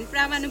ते भैन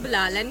भरावां नु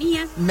बुला लनी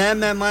है मैं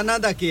मेहमानां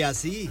दा किया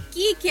सी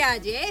की क्या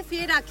जे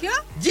फिर आखियो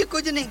जी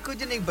कुछ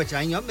नहीं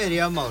बचाइयो मेरे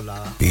या मौला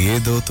ये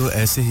दो तो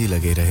ऐसे ही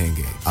लगे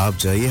रहेंगे आप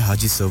जाइए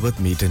Haji Sobat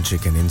meat and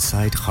chicken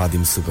inside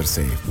Khadim super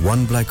से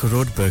 1 Black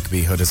Road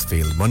Birkby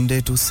Huddersfield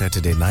Monday to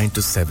Saturday 9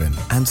 to 7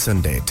 and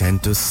Sunday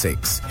 10 to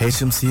 6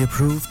 HMC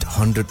approved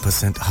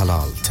 100%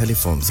 halal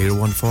telephone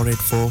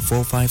 01484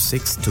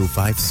 456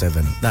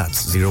 257 that's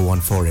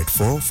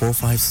 01484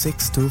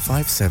 456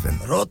 257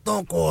 रोतों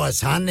को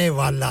हंसाने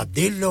वाला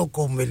दिलों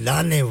को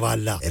मिलाने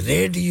वाला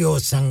रेडियो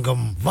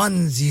संगम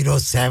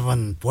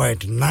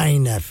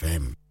 107.9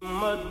 FM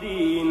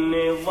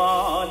मदीने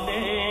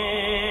वाले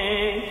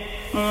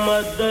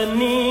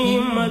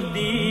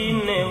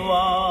मदीने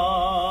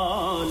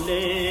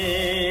वाले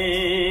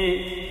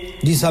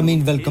जी सामीन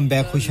वेलकम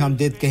बैक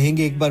खुशामदीद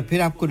कहेंगे एक बार फिर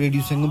आपको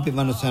रेडियो संगम पे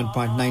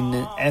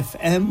 107.9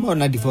 FM और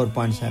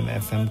 94.7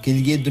 FM के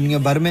लिए दुनिया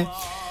भर में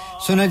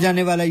सुना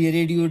जाने वाला ये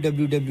रेडियो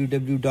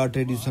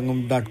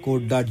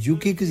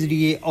www.radiosangam.co.uk के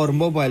जरिए और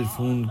मोबाइल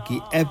फोन की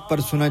ऐप पर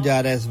सुना जा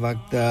रहा है इस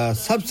वक्त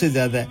सबसे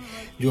ज्यादा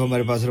जो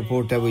हमारे पास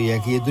रिपोर्ट है वो ये है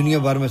कि ये दुनिया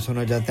भर में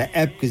सुना जाता है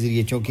ऐप के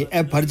जरिए क्योंकि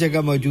ऐप हर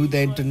जगह मौजूद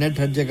है इंटरनेट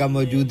हर जगह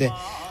मौजूद है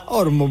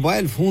और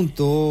मोबाइल फोन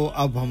तो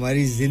अब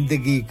हमारी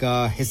जिंदगी का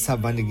हिस्सा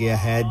बन गया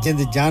है जिंद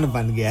जान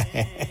बन गया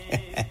है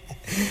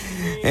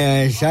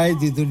शायद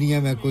ही दुनिया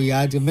में कोई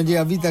आज मुझे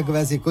अभी तक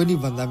वैसे कोई नहीं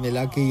बंदा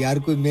मिला कि यार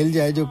कोई मिल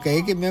जाए जो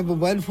कहे कि मैं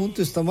मोबाइल फोन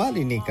तो इस्तेमाल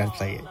ही नहीं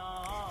करता ये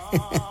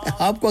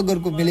आपको अगर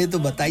कोई मिले तो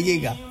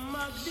बताइएगा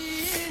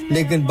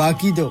लेकिन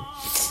बाकी तो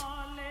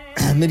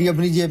मेरी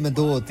अपनी जेब में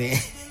दो होते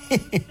हैं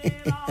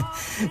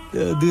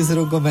तो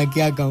दूसरों को मैं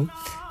क्या कहूं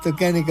तो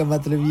कहने का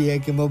मतलब ये है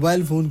कि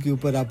मोबाइल फोन के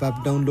ऊपर आप ऐप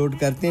डाउनलोड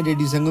करते हैं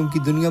रेडियो संगम की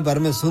दुनिया भर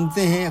में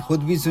सुनते हैं खुद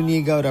भी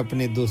सुनिएगा और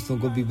अपने दोस्तों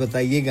को भी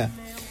बताइएगा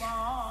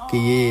कि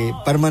ये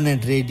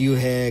परमानेंट रेडियो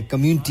है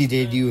कम्युनिटी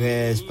रेडियो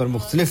है इस पर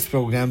मुख्तलिफ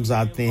प्रोग्राम्स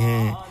आते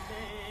हैं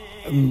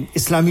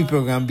इस्लामी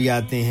प्रोग्राम भी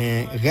आते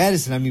हैं गैर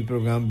इस्लामी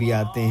प्रोग्राम भी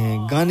आते हैं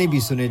गाने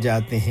भी सुने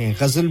जाते हैं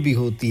गज़ल भी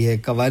होती है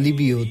कव्वाली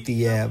भी होती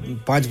है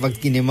 5 वक्त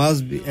की नमाज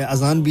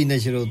अज़ान भी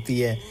नशर होती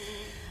है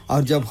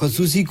और जब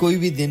खसूसी कोई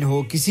भी दिन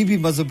हो किसी भी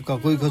मज़हब का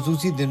कोई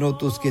खसूसी दिन हो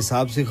तो उसके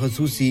हिसाब से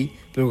खसूसी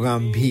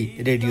प्रोग्राम भी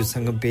रेडियो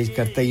संगम पेश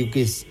करता है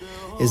क्योंकि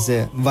इस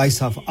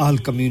वॉइस ऑफ ऑल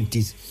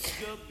कम्युनिटीज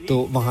तो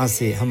वहां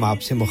से हम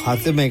आपसे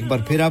मुखातिब हैं एक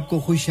बार फिर आपको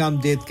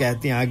खुशामदीद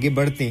कहते हैं आगे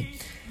बढ़ते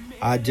हैं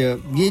आज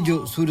ये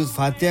जो सूरत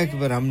फातिहा के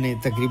पर हमने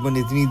तकरीबन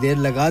इतनी देर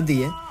लगा दी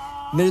है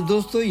मेरे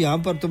दोस्तों यहाँ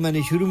पर तो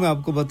मैंने शुरू में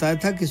आपको बताया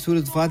था कि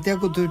सूरत फातिहा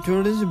को तो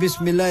थोड़े से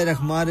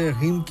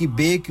बिस्मिल्लाहिर्रहमानिर्रहीम की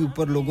बे के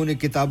ऊपर लोगों ने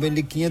किताबें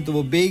लिखी हैं तो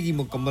वो बे ही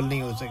मुकम्मल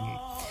नहीं हो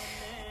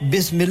सकी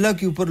बिस्मिल्लाह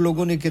के ऊपर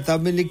लोगों ने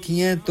किताबें लिखी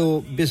हैं तो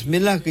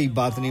बिस्मिल्लाह की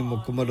बात नहीं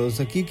मुकम्मल हो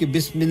सकी कि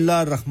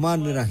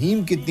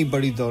बिस्मिल्लाहिर्रहमानिर्रहीम कितनी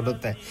बड़ी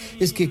दौलत है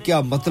इसके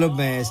क्या मतलब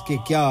हैं इसके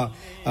क्या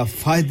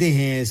फायदे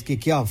हैं इसके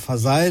क्या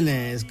फजाइल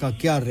हैं इसका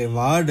क्या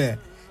रिवार्ड है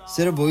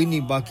सिर्फ वही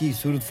नहीं बाकी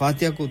सूरत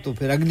फातिहा को तो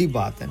फिर अगली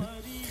बात है ना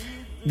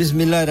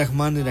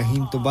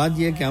बिस्मिल्लाहिर्रहमानिर्रहीम तो बात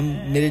ये है कि हम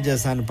मेरे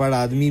जैसा अनपढ़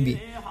आदमी भी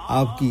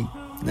आपकी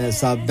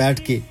साथ बैठ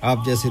के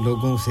आप जैसे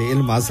लोगों से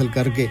इल्म हासिल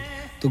करके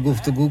तो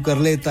गुफ्तगू कर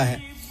लेता है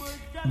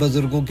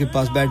बुजुर्गों के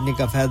पास बैठने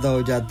का फायदा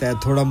हो जाता है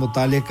थोड़ा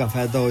मुताले का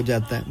फायदा हो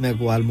जाता है मैं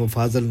कोई आलिम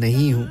फाजिल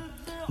नहीं हूं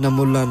न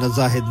मुल्ला न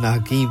जाहिद न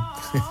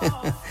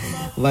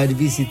हकीम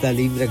वाजिबी सी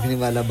तालीम रखने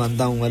वाला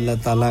बंदा हूं अल्लाह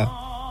ताला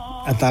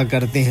अता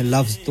करते हैं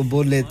लफ्ज तो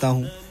बोल लेता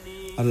हूं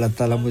अल्लाह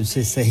ताला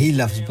मुझसे सही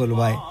लफ्ज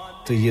बुलवाए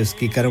तो ये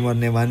उसकी करम और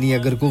नेवानी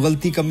अगर कोई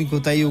गलती कमी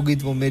कोताही होगी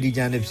तो वो मेरी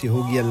जानिब से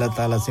होगी अल्लाह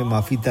ताला से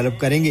माफी तलब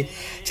करेंगे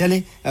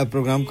चलें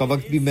प्रोग्राम का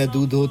वक्त भी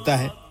महदूद होता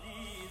है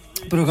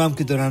प्रोग्राम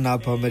के दौरान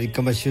आप हमारी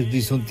कमर्शियल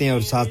भी सुनते हैं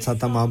और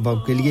साथ-साथ हम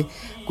आप के लिए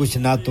कुछ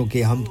नातों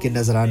के हमद के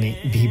नजराने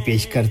भी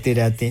पेश करते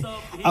रहते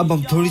हैं अब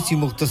हम थोड़ी सी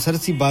मुख्तसर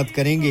सी बात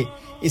करेंगे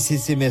इस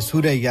हिस्से में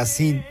सूरह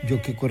यासीन जो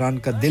कि कुरान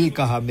का दिल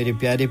कहा मेरे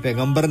प्यारे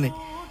पैगंबर ने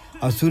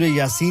और सूरह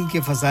यासीन के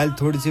फज़ाइल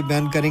थोड़े से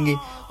बयान करेंगे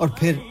और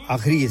फिर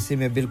आखिरी हिस्से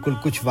में बिल्कुल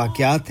कुछ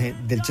वाक़यात हैं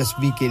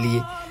दिलचस्पी के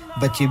लिए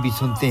बच्चे भी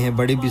सुनते हैं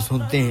बड़े भी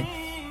सुनते हैं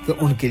तो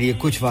उनके लिए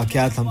कुछ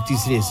वाक़यात हम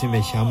तीसरे हिस्से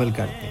में शामिल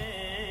करते हैं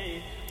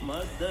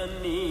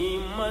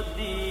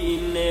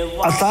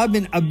अता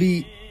बिन अबी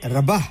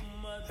रबाह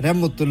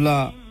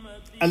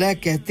रहमतुल्लाह अलैह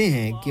कहते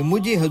हैं कि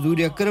मुझे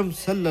हुजूर अकरम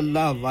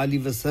सल्लल्लाहु अलैहि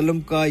वसल्लम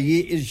का ये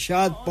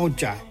इरशाद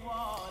पहुंचा है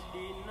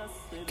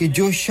कि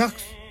जो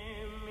शख्स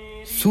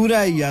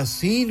सूरह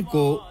यासीन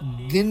को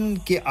दिन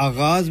के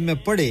आगाज में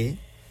पढ़े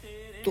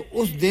तो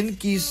उस दिन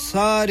की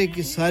सारे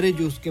के सारे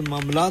जो उसके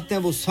मामलात हैं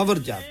वो संवर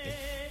जाते हैं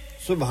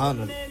सुभान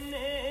अल्लाह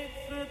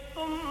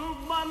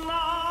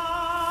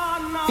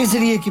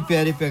इसलिए कि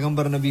प्यारे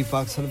पैगंबर नबी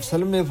पाक सल्लल्लाहु अलैहि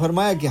वसल्लम ने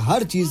फरमाया कि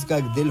हर चीज का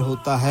एक दिल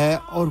होता है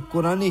और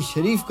कुरान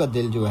शरीफ का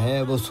दिल जो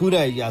है वो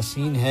सूरह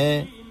यासीन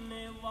है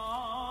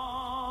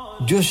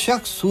जो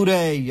शख्स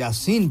सूरह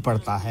यासीन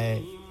पढ़ता है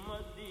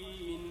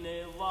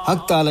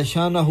हक ताला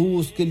शानहू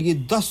उसके लिए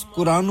 10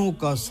 कुरानों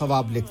का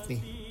सवाब लिखते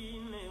हैं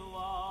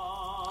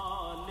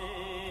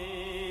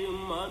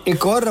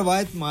एक और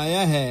रवायत में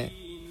आया है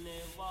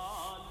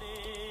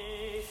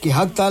कि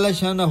हक ताला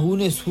शानहू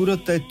ने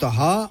सूरत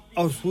तहा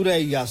और सूरह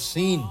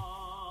यासीन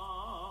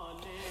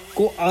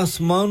को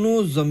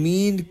आसमानों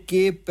जमीन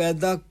के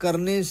पैदा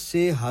करने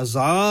से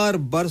 1000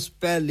 बरस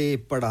पहले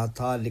पढ़ा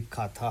था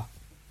लिखा था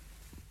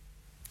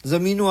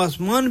जमीन और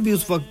आसमान भी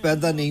उस वक्त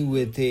पैदा नहीं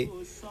हुए थे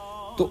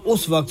तो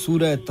उस वक्त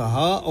सूरह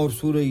तहा और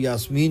सूरह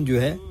यासीन जो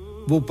है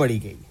वो पढ़ी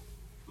गई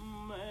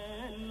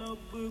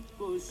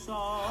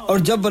और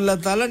जब अल्लाह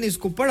ताला ने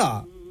इसको पढ़ा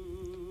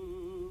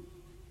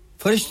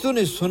फरिश्तों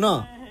ने सुना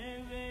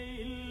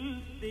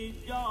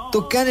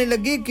तो कहने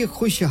लगे कि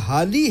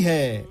खुशहाली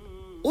है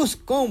उस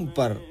कौम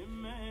पर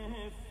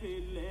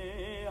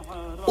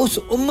उस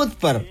उम्मत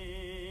पर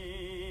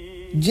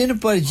जिन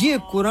पर ये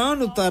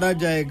कुरान उतारा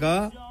जाएगा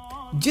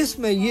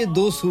जिसमें ये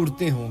 2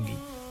 सूरतें होंगी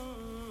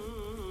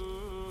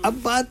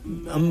अब बात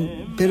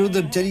हम फिर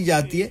उधर चली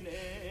जाती है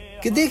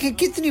कि देखें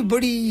कितनी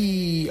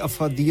बड़ी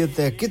अफादियत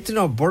है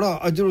कितना बड़ा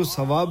अजर और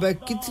सवाब है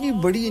कितनी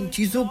बड़ी इन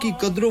चीजों की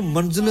कदर और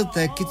मंजिलत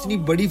है कितनी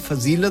बड़ी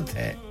फजीलत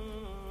है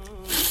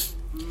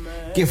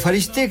कि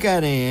फरिश्ते कह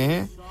रहे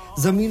हैं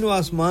जमीन और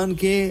आसमान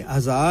के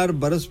 1000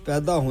 बरस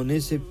पैदा होने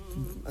से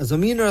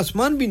जमीन और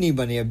आसमान भी नहीं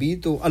बने अभी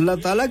तो अल्लाह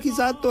ताला की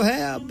ज़ात तो है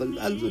अब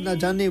ना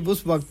जाने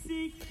उस वक्त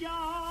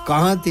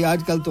कहां थे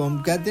आजकल तो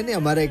हम कहते हैं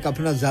हमारा एक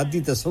अपना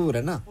ज़ाती तस्वीर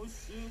है ना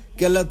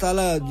कि अल्लाह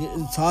ताला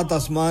 7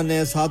 आसमान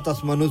है 7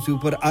 आसमानों से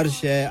ऊपर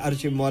अर्श है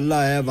अर्श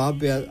मौला है वहां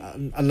पे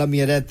अल्लाह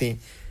मियां रहते हैं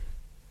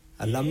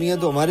अल्लाह मियां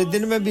तो हमारे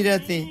दिन में भी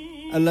रहते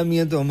हैं अल्लाह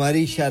मियां तो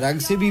हमारी शरग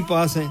से भी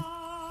पास हैं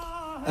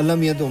अल्लाह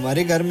मियां तो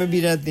हमारे घर में भी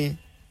रहते हैं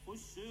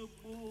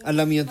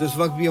अल्लाह मियां तो इस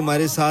वक्त भी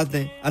हमारे साथ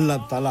हैं अल्लाह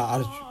ताला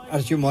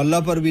अर्श मौला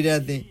पर भी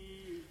रहते हैं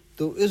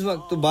तो इस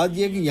वक्त तो बात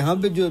ये है कि यहाँ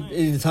पे जो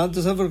इंसान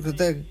तसव्वुर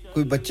करता है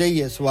कोई बच्चा ही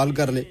है सवाल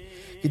कर ले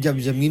कि जब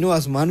ज़मीन और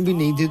आसमान भी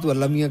नहीं थे तो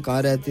अल्लाह मियां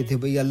कहाँ रहते थे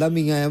भाई अल्लाह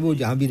मियां है वो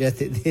जहाँ भी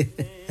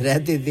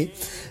रहते थे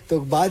तो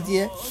बात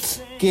ये है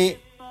कि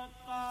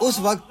उस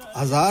वक्त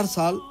 1000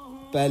 साल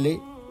पहले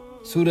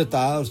सूरत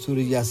और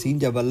सूरह यासीन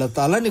जब अल्लाह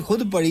ताला ने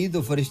खुद पढ़ी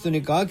तो फरिश्तों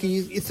ने कहा कि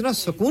इतना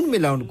सुकून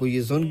मिला उनको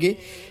ये सुन के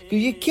कि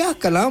ये क्या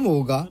कलाम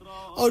होगा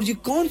और ये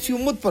कौन सी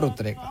उम्मत पर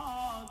उतरेगा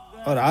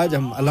और आज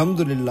हम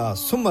अल्हम्दुलिल्लाह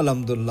सुम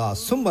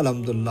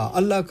अल्हम्दुलिल्लाह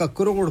अल्लाह का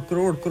करोड़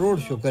करोड़ करोड़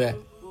शुक्र है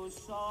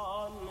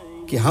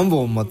कि हम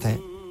वो उम्मत हैं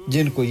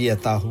जिनको ये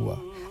अता हुआ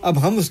अब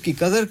हम उसकी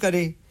कदर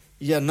करें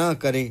या ना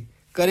करें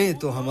करें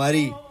तो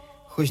हमारी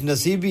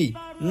खुशनसीबी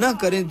ना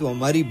करें तो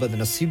हमारी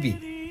बदनसीबी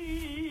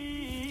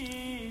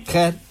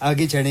खैर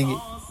आगे चढ़ेंगे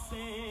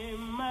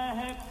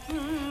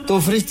तो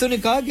फरिश्तों ने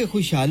कहा कि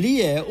खुशहाली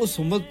है उस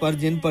उम्मत पर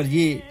जिन पर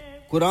ये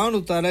कुरान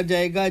उतारा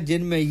जाएगा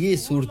जिनमें ये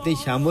सूरतें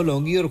शामिल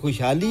होंगी और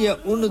खुशहाली है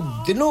उन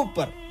दिलों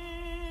पर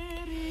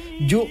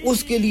जो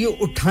उसके लिए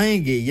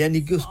उठाएंगे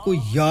यानी कि उसको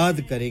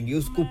याद करेंगे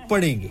उसको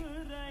पढ़ेंगे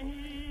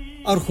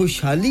और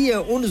खुशहाली है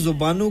उन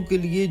जुबानों के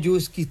लिए जो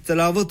इसकी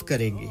तिलावत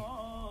करेंगे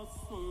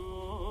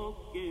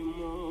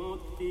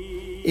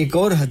एक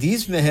और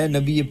हदीस में है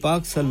नबी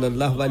पाक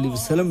सल्लल्लाहु अलैहि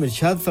वसल्लम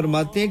इरशाद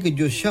फरमाते हैं कि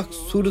जो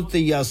शख्स सूरत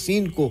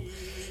यासीन को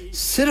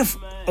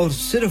सिर्फ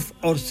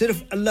और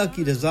सिर्फ अल्लाह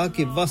की रजा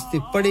के वास्ते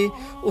पढ़े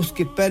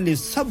उसके पहले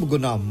सब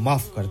गुनाह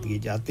माफ कर दिए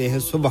जाते हैं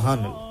सुभान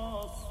अल्लाह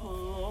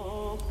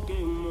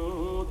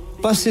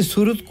बस इस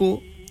सूरत को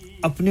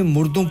अपने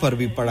मुर्दों पर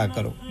भी पढ़ा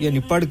करो यानी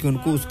पढ़ के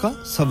उनको उसका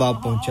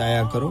सवाब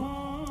पहुंचाया करो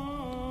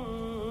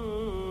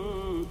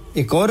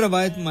एक और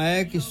रवायत में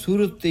आया कि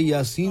सूरत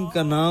यासीन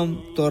का नाम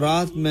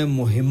तौरात में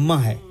मुहिम्मा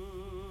है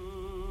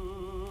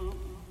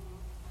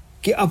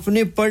कि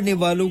अपने पढ़ने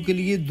वालों के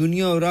लिए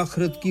दुनिया और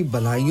आखिरत की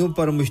भलाइयों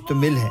पर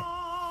मुश्तमिल है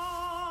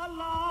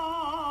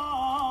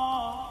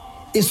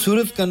इस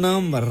सूरत का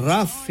नाम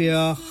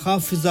राफिया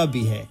खाफिजा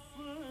भी है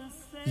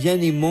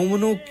यानी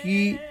मोमिनों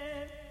की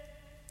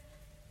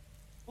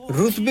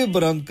रुतबे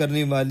बुलंद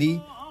करने वाली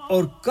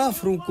और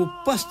काफिरों को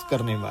पस्त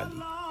करने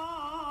वाली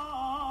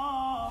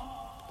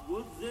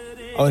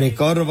और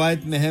एक और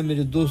रवायत में है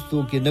मेरे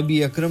दोस्तों कि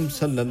नबी अकरम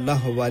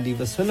सल्लल्लाहु अलैहि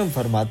वसल्लम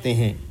फरमाते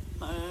हैं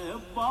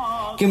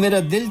कि मेरा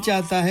दिल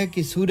चाहता है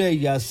कि सूरह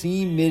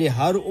यासीन मेरे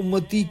हर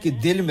उम्मती के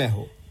दिल में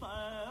हो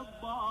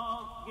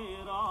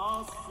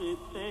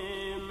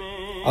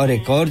और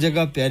एक और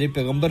जगह प्यारे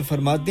पैगंबर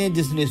फरमाते हैं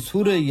जिसने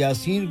सूरह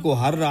यासीन को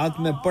हर रात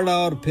में पढ़ा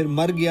और फिर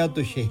मर गया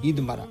तो शहीद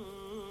मरा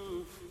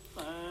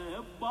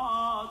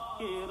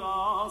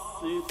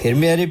फिर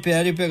मेरे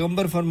प्यारे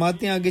पैगंबर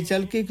फरमाते हैं आगे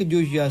चल के कि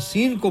जो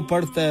यासीन को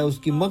पढ़ता है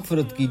उसकी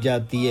मगफिरत की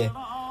जाती है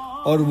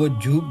और वो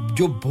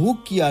जो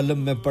भूख की आलम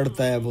में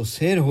पढ़ता है वो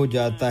सैर हो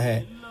जाता है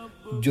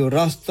जो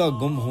रास्ता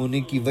गुम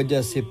होने की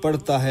वजह से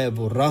पढ़ता है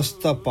वो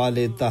रास्ता पा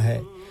लेता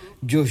है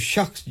जो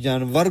शख्स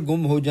जानवर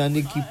गुम हो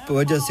जाने की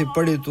वजह से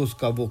पढ़े तो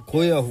उसका वो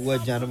खोया हुआ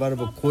जानवर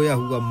वो खोया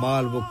हुआ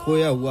माल वो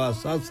खोया हुआ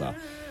असासा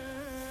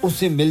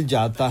उसे मिल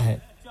जाता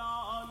है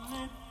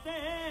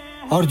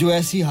और जो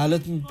ऐसी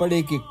हालत में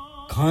पढ़े कि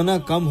खाना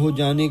कम हो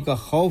जाने का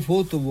खौफ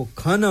हो तो वो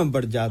खाना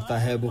बढ़ जाता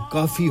है वो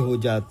काफी हो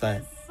जाता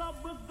है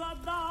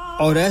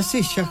और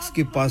ऐसे शख्स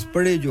के पास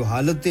पड़े जो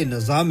हालत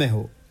नज़ा में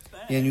हो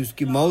यानी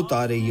उसकी मौत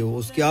आ रही हो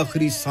उसकी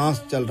आखिरी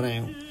सांस चल रहे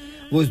हो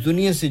वो इस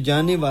दुनिया से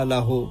जाने वाला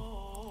हो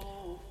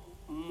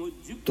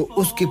तो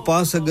उसके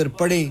पास अगर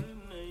पड़े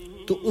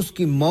तो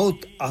उसकी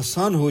मौत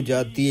आसान हो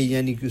जाती है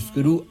यानी कि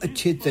उसकी रूह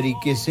अच्छे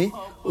तरीके से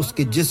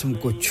उसके जिस्म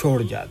को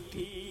छोड़ जाती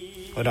है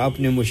और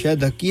आपने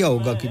मुशाहिदा किया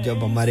होगा कि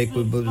जब हमारे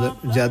कोई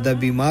ज्यादा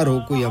बीमार हो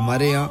कोई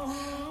हमारे यहाँ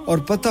और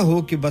पता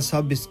हो कि बस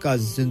अब इसका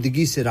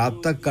जिंदगी से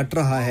राब्ता कट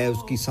रहा है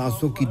उसकी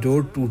सांसों की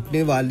डोर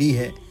टूटने वाली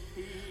है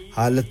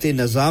हालत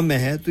नज़ा में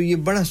है तो ये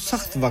बड़ा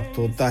सख्त वक्त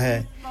होता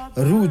है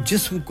रूह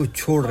जिस्म को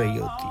छोड़ रही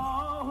होती है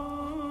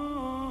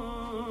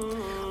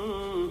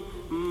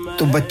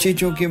तो बच्चे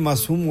चूंकि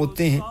मासूम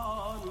होते हैं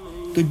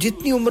तो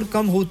जितनी उम्र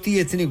कम होती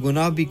है इतने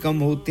गुनाह भी कम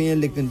होते हैं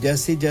लेकिन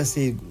जैसे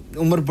जैसे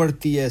उम्र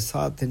बढ़ती है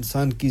साथ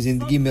इंसान की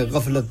जिंदगी में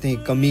गफलतें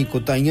कमी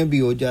कोताहियां भी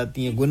हो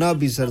जाती हैं गुनाह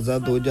भी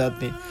सरज़द हो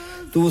जाते हैं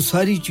तो वो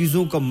सारी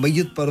चीजों का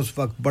मैयत पर उस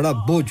वक्त बड़ा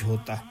बोझ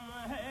होता है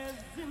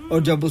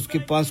और जब उसके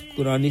पास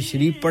कुरान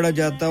शरीफ पढ़ा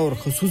जाता है और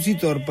ख़ुसूसी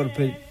तौर पर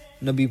फिर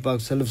नबी पाक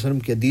सल्लल्लाहु अलैहि वसल्लम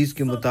की हदीस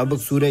के मुताबिक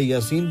सूरह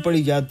यासीन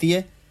पढ़ी जाती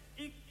है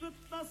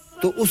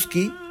तो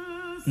उसकी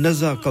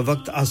नज़ा का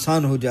वक्त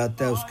आसान हो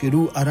जाता है उसकी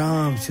रूह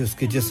आराम से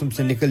उसके जिस्म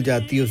से निकल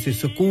जाती है उसे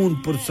सुकून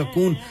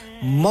पुरसुकून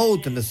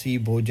मौत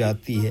नसीब हो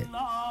जाती है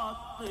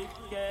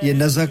ये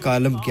नज़ा का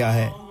आलम क्या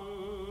है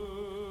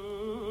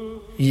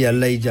ये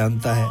अल्लाह ही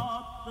जानता है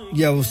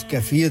या उस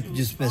कैफियत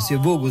जिसमें से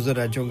वो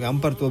गुजरा चुके हम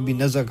पर तो अभी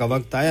नज़ा का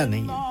वक्त आया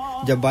नहीं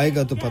है जब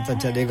आएगा तो पता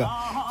चलेगा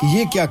कि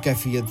ये क्या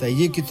कैफियत है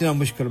ये कितना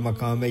मुश्किल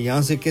मकाम है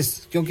यहां से किस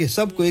क्योंकि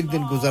सबको एक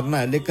दिन गुजरना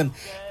है लेकिन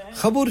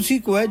खबर उसी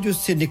को है जो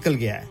उससे निकल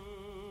गया है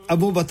अब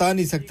वो बता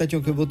नहीं सकता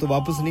क्योंकि वो तो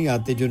वापस नहीं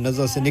आते जो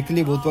नज़ा से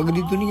निकले वो तो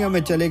अगली दुनिया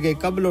में चले गए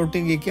कब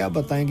लौटेंगे क्या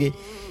बताएंगे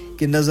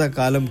कि नज़ा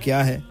का आलम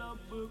क्या है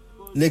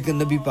लेकिन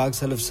नबी पाक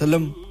सल्लल्लाहु अलैहि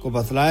वसल्लम को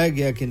बतलाया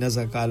गया कि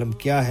नज़ा का आलम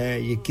क्या है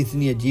ये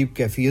कितनी अजीब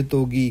कैफियत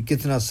होगी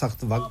कितना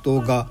सख्त वक्त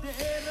होगा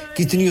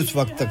कितनी उस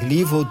वक्त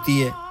तकलीफ होती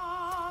है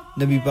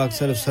नबी पाक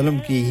सल्लल्लाहु अलैहि वसल्लम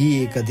की ही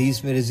एक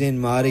हदीस मेरे ज़हन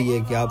में आ रही है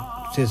कि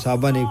आपसे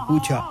साहबा ने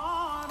पूछा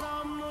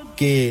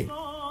कि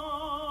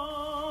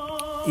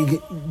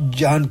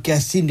जान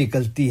कैसी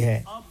निकलती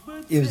है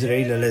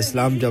इज़राइल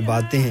अलैहिस्सलाम जब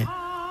आते हैं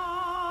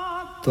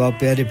तो आप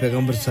प्यारे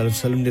पैगंबर सल्लल्लाहु अलैहि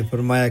वसल्लम ने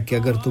फरमाया कि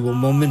अगर तो वो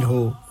मोमिन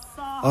हो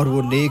और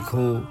वो नेक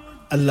हो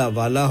अल्लाह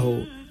वाला हो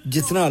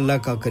जितना अल्लाह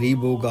का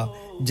करीब होगा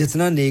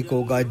जितना नेक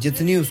होगा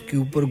जितनी उसके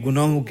ऊपर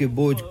गुनाहों के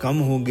बोझ कम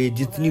होंगे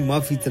जितनी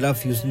माफी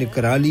तलाफी उसने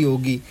करा ली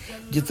होगी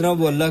जितना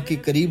वो अल्लाह के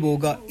करीब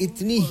होगा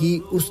इतनी ही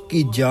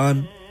उसकी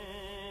जान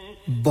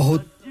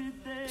बहुत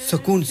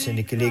सुकून से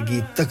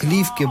निकलेगी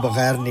तकलीफ के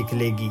बगैर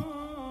निकलेगी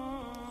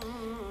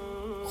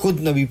खुद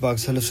नबी पाक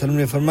सल्लल्लाहु अलैहि वसल्लम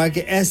ने फरमाया कि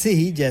ऐसे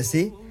ही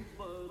जैसे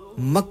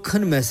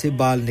मक्खन में से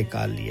बाल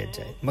निकाल लिया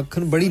जाए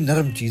मक्खन बड़ी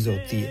नरम चीज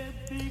होती है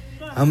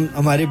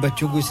हमारे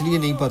बच्चों को इसलिए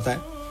नहीं पता है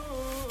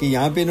कि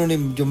यहाँ पे इन्होंने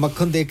जो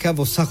मक्खन देखा है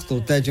वो सख्त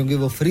होता है क्योंकि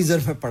वो फ्रीजर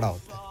में पड़ा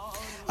होता है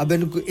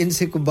अब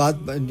इनसे कोई बात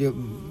जो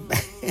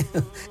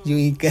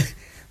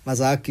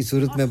मजाक की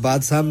सूरत में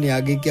बात सामने आ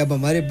गई कि अब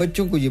हमारे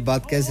बच्चों को ये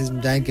बात कैसे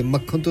समझाएं कि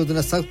मक्खन तो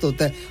इतना सख्त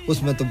होता है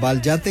उसमें तो बाल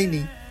जाते ही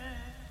नहीं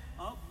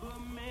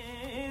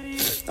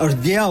और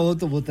गया हो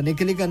तो वो तो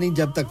निकलेगा नहीं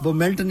जब तक वो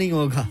मेल्ट नहीं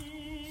होगा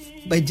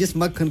भाई जिस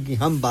मक्खन की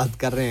हम बात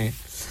कर रहे हैं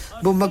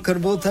वो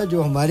मक्खन वो था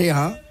जो हमारे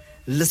यहाँ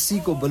लस्सी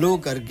को बलो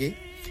करके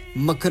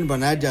मक्खन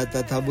बनाया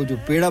जाता था वो जो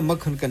पेड़ा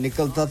मक्खन का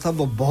निकलता था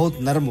वो बहुत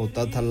नरम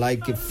होता था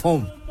लाइक ए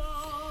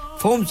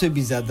फोम से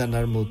भी ज्यादा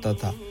नरम होता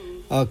था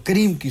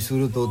करीम की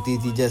सूरत होती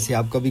थी जैसे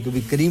आप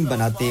कभी-कभी करीम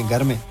बनाते हैं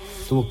घर में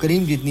तो वो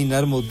करीम जितनी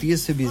नरम होती है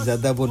इससे भी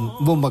ज्यादा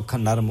वो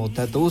मक्खन नरम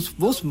होता है तो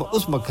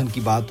उस मक्खन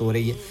की बात हो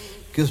रही है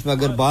कि उसमें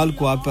अगर बाल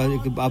को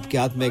आपके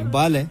हाथ में एक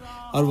बाल है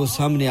और वो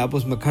सामने आप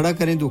उसमें खड़ा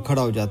करें तो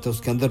खड़ा हो जाता है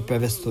उसके अंदर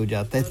पेवस्त हो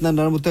जाता है इतना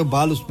नरम होता है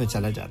बाल उसमें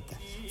चला जाता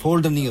है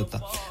फोल्ड नहीं होता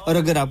और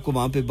अगर आपको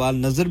वहां पे बाल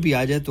नजर भी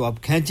आ जाए तो आप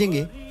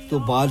खींचेंगे तो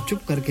बाल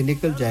चुप करके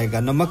निकल जाएगा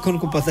ना मक्खन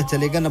को पता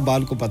चलेगा ना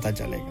बाल को पता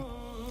चलेगा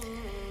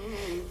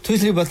तो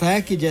इसलिए बताया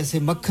कि जैसे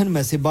मक्खन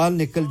में से बाल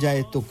निकल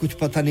जाए तो कुछ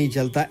पता नहीं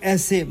चलता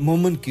ऐसे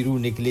मोमिन की रूह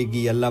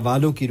निकलेगी अल्लाह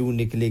वालों की रूह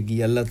निकलेगी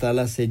अल्लाह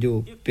ताला से जो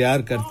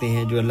प्यार करते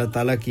हैं जो अल्लाह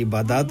ताला की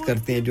इबादत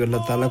करते हैं जो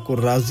अल्लाह ताला को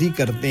राजी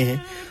करते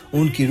हैं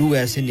उनकी रूह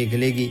ऐसे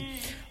निकलेगी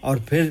और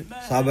फिर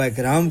सहाबा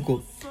किराम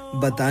को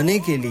बताने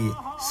के लिए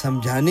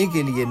समझाने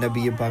के लिए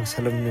नबी पाक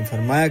सल्लल्लाहु अलैहि वसल्लम ने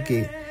फरमाया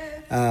कि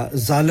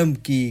जालिम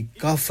की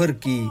काफिर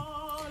की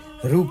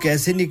रूह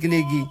कैसे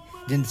निकलेगी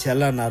जिनसे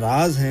अल्लाह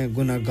नाराज हैं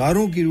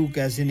गुनाहगारों की रूह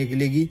कैसे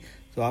निकलेगी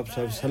तो आप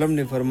सल्लल्लाहु अलैहि वसल्लम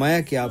ने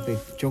फरमाया कि आप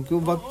एक चौके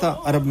वक्त था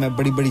अरब में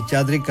बड़ी-बड़ी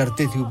चादरें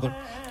करते थे ऊपर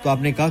तो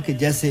आपने कहा कि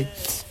जैसे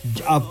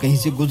आप कहीं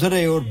से गुजर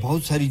रहे हो और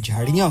बहुत सारी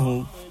झाड़ियां हों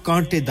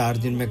कांटेदार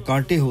जिनमें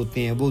कांटे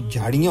होते हैं वो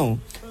झाड़ियां हों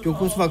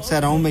क्योंकि उस वक्त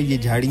सहराओं में ये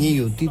झाड़ियां ही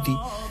होती थी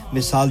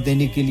मिसाल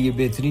देने के लिए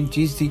बेहतरीन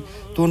चीज थी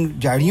तो उन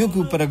झाड़ियों के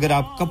ऊपर अगर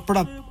आप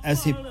कपड़ा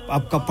ऐसे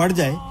आपका पड़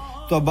जाए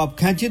तो अब आप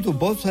खींचे तो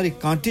बहुत सारे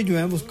कांटे जो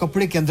हैं वो उस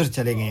कपड़े के अंदर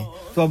चले गए हैं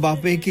तो अब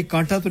आप एक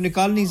कांटा तो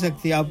निकाल नहीं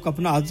सकते आपका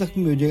अपना हाथ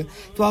जख्मी हो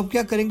जाएगा तो आप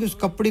क्या करेंगे उस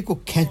कपड़े को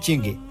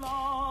खींचेंगे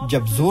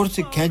जब जोर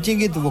से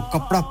खींचेंगे तो वो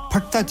कपड़ा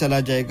फटता चला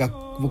जाएगा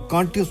वो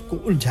कांटे उसको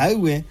उलझाए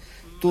हुए हैं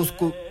तो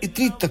उसको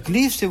इतनी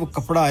तकलीफ से वो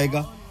कपड़ा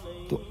आएगा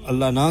तो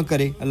अल्लाह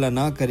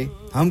ना करे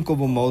हमको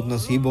वो मौत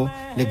नसीब हो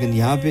लेकिन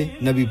यहाँ पे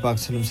नबी पाक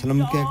सल्लल्लाहु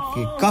अलैहि वसल्लम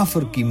के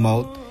काफिर की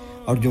मौत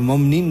और जो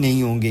मुमिन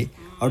नहीं होंगे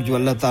और जो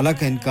अल्लाह ताला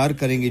का इनकार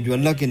करेंगे जो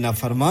अल्लाह के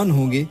नाफरमान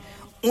होंगे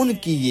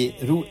उनकी ये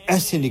रूह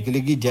ऐसे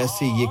निकलेगी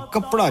जैसे ये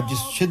कपड़ा जिस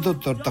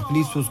शिद्दत और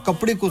तकलीफ से उस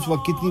कपड़े को उस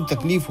वक्त कितनी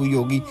तकलीफ हुई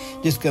होगी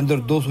जिसके अंदर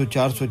 200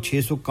 400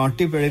 600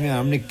 कांटे पड़े हुए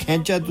हमने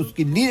खींचा तो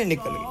उसकी लीरें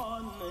निकल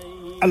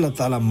गई अल्लाह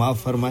ताला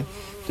माफ फरमाए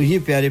तो ये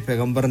प्यारे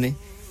पैगंबर ने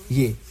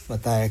ये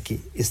बताया कि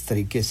इस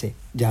तरीके से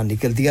जान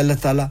निकलती है अल्लाह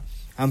ताला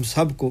हम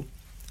सब को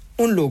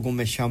उन लोगों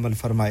में शामिल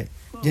फरमाए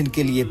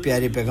जिनके लिए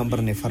प्यारे पैगंबर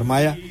ने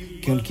फरमाया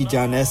कि उनकी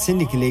जान ऐसे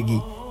निकलेगी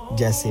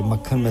जैसे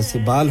मक्खन में से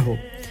बाल हो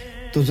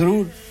तो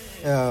जरूर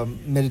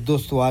मेरे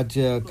दोस्तों आज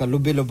का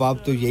लुबे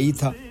लुबाब तो यही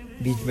था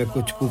बीच में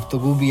कुछ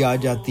गुफ्तगू भी आ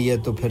जाती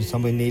है तो फिर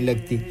समझ नहीं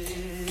लगती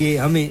कि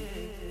हमें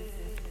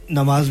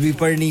नमाज भी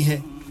पढ़नी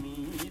है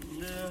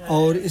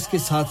और इसके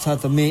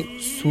साथ-साथ हमें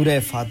सूरह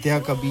फातिहा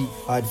का भी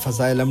आज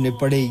फज़ाइल हमने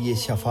पढ़े ये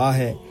शफा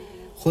है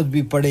खुद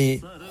भी पढ़े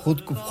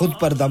खुद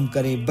पर दम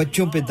करें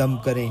बच्चों पे दम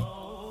करें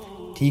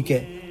ठीक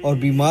है और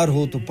बीमार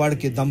हो तो पढ़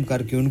के दम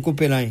करके उनको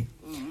पिलाएं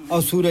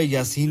और सूरह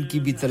यासीन की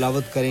भी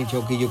तिलावत करें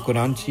क्योंकि ये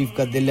कुरान शरीफ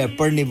का दिल है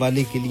पढ़ने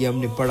वाले के लिए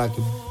हमने पढ़ा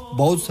कि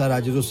बहुत सारा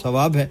अजर और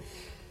सवाब है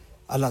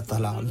अल्लाह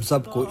ताला हम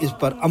सबको इस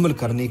पर अमल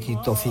करने की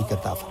तौफीक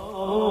अता फरमाए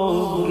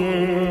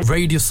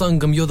Radio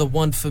Sangam, you're the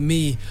one for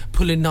me.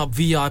 Pulling up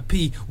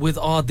VIP with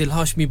Adil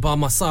Hashmi by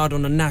my side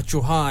on a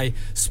natural high.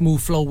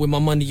 Smooth flow with my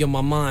money on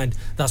my mind.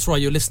 That's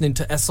right, you're listening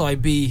to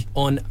SIB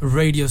on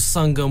Radio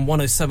Sangam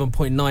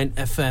 107.9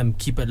 FM.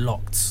 Keep it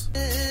locked.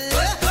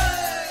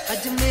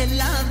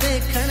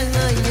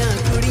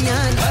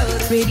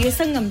 Radio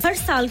संगम हर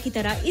साल की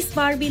तरह इस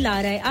बार भी ला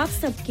रहा है आप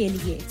सब के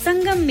लिए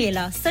संगम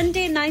मेला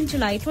Sunday 9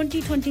 July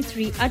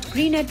 2023 at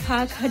Greenhead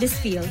Park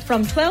Huddersfield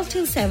from 12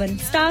 till 7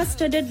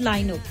 star-studded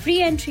lineup free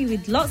entry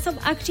with lots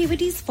of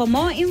activities for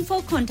more info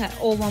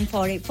contact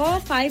 01484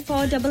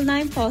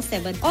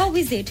 549947 or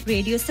visit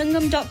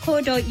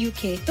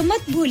radiosangam.co.uk तो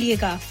मत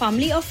भूलिएगा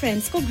family और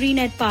friends को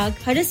Greenhead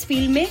Park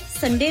Huddersfield में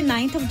Sunday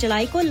 9th of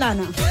July को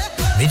लाना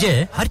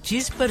विजय हर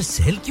चीज पर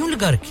सेल क्यों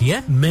लगा रखी है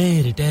मैं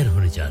रिटायर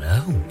होने जा रहा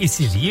हूँ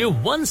इसीलिए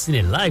once in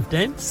a life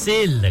time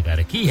cell लगा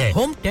रखी है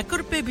होम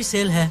टेकर पे भी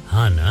सेल है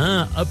हाँ ना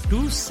अप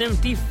टू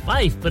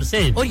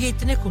 75% और ये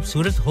इतने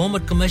खूबसूरत होम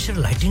और कमर्शियल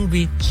लाइटिंग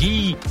भी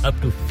जी up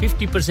to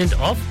 50%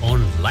 of on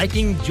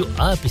lighting जो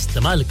आप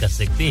इस्तेमाल कर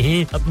सकते हैं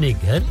अपने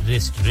घर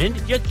रेस्टोरेंट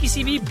या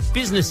किसी भी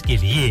बिजनेस के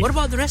लिए What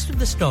about the rest of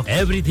the stock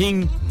everything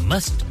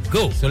must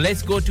go So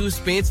let's go to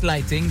Spades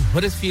Lighting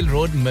Huddersfield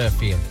Road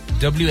Murfield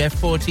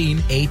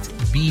WF14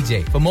 8BJ.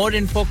 For more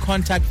info,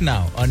 contact now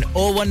on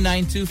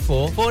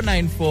 01924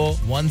 494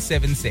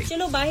 176.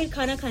 चलो बाहर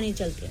खाना खाने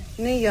चलते हैं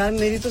नहीं यार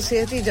मेरी तो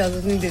सेहत ही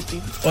इजाजत नहीं देती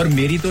और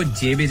मेरी तो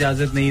जेब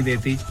इजाजत नहीं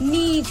देती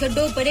नहीं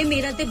छोड़ो परे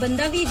मेरा ते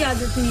बंदा भी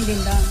इजाजत नहीं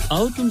देता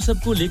आओ तुम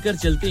सबको लेकर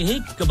चलते हैं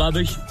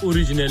कबाबिश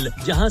ओरिजिनल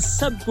जहां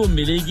सबको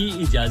मिलेगी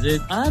इजाजत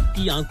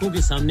आपकी आंखों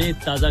के सामने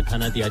ताजा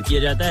खाना तैयार किया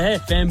जाता है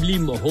फैमिली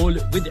माहौल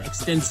with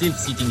extensive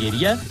seating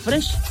area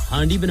fresh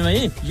हांडी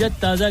बनवाएं या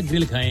ताजा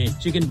ग्रिल खाएं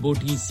चिकन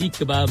बोटी सीख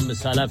कबाब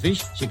मसाला fish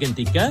chicken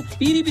tikka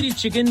Piri Piri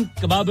chicken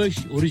Kababish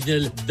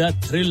original the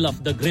thrill of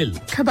the grill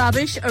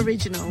Kababish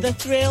Original The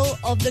Thrill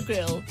of the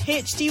Grill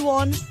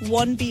HD1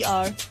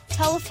 1BR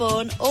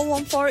Telephone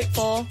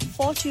 01484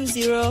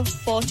 420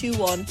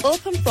 421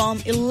 Open from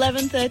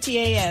 11:30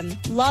 a.m.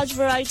 Large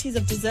varieties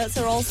of desserts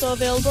are also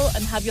available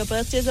and have your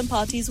birthdays and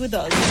parties with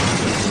us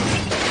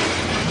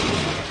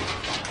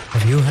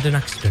Have you had an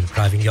accident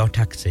driving your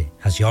taxi?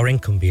 Has your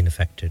income been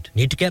affected?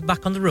 Need to get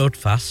back on the road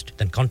fast?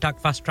 Then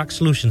contact Fast Track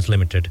Solutions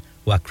Limited,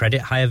 who are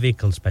credit hire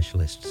vehicle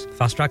specialists.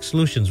 Fast Track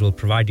Solutions will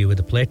provide you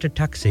with a plated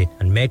taxi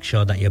and make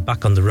sure that you're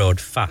back on the road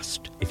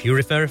fast. If you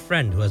refer a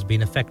friend who has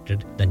been affected,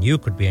 then you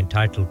could be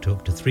entitled to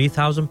up to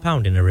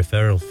 £3,000 in a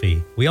referral fee.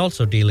 We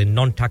also deal in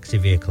non-taxi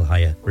vehicle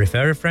hire.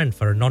 Refer a friend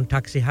for a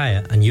non-taxi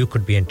hire and you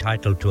could be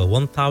entitled to a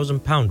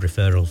 £1,000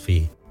 referral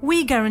fee. We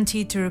guarantee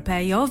to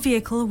repair your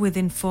vehicle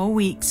within 4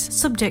 weeks,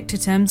 subject to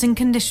terms and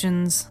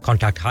conditions.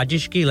 Contact Haji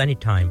Shakil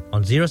anytime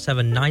on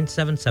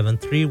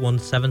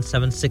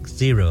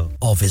 07977317760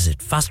 or visit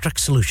Fast Track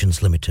Solutions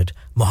Limited,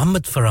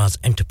 Mohammed Faraz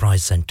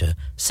Enterprise Centre,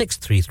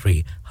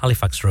 633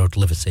 Halifax Road,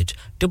 Liversedge,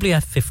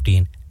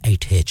 WF15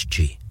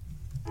 8HG.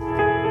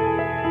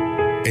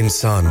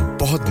 इंसान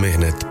बहुत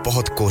मेहनत,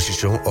 बहुत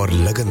कोशिशों और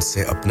लगन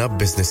से अपना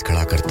business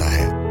खड़ा करता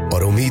है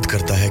और उम्मीद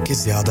करता है कि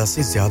ज्यादा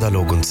से ज्यादा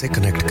लोग उनसे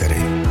कनेक्ट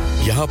करें।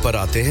 यहाँ पर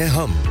आते हैं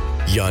हम,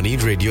 यानी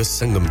रेडियो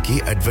संगम की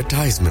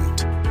एडवर्टाइजमेंट।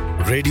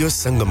 रेडियो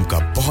संगम का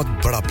बहुत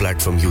बड़ा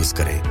प्लेटफॉर्म यूज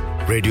करें।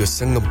 रेडियो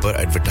संगम पर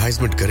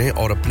एडवर्टाइजमेंट करें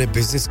और अपने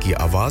बिजनेस की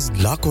आवाज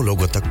लाखों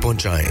लोगों तक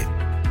पहुंचाएं।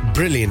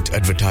 Brilliant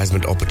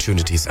advertisement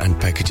opportunities and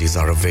packages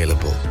are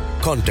available.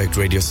 Contact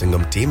Radio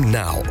Sangam team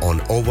now on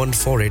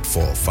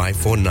 01484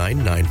 549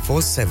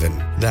 947.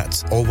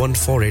 That's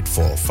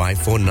 01484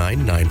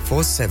 549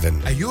 947.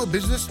 Are you a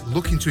business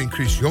looking to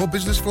increase your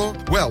business flow?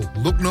 Well,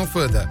 look no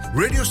further.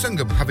 Radio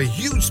Sangam have a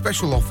huge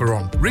special offer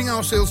on. Ring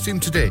our sales team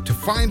today to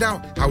find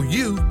out how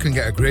you can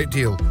get a great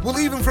deal. We'll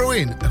even throw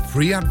in a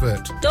free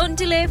advert. Don't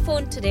delay,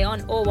 phone today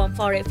on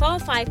 01484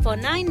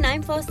 549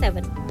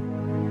 947.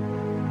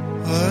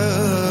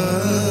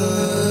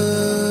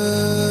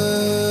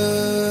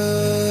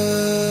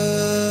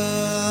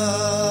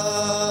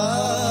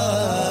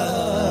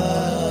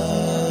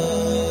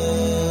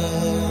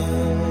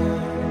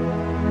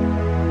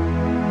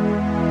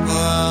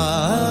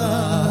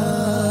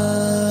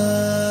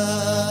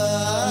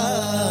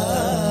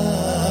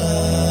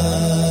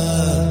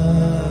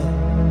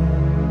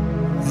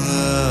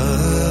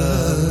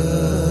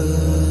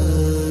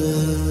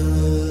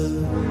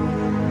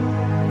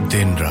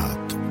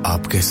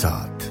 आपके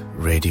साथ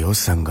radio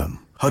संगम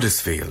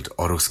Huddersfield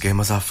और उसके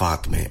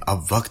मज़ाफ़ात में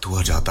अब वक्त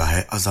हुआ जाता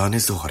है अज़ान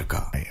ज़ोहर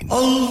का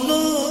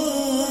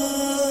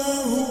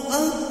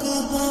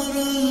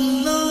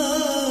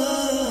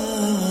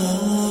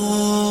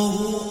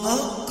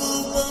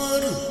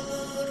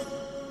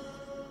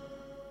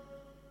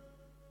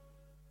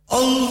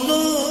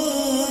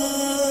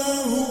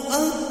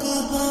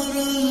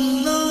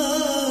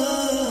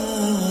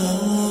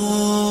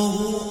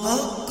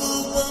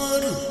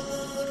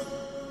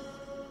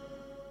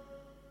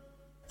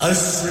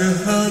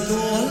أشهد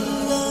أن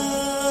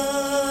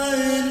لا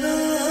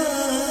إله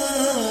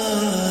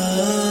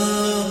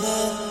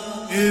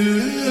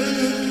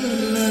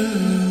إلا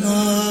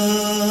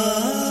الله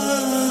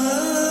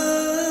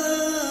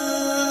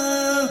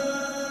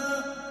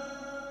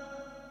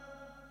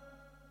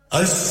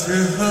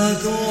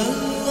أشهد أن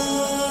لا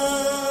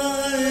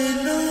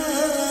إله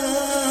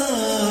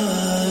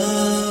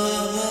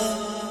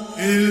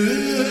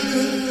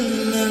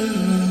إلا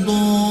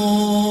الله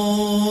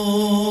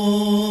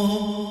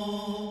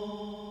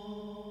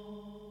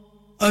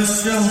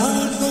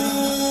أشهد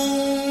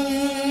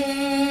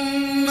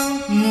أن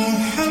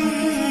محمدًا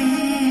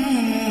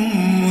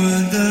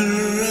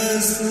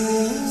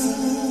رسول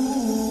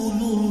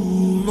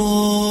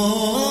الله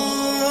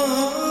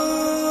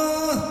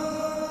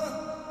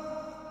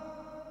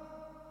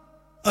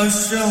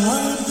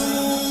أشهد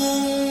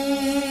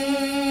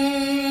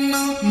أن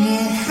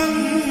محمدًا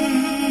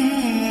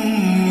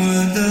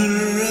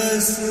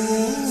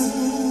رسول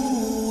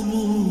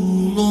الله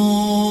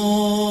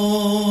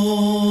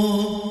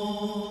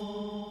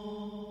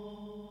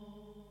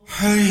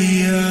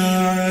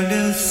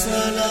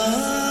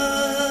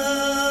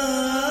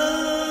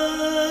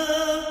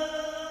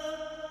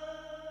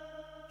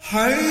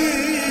حي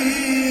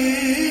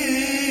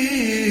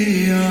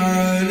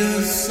على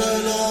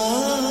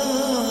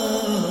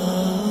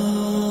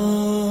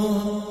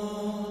الصلاة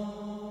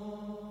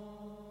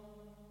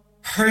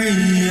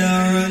حي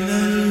على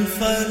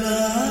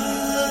الفلاح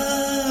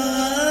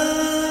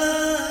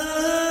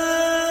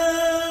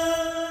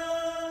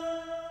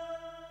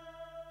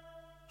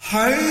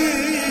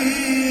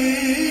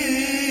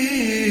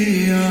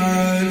حي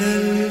على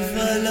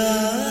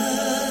الفلاح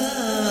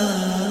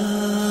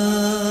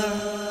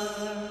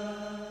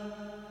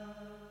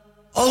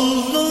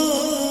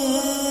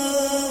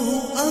الله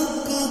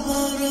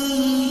أكبر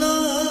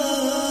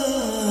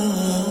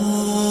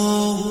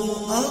الله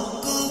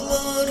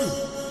أكبر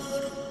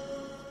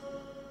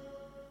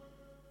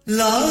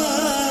لا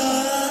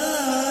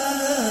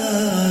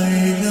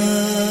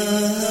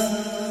إله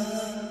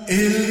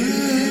إلا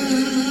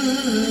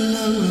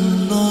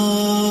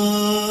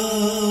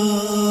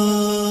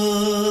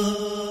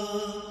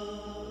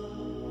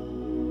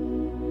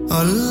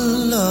الله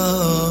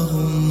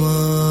اللهم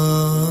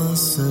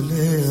صل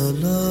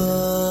على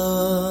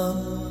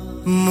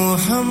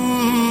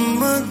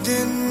محمد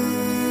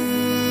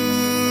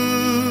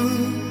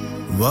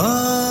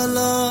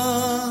وعلى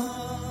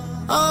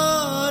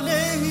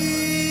آله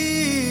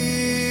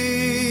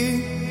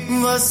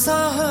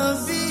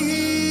وصحبه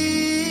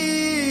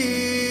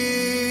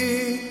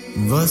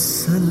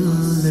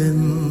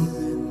وسلم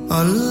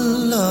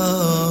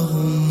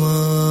اللهم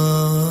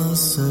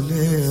صل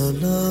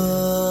على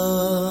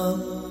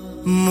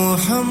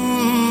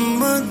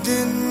محمد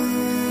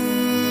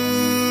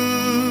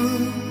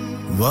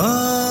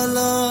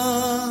وعلى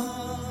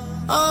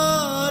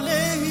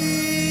آله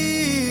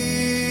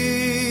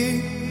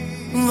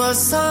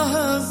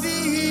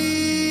وصحبه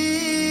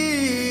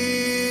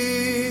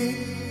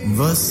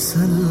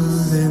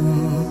وسلم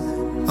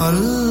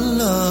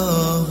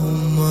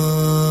اللهم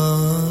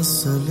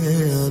صل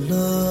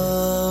على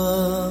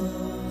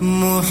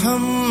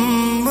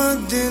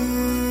محمد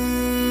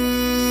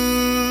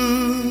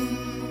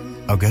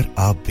अगर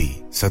आप भी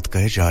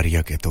सदका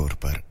जारिया के तौर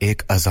पर एक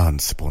अजान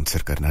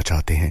स्पॉन्सर करना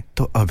चाहते हैं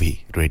तो अभी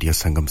रेडियो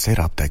संगम से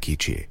राब्ता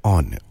कीजिए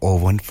ऑन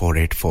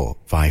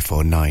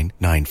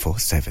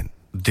 01484549947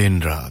 दिन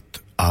रात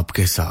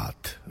आपके साथ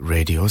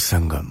रेडियो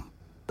संगम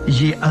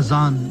ये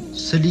अजान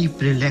स्लीप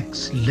रिलैक्स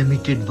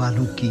लिमिटेड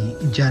वालों की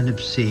जानिब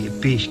से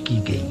पेश की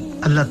गई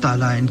अल्लाह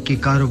ताला इनके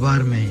कारोबार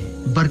में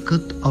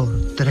बरकत और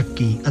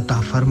तरक्की अता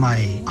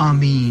फरमाए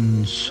आमीन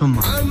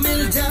सुमा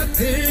मिल जा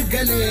फिर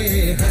गले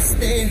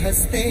हंसते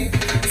हंसते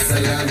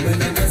सलाम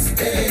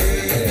नमस्ते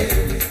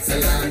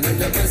सलाम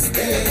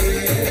नमस्ते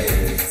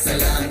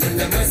सलाम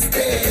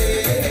नमस्ते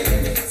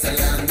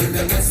सलाम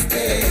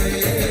नमस्ते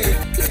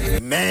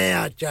मैं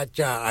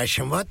चाचा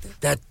अशमत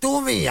ते तू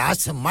भी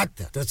असमत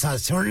तुसा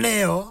सुनने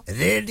हो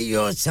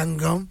रेडियो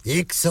संगम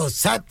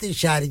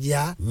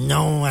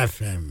 107.9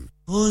 FM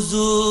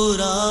हुजूर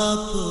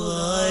आप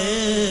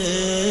आए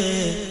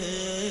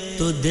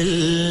तो दिल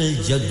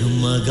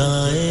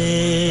जगमगाए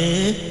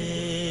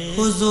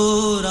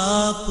हुजूर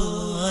आप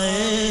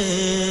आए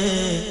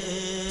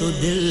तो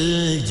दिल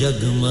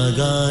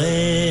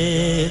जगमगाए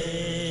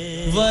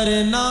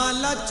वरना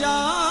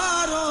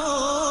लाचारों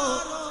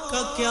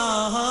का क्या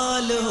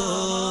हाल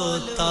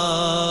होता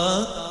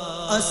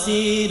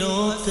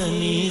असीरों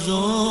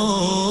कनीजों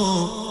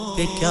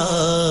पे क्या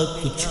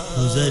कुछ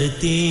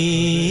गुजरती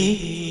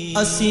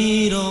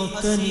असीरों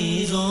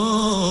कनीजों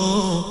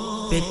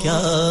पे क्या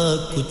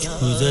कुछ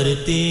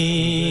गुजरती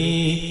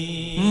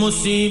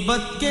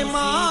मुसीबत के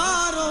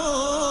मारों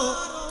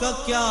का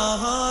क्या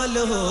हाल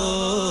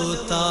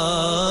होता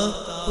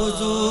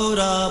हुजूर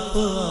आप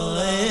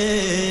आए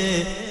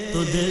तो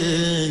दिल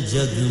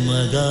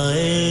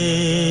जगमगाए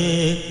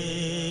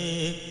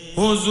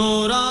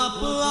हुजूर आप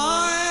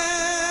आए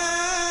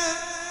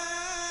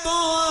तो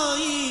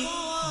आई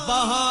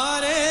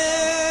बहारे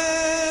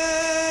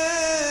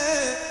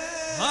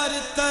हर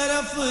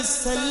तरफ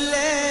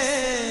सल्ले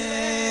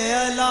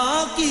अला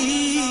की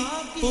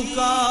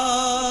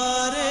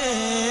पुकारे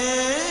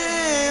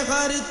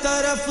हर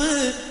तरफ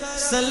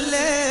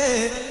सल्ले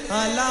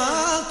अला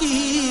की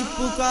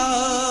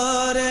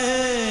पुकारे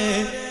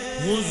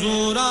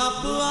हुजूर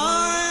आप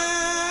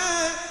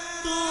आए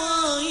तो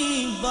आई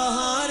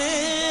बहारे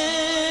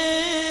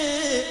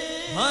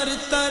हर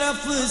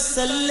तरफ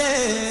सल्ले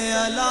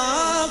अला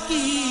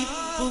की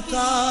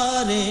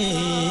पुकारे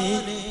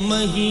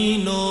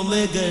महीनों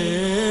में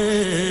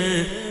गर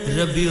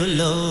रबीउल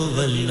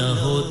अव्वल न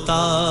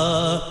होता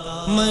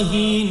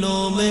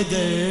महीनों में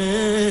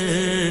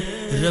गर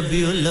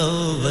रबीउल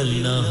अव्वल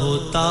न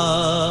होता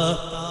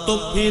तो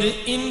फिर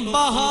इन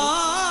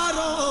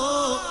बहारों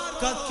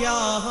का क्या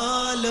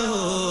हाल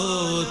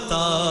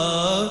होता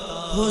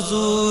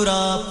हुजूर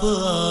आप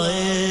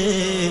आए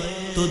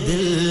तो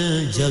दिल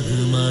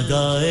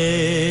जगमगाए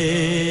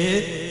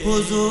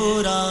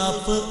हुजूर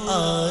आप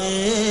आए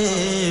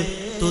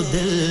तो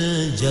दिल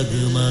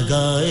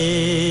जगमगाए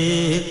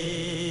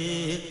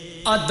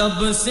अदब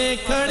से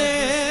खड़े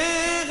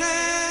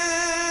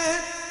हैं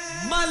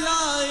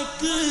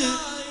मलाइक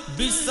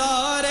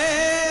बिसारे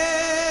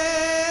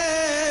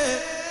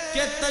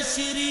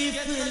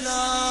तशरीफ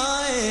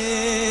लाए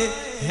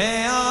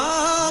हैं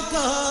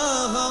आका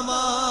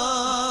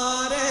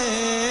हमारे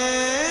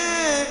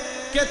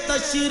के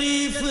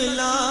तशरीफ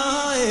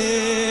लाए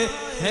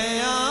हैं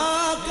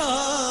आका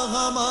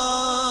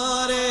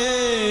हमारे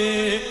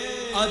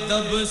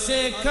अदब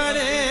से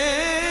खड़े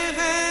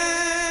हैं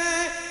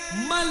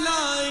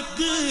मलाइक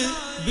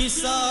भी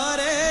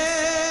सारे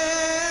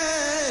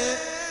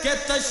के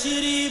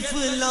तशरीफ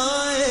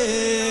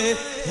लाए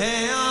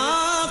हैं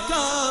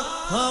आका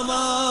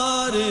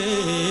हमारे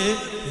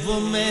वो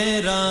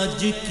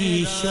मेराज की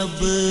शब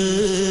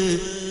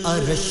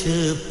अरश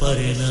पर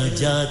न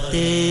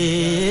जाते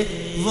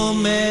वो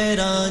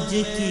मेराज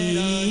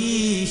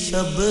की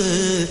शब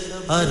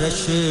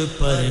अरश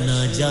पर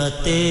न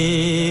जाते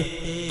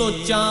तो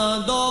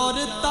चांद और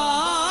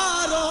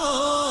तारों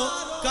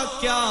का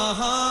क्या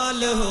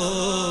हाल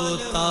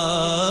होता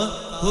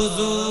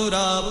हुजूर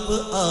आप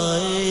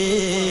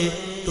आए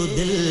तो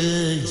दिल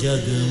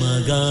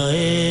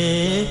जगमगाए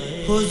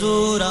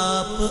हुजूर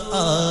आप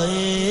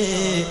आए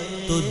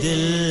तो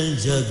दिल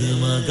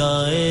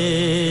जगमगाए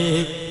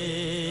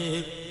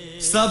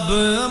सब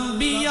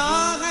अंबिया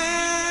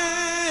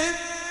हैं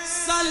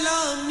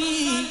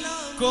सलामी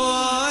को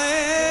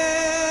आए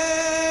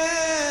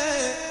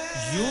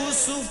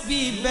यूसुफ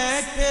भी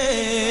बैठे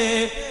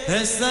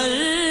हैं सर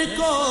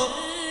को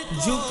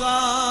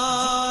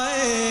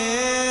झुकाए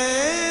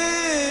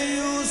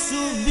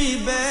यूसुफ भी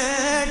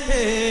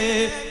बैठे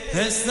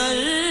हैं सर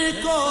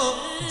को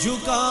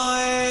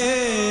झुकाए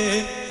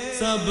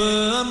सब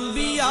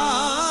अंबिया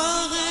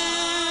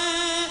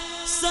हैं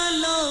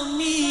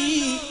सलामी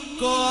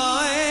को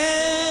आए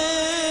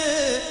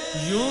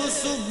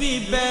यूसुफ भी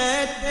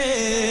बैठे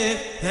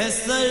हैं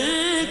सर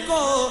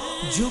को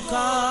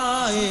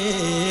झुकाए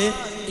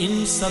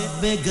इन सब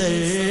में गर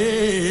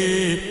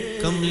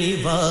कमली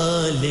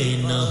वाले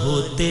न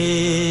होते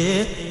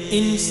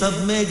इन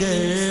सब में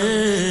गर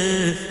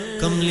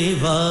कमली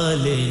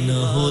वाले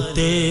न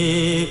होते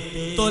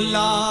तो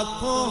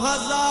लाखों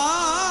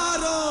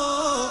हजारों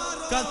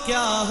का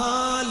क्या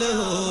हाल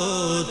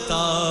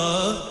होता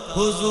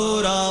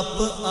हुजूर आप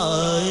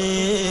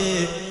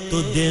आए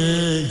तो दिल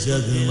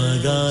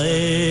जगमगाए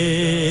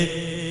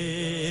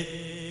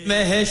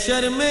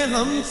महशर में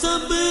हम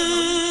सब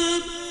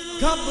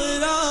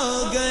घबरा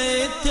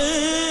गए थे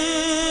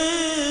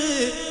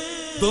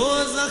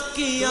दोज़ख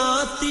की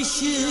आतिश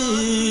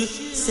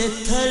से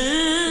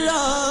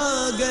थर्रा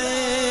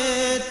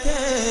गए थे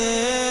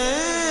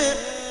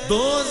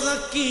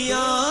दोज़ख की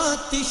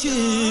आतिश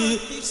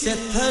से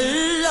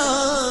थर्रा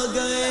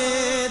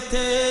गए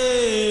थे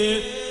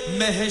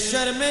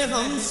महशर में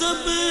हम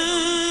सब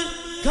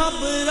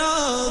घबरा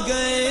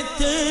गए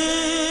थे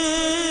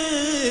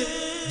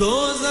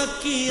दोज़ख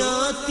की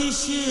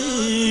आतिश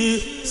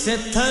से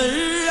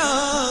थर्रा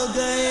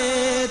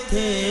गए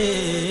थे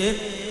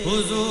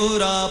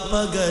हुजूर आप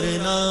अगर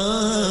ना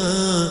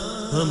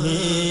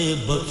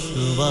हमें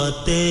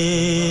बख्शवाते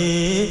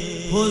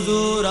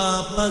हुजूर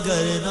आप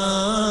अगर ना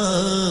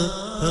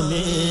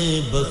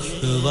हमें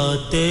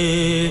बख्शवाते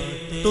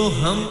तो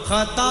हम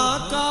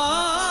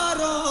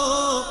खताकारों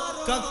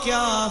का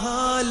क्या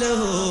हाल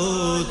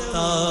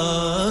होता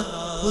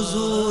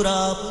हुजूर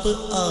आप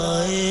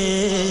आए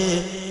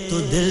तो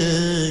दिल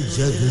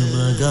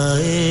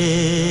जगमगाए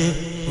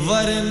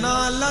वरना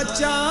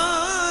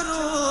लाचारों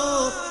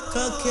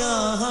का क्या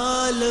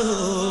हाल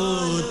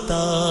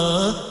होता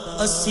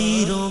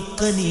असीरों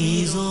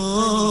कनीज़ों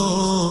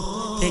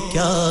पे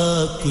क्या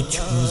कुछ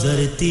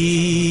गुजरती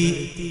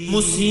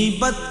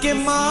मुसीबत के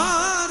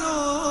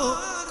मारों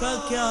का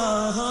क्या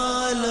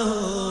हाल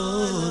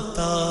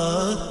होता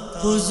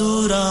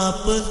हुजूर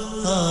आप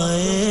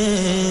आए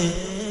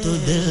तो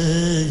दिल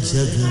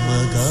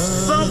जगमगाए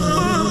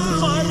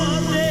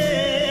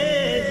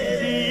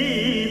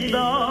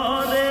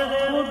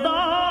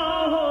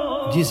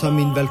जी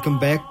सामीन वेलकम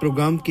बैक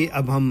प्रोग्राम के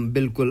अब हम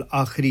बिल्कुल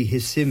आखिरी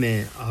हिस्से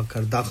में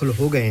आकर दाखिल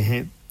हो गए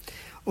हैं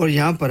और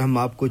यहाँ पर हम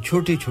आपको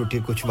छोटे-छोटे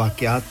कुछ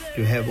वाक़यात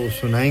जो है वो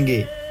सुनाएंगे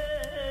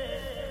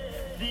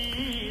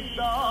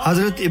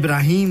हज़रत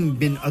इब्राहीम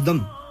बिन अदम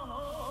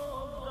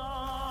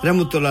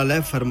रहमतुल्लाह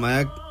अलैह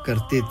फरमाया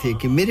करते थे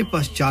कि मेरे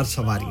पास 4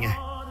 सवारियां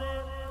हैं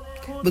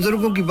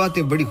बुजुर्गों की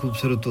बातें बड़ी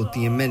खूबसूरत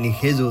होती हैं मैंने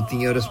खेज होती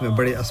हैं और उसमें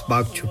बड़े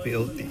असबाब छुपे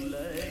होते हैं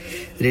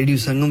रेडियो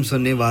संगम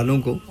सुनने वालों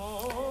को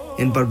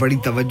इन पर बड़ी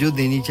तवज्जो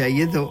देनी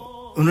चाहिए तो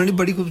उन्होंने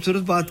बड़ी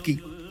खूबसूरत बात की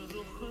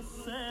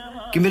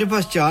कि मेरे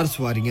पास 4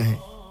 सवारियां हैं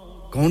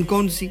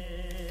कौन-कौन सी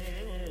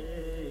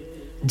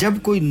जब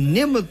कोई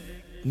नेमत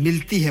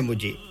मिलती है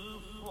मुझे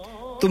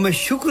तो मैं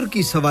शुक्र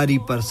की सवारी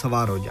पर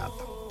सवार हो जाता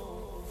हूं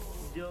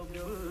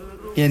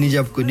यानी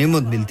जब कोई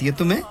नेमत मिलती है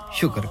तो मैं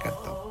शुक्र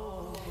करता हूं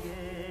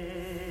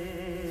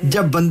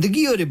जब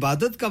बंदगी और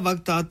इबादत का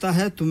वक्त आता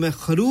है तो मैं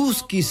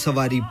खरूस की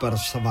सवारी पर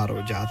सवार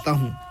हो जाता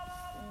हूं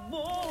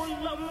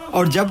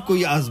और जब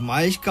कोई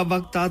आजमाइश का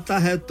वक्त आता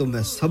है तो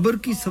मैं सब्र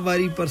की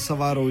सवारी पर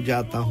सवार हो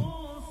जाता हूं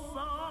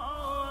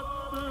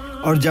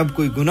और जब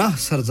कोई गुनाह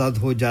सरजद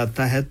हो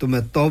जाता है तो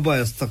मैं तौबा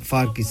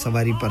इस्तिगफार की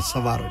सवारी पर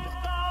सवार हो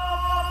जाता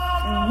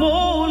हूं वो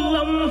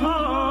लम्हा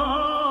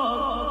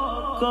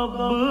कब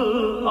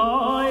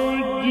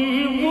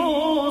आएगी वो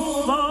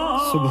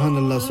सुभान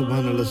अल्लाह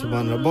सुभान अल्लाह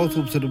सुभान अल्लाह बहुत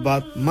खूबसूरत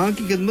बात मां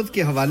की खिदमत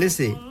के हवाले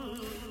से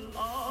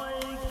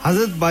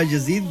हजरत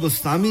बायजीद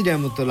बुस्तामी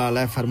रहमतुल्लाह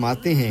अलैह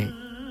फरमाते हैं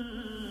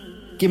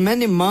कि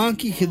मैंने मां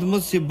की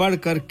खिदमत से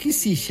बढ़कर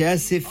किसी शय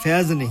से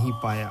फैज नहीं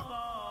पाया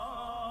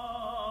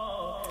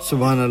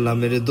सुभान अल्लाह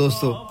मेरे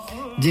दोस्तों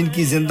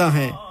जिनकी जिंदा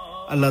हैं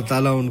अल्लाह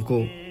ताला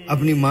उनको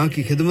अपनी मां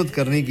की खिदमत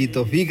करने की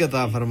तौफीक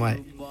अता फरमाए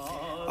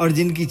और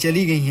जिनकी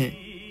चली गई हैं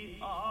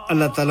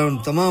अल्लाह ताला उन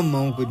तमाम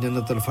माओं को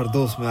जन्नतुल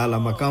फरदौस में आला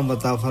मकाम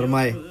अता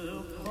फरमाए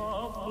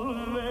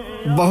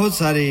बहुत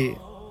सारे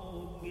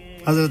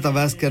हजरत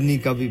अवैस करनी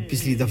का भी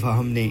पिछली दफा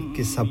हमने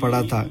किस्सा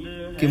पढ़ा था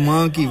कि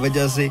मां की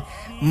वजह से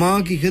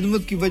मां की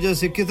खिदमत की वजह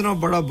से कितना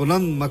बड़ा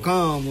बुलंद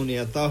मकाम उन्हें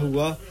अता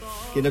हुआ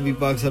कि नबी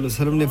पाक सल्लल्लाहु अलैहि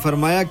वसल्लम ने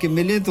फरमाया कि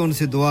मिले तो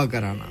उनसे दुआ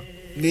कराना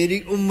मेरी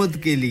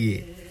उम्मत के लिए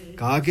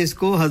कहा कि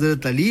इसको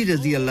हजरत अली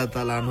रजी अल्लाह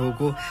ताला अन्हु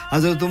को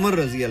हजरत उमर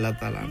रजी अल्लाह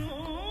ताला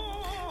अन्हु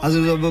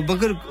हजरत अबू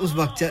बकर उस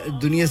वक्त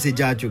दुनिया से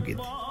जा चुके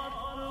थे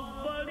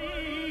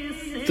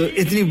तो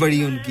इतनी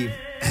बड़ी उनकी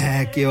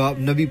है कि आप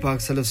नबी पाक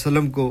सल्लल्लाहु अलैहि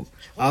वसल्लम को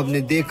आपने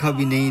देखा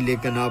भी नहीं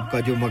लेकिन आपका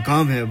जो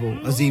मकाम है वो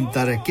अजीम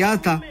तरह क्या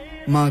था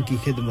मां की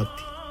खिदमत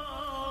थी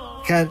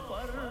खैर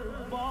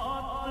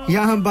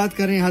यहां हम बात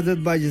कर रहे हैं हजरत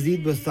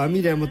बायजीद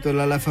बस्तामी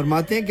रहमतुल्लाह अलैह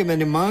फरमाते हैं कि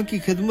मैंने मां की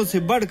खिदमत से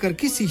बढ़कर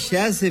किसी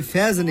शय से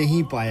फैज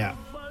नहीं पाया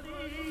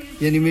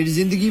यानी मेरी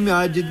जिंदगी में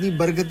आज जितनी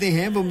बरकतें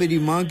हैं वो मेरी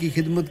मां की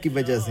खिदमत की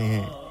वजह से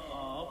हैं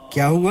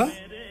क्या हुआ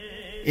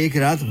एक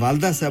रात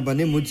वालिदा साहबा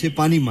ने मुझसे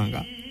पानी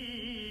मांगा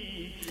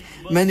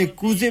मैंने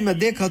कूजे में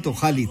देखा तो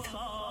खाली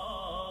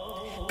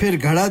था फिर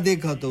घड़ा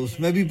देखा तो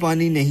उसमें भी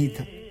पानी नहीं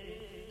था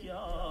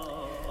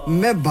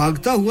मैं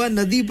भागता हुआ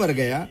नदी पर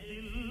गया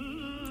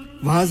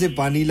वहां से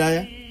पानी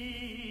लाया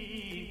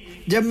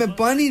जब मैं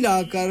पानी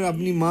लाकर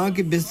अपनी मां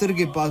के बिस्तर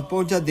के पास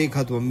पहुंचा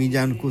देखा तो अम्मी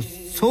जान को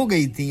सो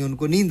गई थी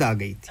उनको नींद आ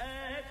गई थी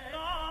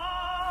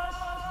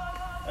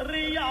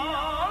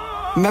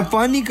मैं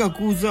पानी का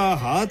कूजा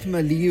हाथ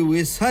में लिए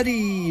हुए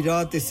सारी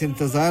रात इस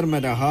इंतजार में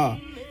रहा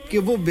कि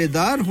वो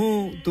बेदार हो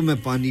तो मैं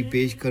पानी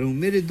पेश करूं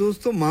मेरे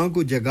दोस्तों मां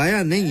को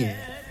जगाया नहीं है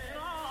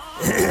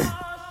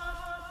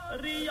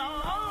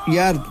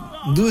यार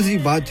दूसरी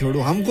बात छोड़ो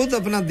हम खुद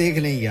अपना देख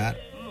लें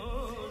यार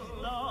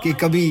कि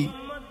कभी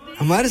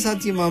हमारे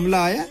साथ ये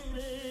मामला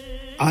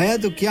आया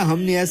तो क्या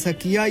हमने ऐसा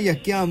किया या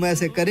क्या हम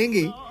ऐसे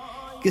करेंगे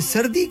कि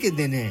सर्दी के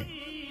दिन है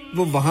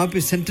वो वहां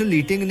पे सेंट्रल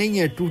हीटिंग नहीं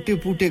है टूटे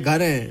फूटे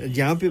घर हैं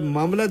जहां पे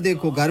मामला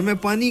देखो घर में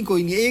पानी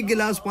कोई नहीं एक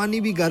गिलास पानी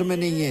भी घर में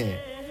नहीं है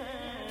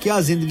क्या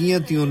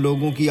जिंदगियां थी उन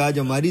लोगों की आज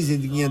हमारी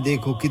जिंदगियां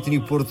देखो कितनी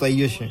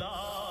पुरतयश हैं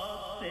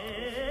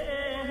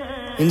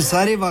इन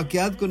सारे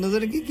वाकयात को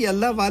नजर रखिए कि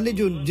अल्लाह वाले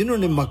जो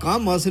जिन्होंने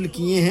मकाम हासिल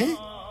किए हैं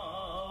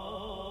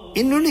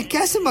इन्होंने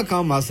कैसे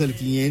मकाम हासिल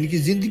किए हैं इनकी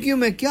जिंदगियों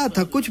में क्या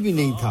था कुछ भी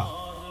नहीं था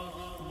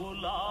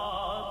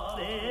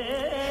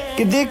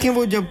कि देखें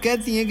वो जब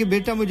कहती हैं कि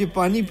बेटा मुझे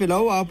पानी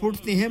पिलाओ आप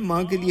उठते हैं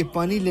मां के लिए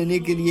पानी लेने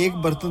के लिए एक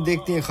बर्तन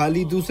देखते हैं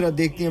खाली दूसरा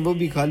देखते हैं वो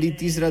भी खाली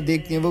तीसरा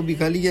देखते हैं वो भी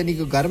खाली यानी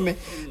कि घर में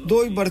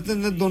दो ही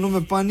बर्तन हैं दोनों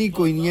में पानी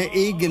कोई नहीं है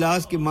एक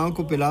गिलास के मां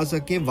को पिला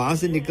सकें वहां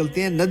से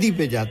निकलते हैं नदी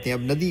पे जाते हैं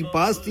अब नदी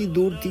पास थी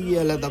दूर थी ये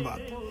अलग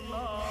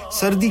बात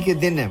सर्दी के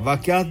दिन है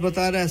वाकयात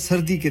बता रहा है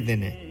सर्दी के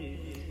दिन है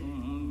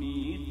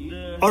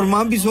और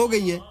मां भी सो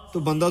गई है तो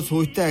बंदा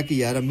सोचता है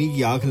कि यार अम्मी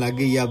की आंख लग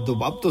गई है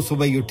अब तो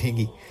सुबह ही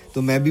उठेंगी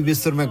तो मैं भी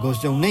बिस्तर में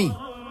घुस जाऊं नहीं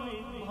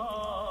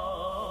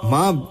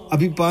मां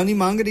अभी पानी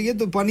मांग रही है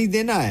तो पानी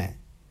देना है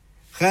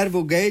खैर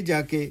वो गए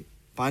जाके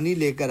पानी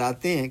लेकर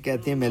आते हैं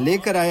कहते हैं मैं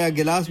लेकर आया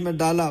गिलास में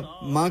डाला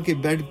मां के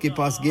बेड के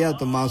पास गया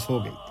तो मां सो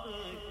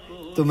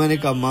गई तो मैंने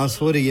कहा मां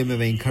सो रही है मैं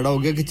वहीं खड़ा हो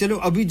गया कि चलो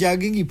अभी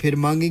जागेंगी फिर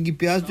मांगेंगी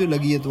प्यास जो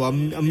लगी है तो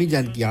अम्मी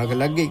जान की आंख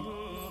लग गई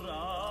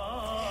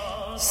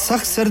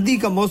सख्त सर्दी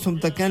का मौसम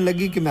तक कहने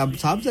लगी कि मैं अब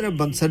साहब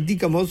जरा सर्दी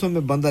का मौसम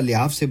में बंदा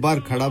लिहाफ से बाहर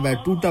खड़ा हुआ है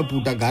टूटा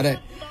फूटा घर है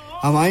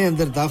हवाएं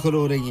अंदर दाखिल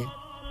हो रही हैं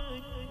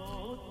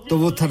तो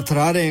वो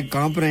थरथरा रहे हैं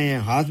कांप रहे हैं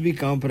हाथ भी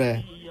कांप रहा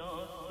है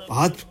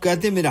हाथ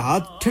कहते मेरा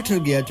हाथ ठिठुर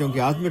गया क्योंकि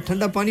हाथ में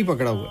ठंडा पानी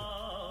पकड़ा हुआ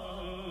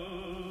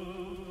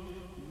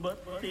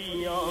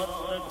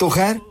तो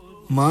खैर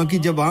मां की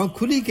जब आंख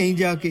खुली कहीं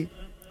जाके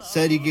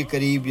सहरी के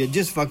करीब या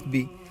जिस वक्त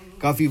भी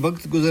काफी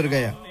वक्त गुजर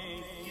गया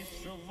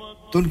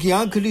तो उनकी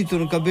आंख खुली तो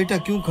उनका बेटा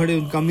क्यों खड़े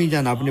उनका अम्मी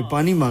जान आपने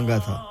पानी मांगा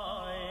था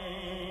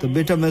तो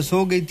बेटा मैं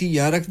सो गई थी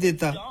यहां रख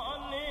देता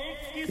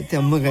कहते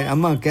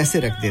अम्मा कैसे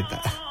रख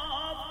देता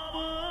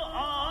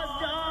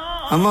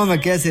अम्मा मैं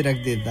कैसे रख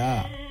देता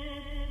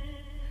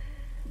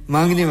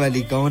मांगने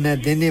वाली कौन है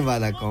देने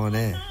वाला कौन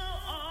है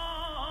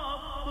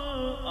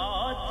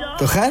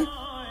तो खैर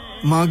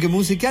मां के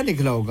मुंह से क्या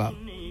निकला होगा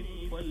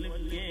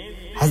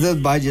हजरत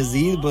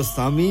बायजीद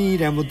बस्तामी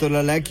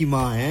रहमतुल्लाह अलैह की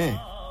मां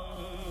है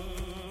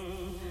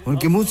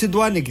उनके मुंह से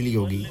दुआ निकली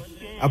होगी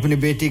अपने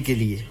बेटे के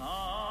लिए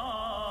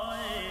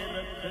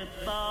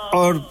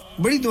और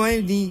बड़ी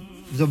दुआएं दी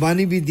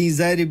ज़ुबानी भी दी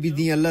ज़ाहिर भी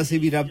दी अल्लाह से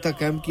भी राब्ता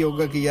कायम किया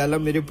होगा कि या अल्लाह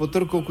मेरे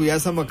पुत्र को कोई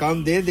ऐसा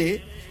मकाम दे दे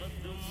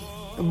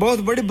बहुत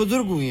बड़े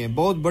बुजुर्ग हुए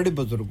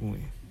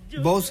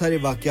हैं बहुत सारे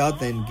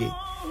वाकयात हैं इनके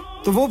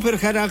तो वो फिर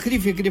खैर आखिरी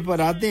फिक्रे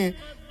पर आते हैं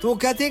तो वो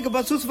कहते हैं कि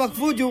बस उस वक्त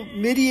वो जो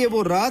मेरी ये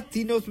वो रात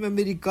थी ना उसमें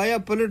मेरी काया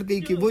पलट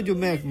गई कि वो जो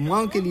मैं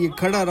मां के लिए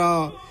खड़ा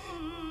रहा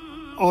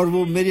और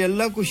वो मेरे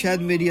अल्लाह को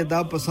शायद मेरी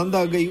अदा पसंद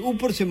आ गई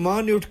ऊपर से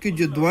मां ने उठ के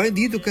जो दुआएं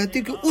दी तो कहते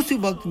हैं कि उसी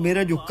वक्त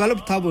मेरा जो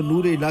कल्ब था वो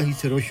नूर इलाही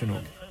से रोशन हो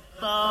गया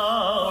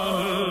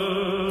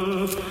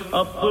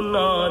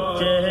अपना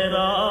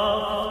चेहरा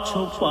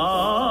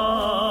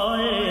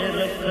छुपाए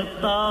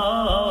रखता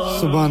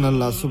सुभान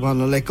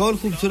अल्लाह एक और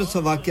खूबसूरत सा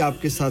वाकया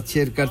आपके साथ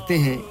शेयर करते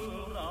हैं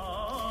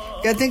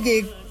कहते हैं कि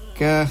एक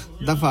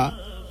दफा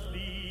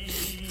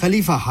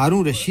खलीफा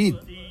हारून रशीद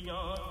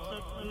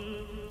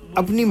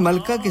अपनी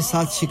मलका के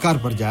साथ शिकार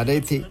पर जा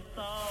रहे थे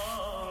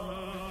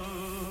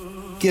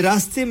कि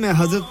रास्ते में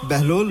हजरत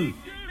बहलोल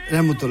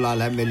रहमतुल्लाह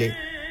अलैह मिले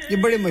ये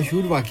बड़े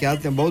मशहूर वाकयात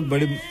हैं बहुत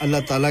बड़े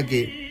अल्लाह ताला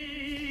के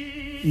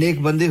नेक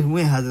बंदे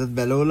हुए हैं हजरत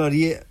बहलोल और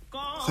ये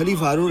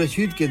खलीफा हारून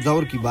रशीद के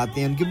दौर की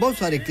बातें हैं उनके बहुत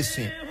सारे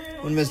किस्से हैं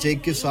उनमें से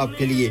एक किस्सा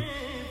आपके लिए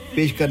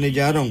पेश करने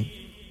जा रहा हूं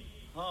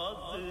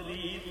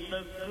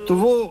तो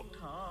वो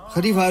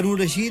खलीफा हारून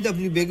रशीद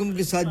अपनी बेगम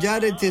के साथ जा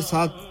रहे थे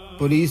साथ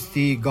पुलिस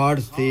थी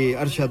गार्ड्स थे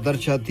अरशा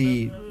दरशा थी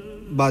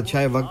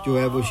बादशाह वक्त जो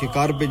है वो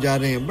शिकार पे जा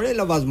रहे हैं बड़े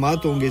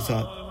लवाजमात होंगे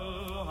साथ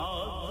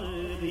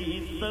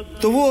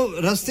तो वो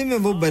रास्ते में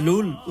वो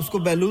बहलूल उसको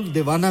बहलूल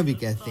दीवाना भी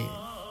कहते हैं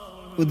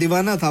वो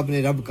दीवाना था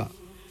अपने रब का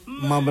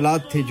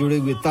मामलात थे जुड़े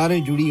हुए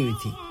तारें जुड़ी हुई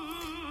थी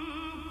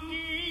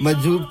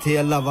मजजूब थे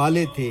अल्लाह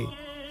वाले थे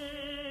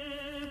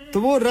तो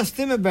वो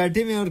रास्ते में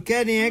बैठे हुए और कह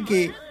रहे हैं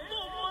कि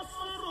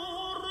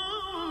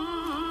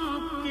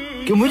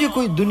मुझे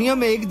कोई दुनिया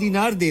में 1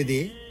 दीनार दे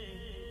दे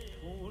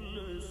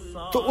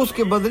तो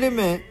उसके बदले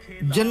में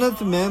जन्नत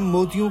में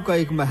मोतियों का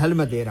एक महल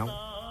मैं दे रहा हूं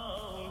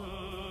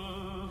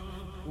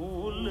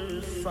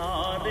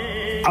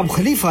अब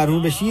खलीफा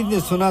हारून रशीद ने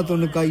सुना तो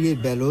उन्होंने कहा ये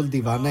बहलोल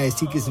दीवाना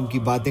ऐसी किस्म की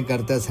बातें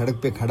करता है सड़क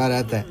पे खड़ा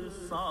रहता है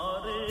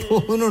तो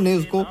उन्होंने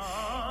उसको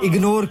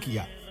इग्नोर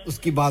किया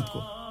उसकी बात को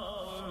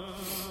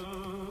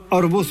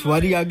और वो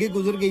सवारी आगे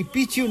गुजर गई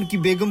पीछे उनकी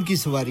बेगम की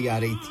सवारी आ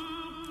रही थी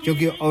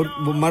क्योंकि और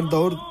वो मर्द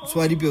और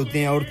सवारी पे होते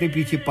हैं औरतें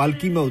पीछे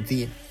पालकी में होती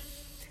हैं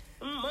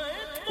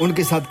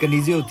उनके साथ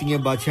कनीज़ें होती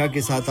हैं बादशाह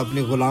के साथ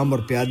अपने गुलाम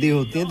और प्यादे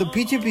होते हैं तो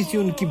पीछे पीछे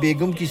उनकी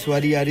बेगम की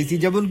सवारी आ रही थी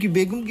जब उनकी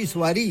बेगम की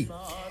सवारी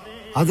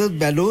हजरत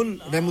बहलोल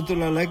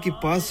रहमतुल्लाह अलैह के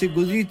पास से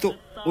गुजरी तो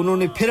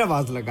उन्होंने फिर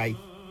आवाज लगाई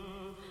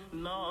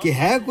कि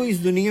है कोई इस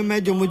दुनिया में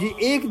जो मुझे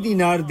 1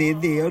 दीनार दे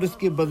दे और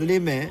उसके बदले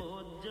में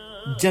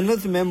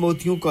जन्नत में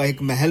मोतियों का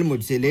एक महल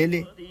मुझसे ले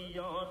ले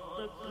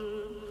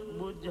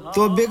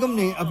तो बेगम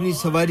ने अपनी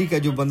सवारी का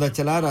जो बंदा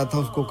चला रहा था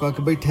उसको कहा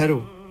कि भाई ठहरो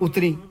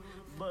उतरी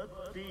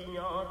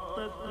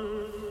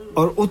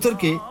और उतर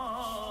के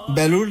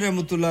बहलूल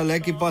रहमतुल्लाह अलैह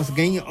के पास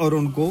गई और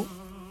उनको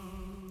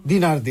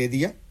दीनार दे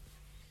दिया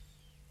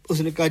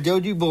उसने कहा जाओ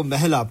जी वो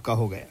महल आपका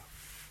हो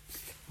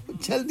गया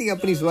चल दी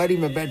अपनी सवारी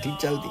में बैठी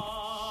चल दी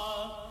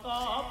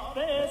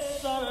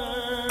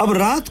अब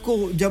रात को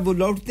जब वो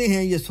लौटते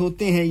हैं या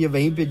सोते हैं या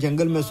वहीं पे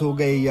जंगल में सो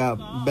गए या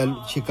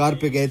शिकार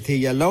पे गए थे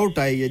या लौट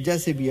आए या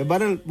जैसे भी है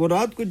बहरहाल वो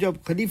रात को जब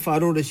खलीफा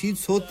हारून रशीद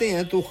सोते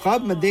हैं तो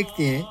ख्वाब में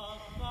देखते हैं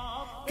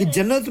कि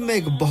जन्नत में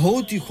एक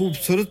बहुत ही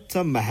खूबसूरत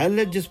सा महल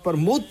है जिस पर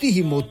मोती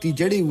ही मोती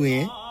जड़े हुए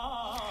हैं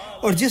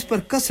और जिस पर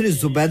कसर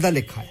जुबैदा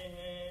लिखा है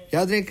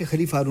याद रहे कि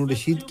खलीफा हारून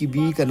रशीद की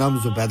बीवी का नाम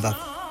जुबैदा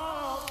था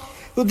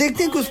तो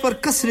देखते हैं कि उस पर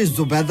कसर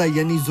जुबैदा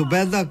यानी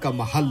जुबैदा का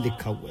महल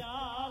लिखा हुआ है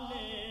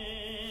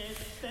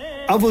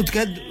अब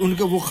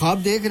उनके वो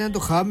ख्वाब देख रहे हैं तो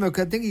ख्वाब में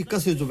कहते हैं कि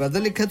कसर जुबैदा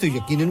लिखा है तो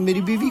यकीनन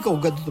मेरी बीवी का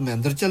होगा तो मैं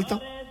अंदर चलता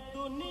हूं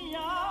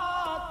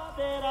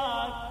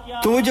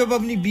तो जब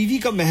अपनी बीवी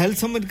का महल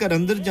समझकर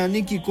अंदर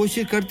जाने की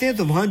कोशिश करते हैं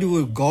तो वहां जो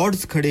वो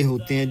गार्ड्स खड़े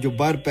होते हैं जो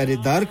बाहर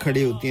पहरेदार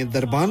खड़े होते हैं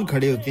दरबान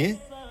खड़े होते हैं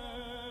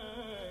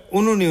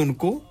उन्होंने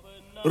उनको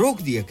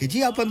रोक दिया कि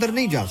जी आप अंदर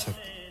नहीं जा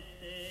सकते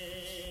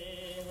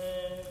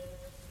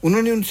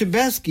उन्होंने उनसे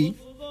बहस की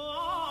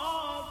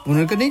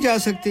उन्होंने कहा नहीं जा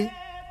सकते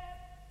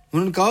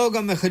उन्होंने कहा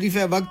होगा मैं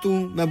खलीफा वक्त हूं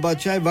मैं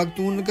बादशाह वक्त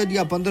हूं उन्होंने कहा जी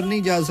आप अंदर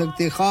नहीं जा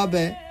सकते ख्वाब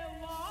है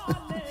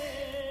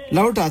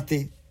लौट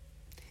आते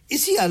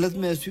इसी हालत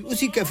में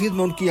उसी कैफियत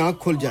में उनकी आंख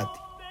खुल जाती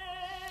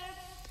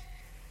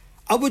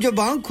अब वो जब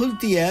आंख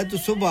खुलती है तो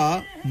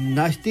सुबह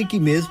नाश्ते की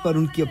मेज पर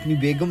उनकी अपनी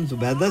बेगम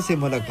जुबैदा से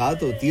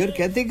मुलाकात होती है और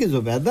कहते हैं कि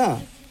जुबैदा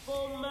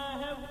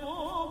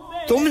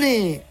तुमने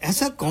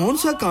ऐसा कौन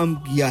सा काम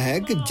किया है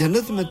कि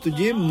जन्नत में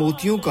तुझे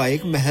मोतियों का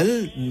एक महल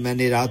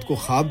मैंने रात को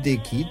ख्वाब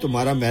देखी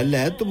तुम्हारा महल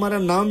है तुम्हारा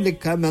नाम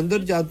लिखा है मैं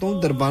अंदर जाता हूं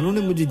दरबानों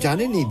ने मुझे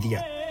जाने नहीं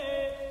दिया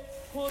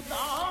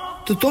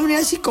तो तुमने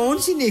ऐसी कौन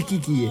सी नेकी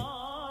की है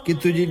कि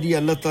तुझे लिए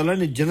अल्लाह ताला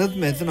ने जन्नत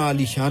में इतना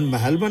आलीशान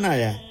महल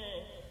बनाया है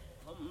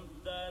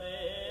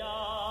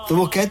तो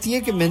वो कहती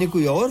है कि मैंने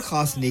कोई और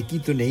खास नेकी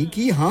तो नहीं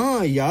की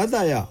हां याद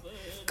आया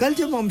कल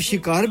जब हम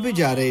शिकार पे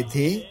जा रहे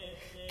थे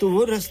तो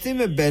वो रास्ते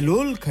में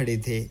बहलोल खड़े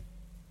थे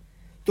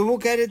तो वो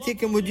कह रहे थे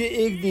कि मुझे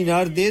 1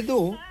 दीनार दे दो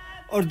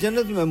और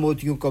जन्नत में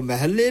मोतियों का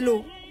महल ले लो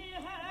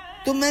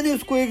तो मैंने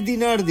उसको 1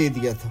 दीनार दे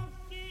दिया था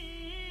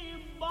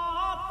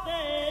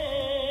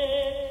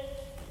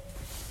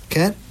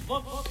खैर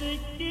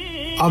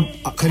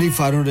अब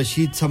खलीफा हारून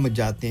रशीद समझ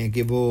जाते हैं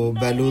कि वो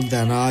बैलुल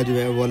दाना जो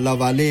है वो अल्लाह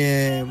वाले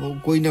हैं वो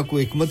कोई ना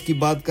कोई हिकमत की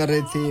बात कर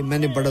रहे थे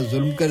मैंने बड़ा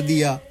जुल्म कर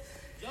दिया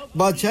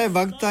बादशाह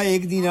वक्त था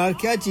 1 दीनार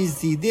क्या चीज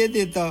थी दे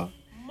देता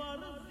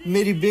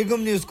मेरी बेगम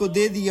ने उसको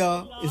दे दिया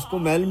इसको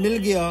महल मिल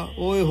गया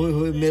ओए होए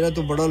होए मेरा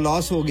तो बड़ा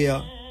लॉस हो गया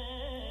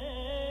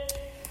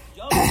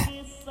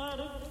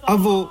अब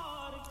वो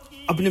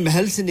अपने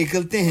महल से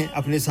निकलते हैं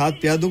अपने साथ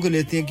प्यादों को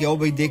लेते हैं कि आओ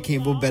भाई देखें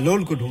वो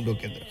बेलोल को ढूंढो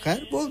किधर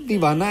खैर वो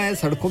दीवाना है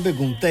सड़कों पे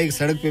घूमता है एक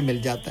सड़क पे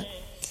मिल जाता है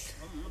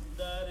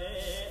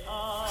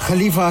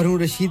खलीफा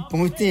हारून रशीद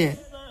पहुंचते हैं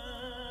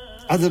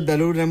हज़रत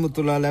बेलोल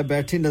रहमतुल्लाह अलैह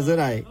बैठे नजर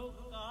आए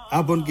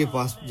आप उनके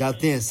पास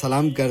जाते हैं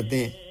सलाम करते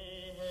हैं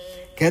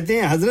कहते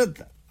हैं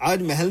हजरत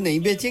आज महल नहीं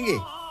बेचेंगे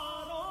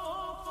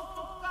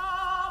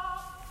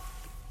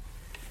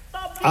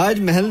आज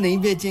महल नहीं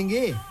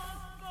बेचेंगे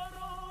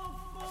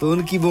तो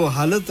उनकी वो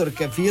हालत और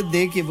कैफियत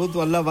देख के वो तो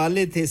अल्लाह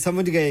वाले थे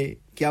समझ गए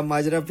क्या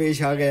माजरा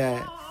पेश आ गया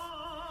है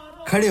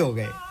खड़े हो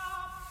गए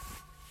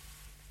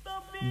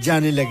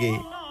जाने लगे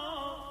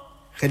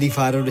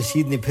खलीफा हारून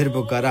रशीद ने फिर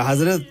पुकारा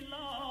हजरत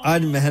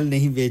आज महल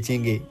नहीं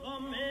बेचेंगे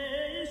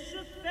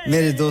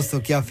मेरे दोस्तों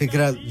क्या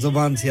फिक्रा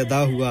जुबान से अदा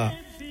हुआ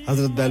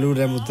हजरत बैलूर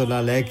रहमतुल्लाह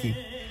अलैह की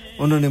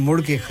उन्होंने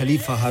मुड़ के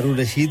खलीफा हारून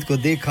रशीद को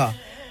देखा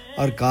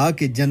और कहा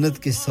कि जन्नत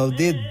के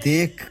सौदे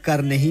देख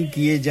कर नहीं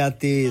किए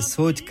जाते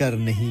सोच कर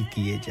नहीं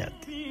किए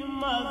जाते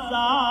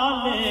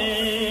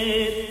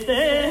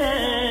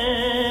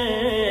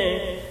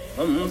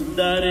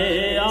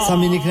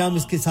सामीन इकराम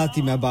इसके साथ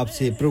ही मैं अब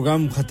आपसे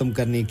प्रोग्राम खत्म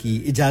करने की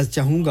इजाजत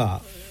चाहूंगा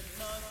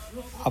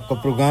आपका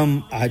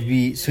प्रोग्राम आज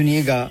भी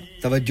सुनिएगा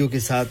तवज्जो के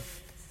साथ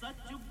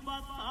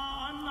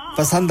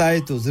पसंद आए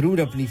तो जरूर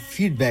अपनी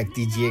फीडबैक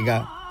दीजिएगा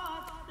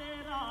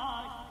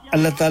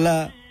अल्लाह ताला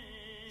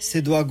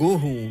से दुआ गो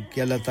हूं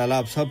कि अल्लाह ताला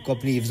आप सबको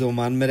अपनी हिफ्ज़ व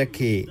मान में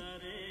रखे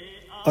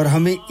और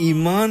हमें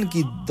ईमान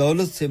की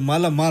दौलत से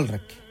माला माल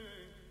रखे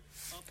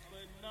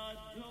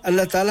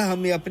अल्लाह ताला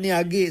हमें अपने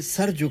आगे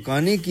सर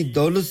झुकाने की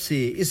दौलत से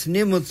इस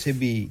नेमत से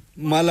भी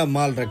माला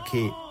माल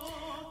रखे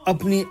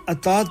अपनी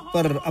अताअत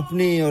पर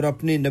अपने और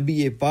अपने नबी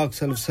पाक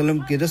सल्लल्लाहु अलैहि वसल्लम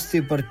के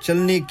रास्ते पर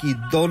चलने की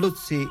दौलत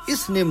से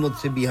इस नेमत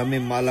से भी हमें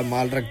माला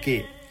माल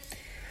रखे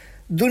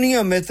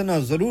दुनिया में इतना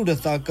जरूर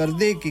अता कर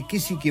दे कि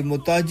किसी की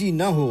मुताजी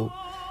ना हो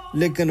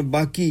लेकिन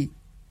बाकी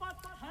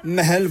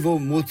महल वो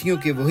मोतियों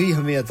के वही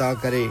हमें अता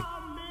करे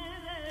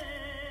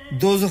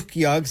दोज़ख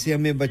की आग से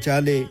हमें बचा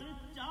ले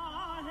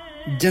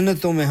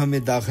जन्नतों में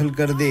हमें दाखिल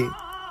कर दे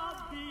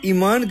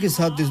ईमान के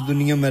साथ इस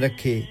दुनिया में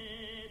रखे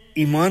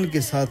ईमान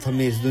के साथ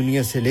हमें इस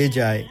दुनिया से ले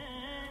जाए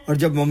और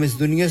जब हम इस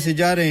दुनिया से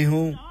जा रहे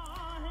हों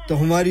तो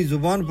हमारी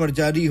जुबान पर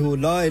जारी हो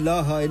ला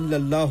इलाहा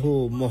इल्लल्लाह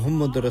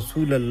मुहम्मद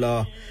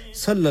रसूलुल्लाह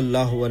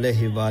सल्लल्लाहु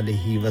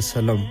अलैहि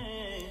वसल्लम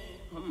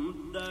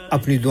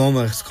अपनी दुआओं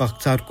में इसका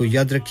अख्तार को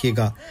याद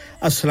रखिएगा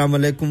अस्सलाम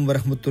वालेकुम व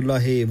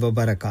रहमतुल्लाहि व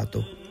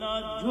बरकातहू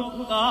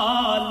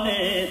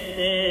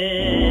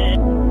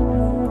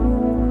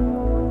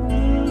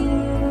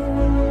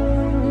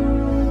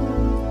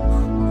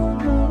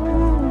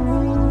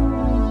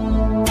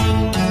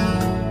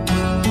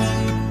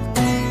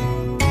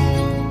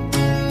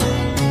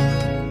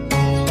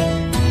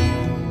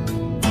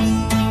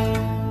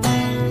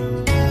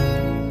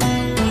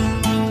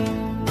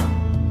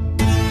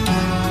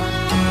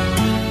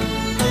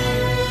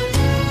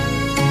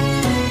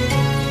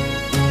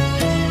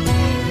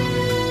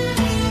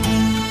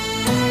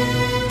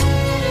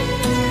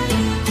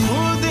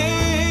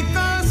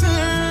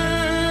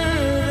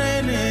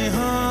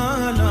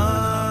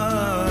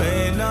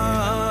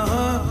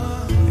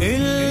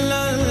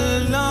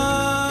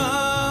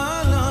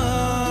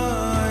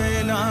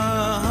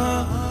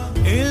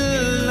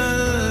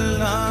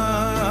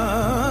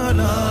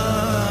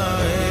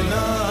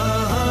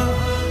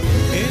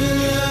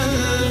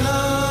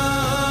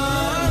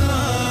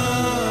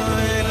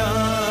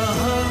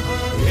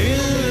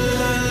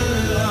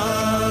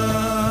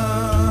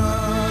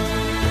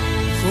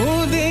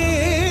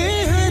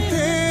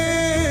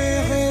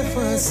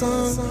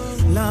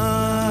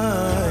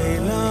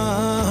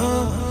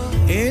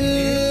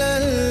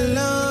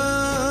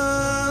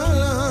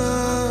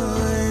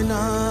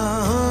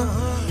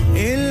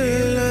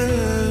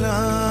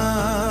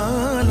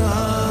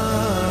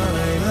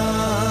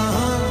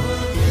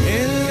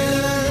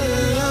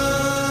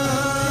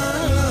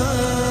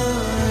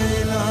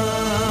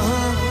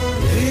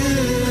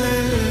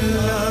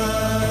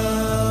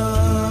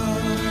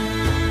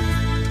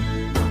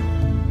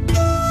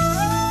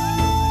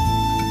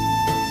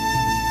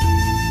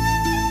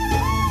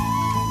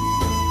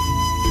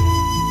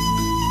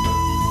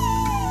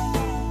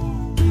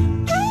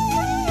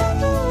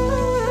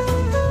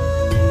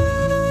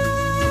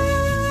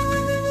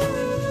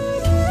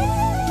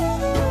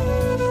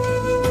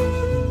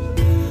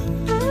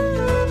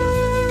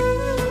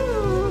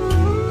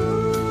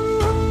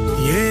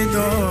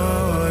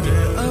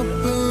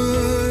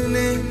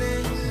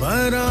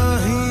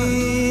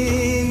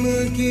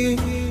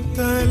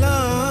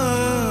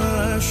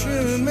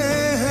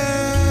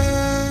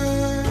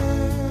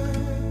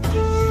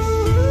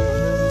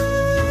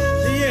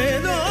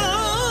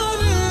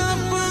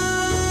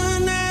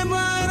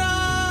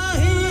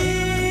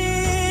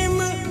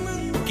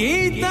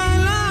की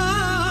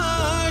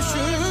तलाश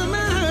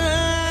में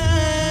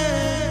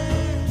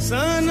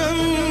सनम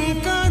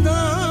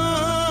कदा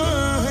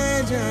है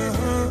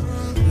जहां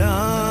ला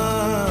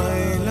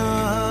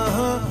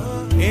इलाहा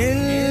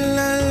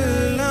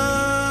इल्लल्लाह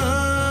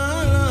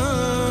ला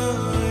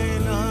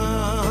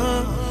इलाहा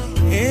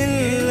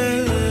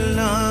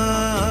इल्लल्लाह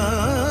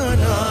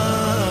ला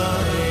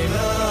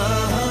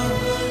इलाहा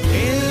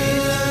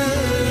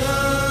इल्लल्लाह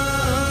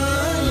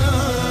ला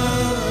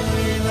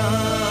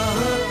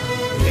इलाहा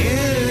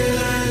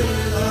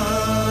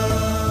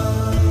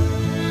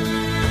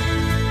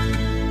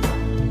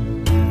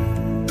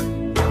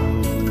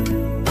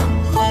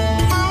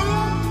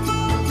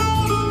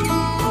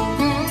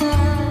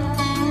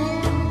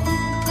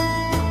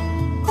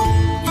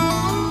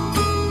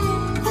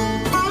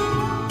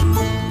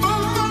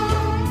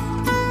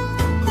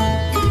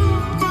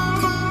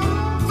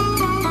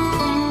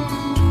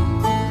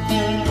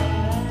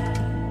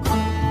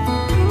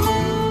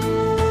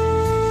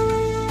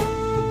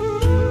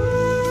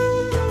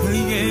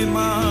ये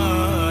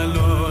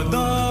मालो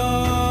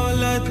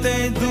दौलत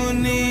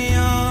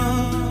दुनिया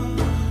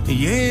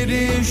ये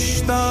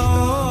रिश्ता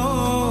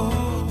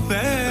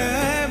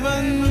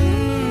पैबंद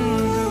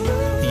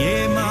ये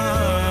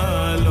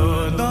मालो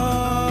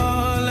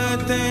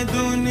दौलत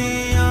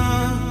दुनिया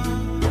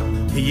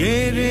ये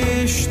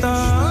रिश्ता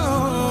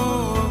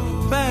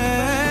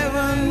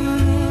पैबंद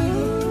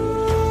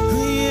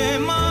ये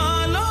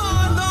मालो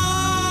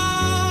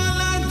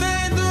दौलत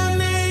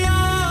दुनिया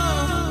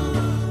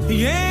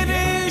ये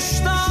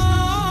रिश्ता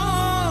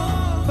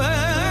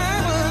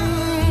पैबंद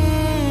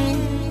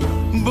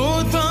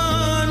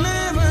बुताने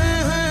में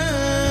है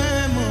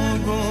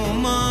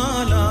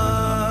मुगुमाला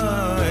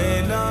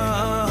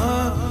इलाहा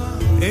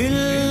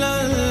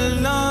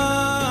इल्लल्लाह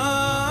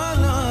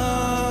ला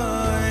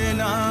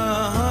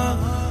इलाहा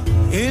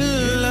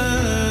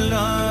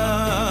इल्लल्लाह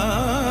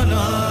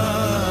ला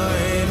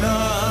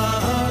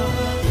इलाहा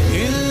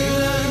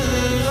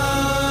इल्लल्लाह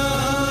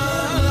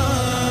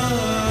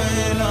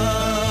ला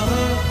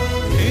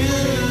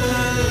इलाहा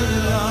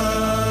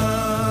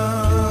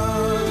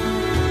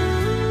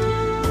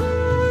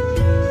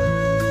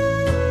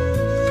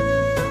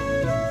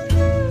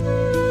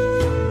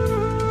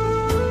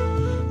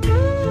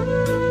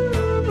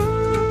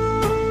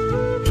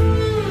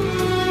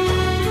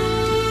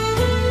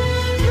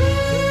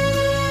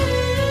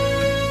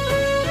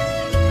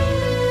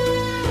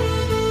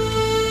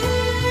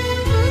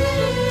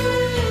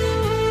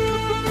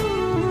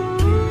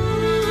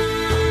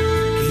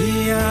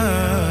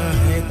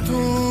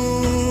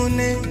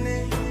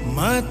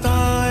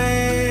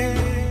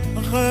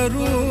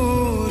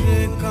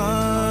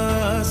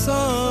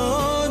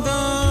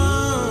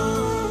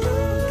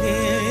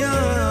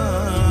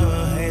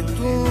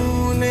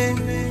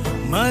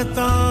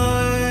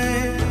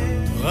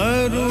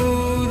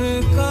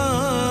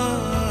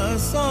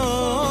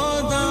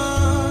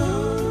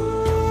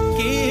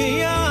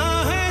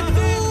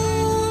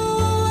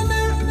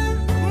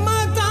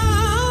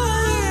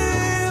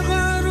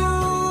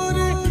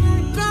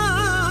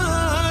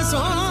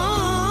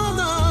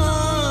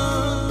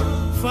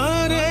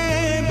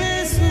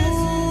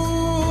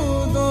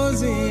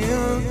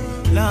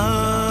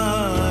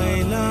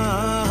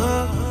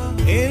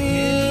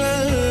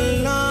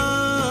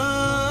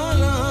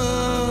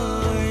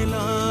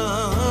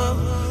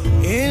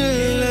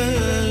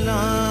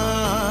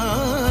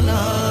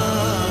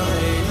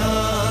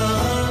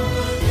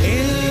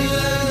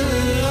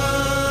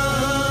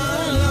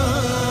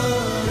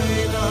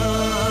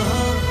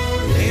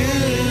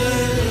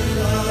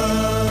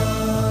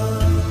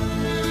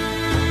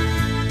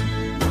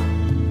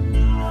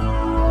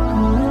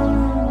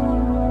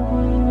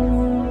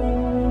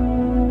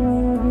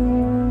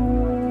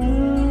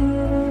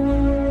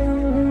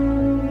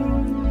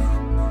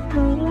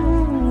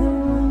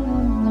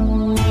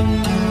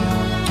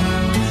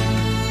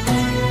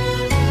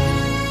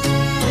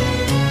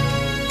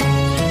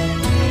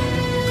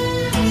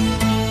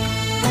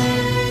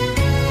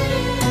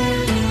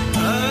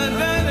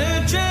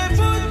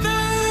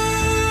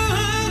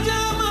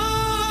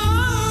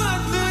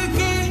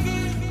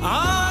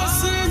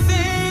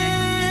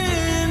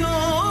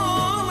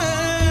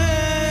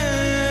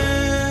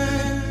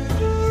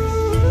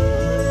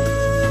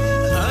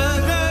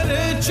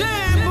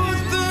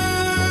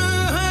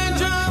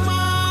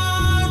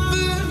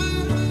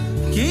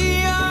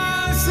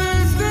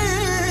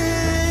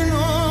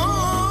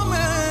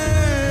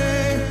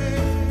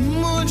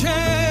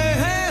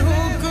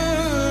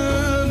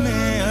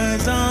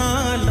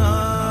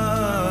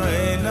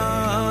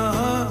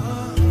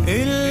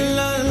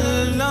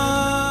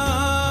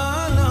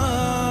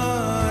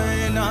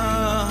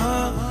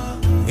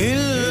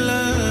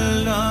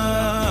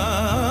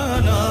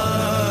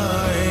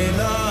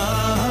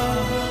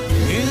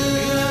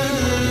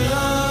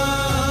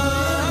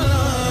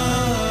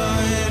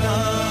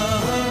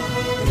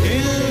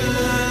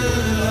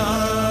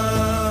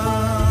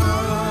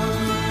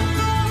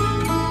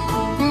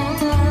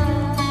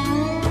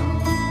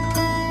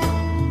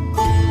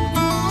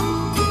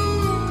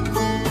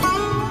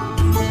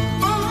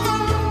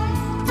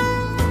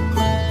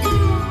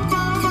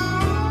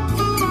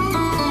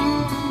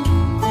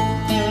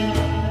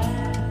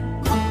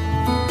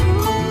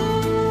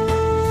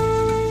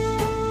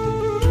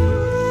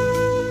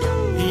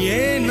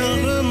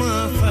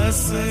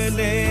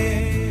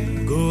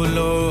फसले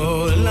गुलो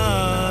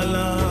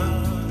लाला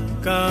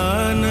का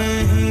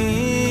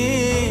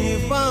नहीं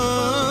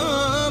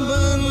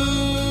पाबन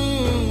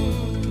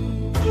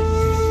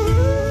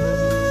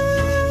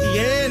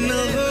ये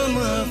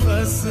नगमा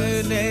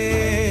फसले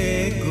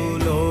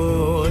गुलो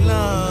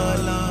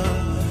लाला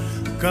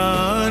का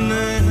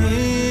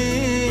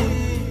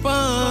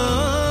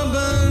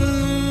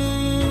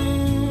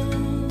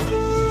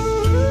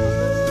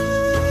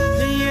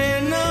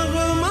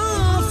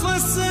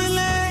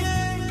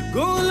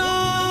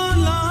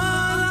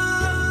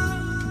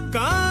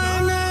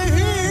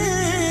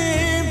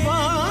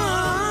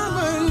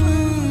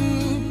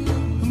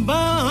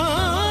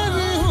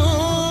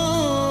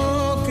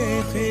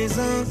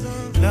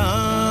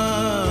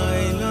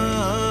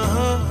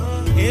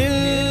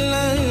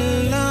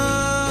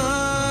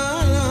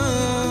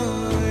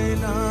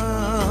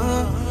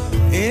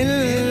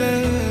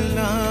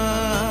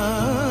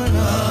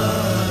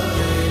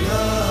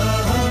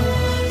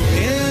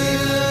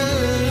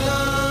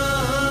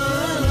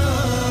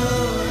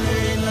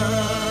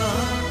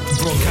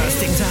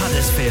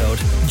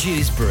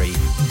Dewsbury,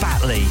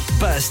 Batley,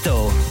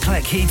 Birstall,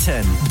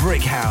 Cleckheaton,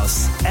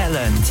 Brickhouse,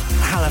 Elland,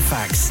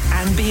 Halifax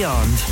and beyond.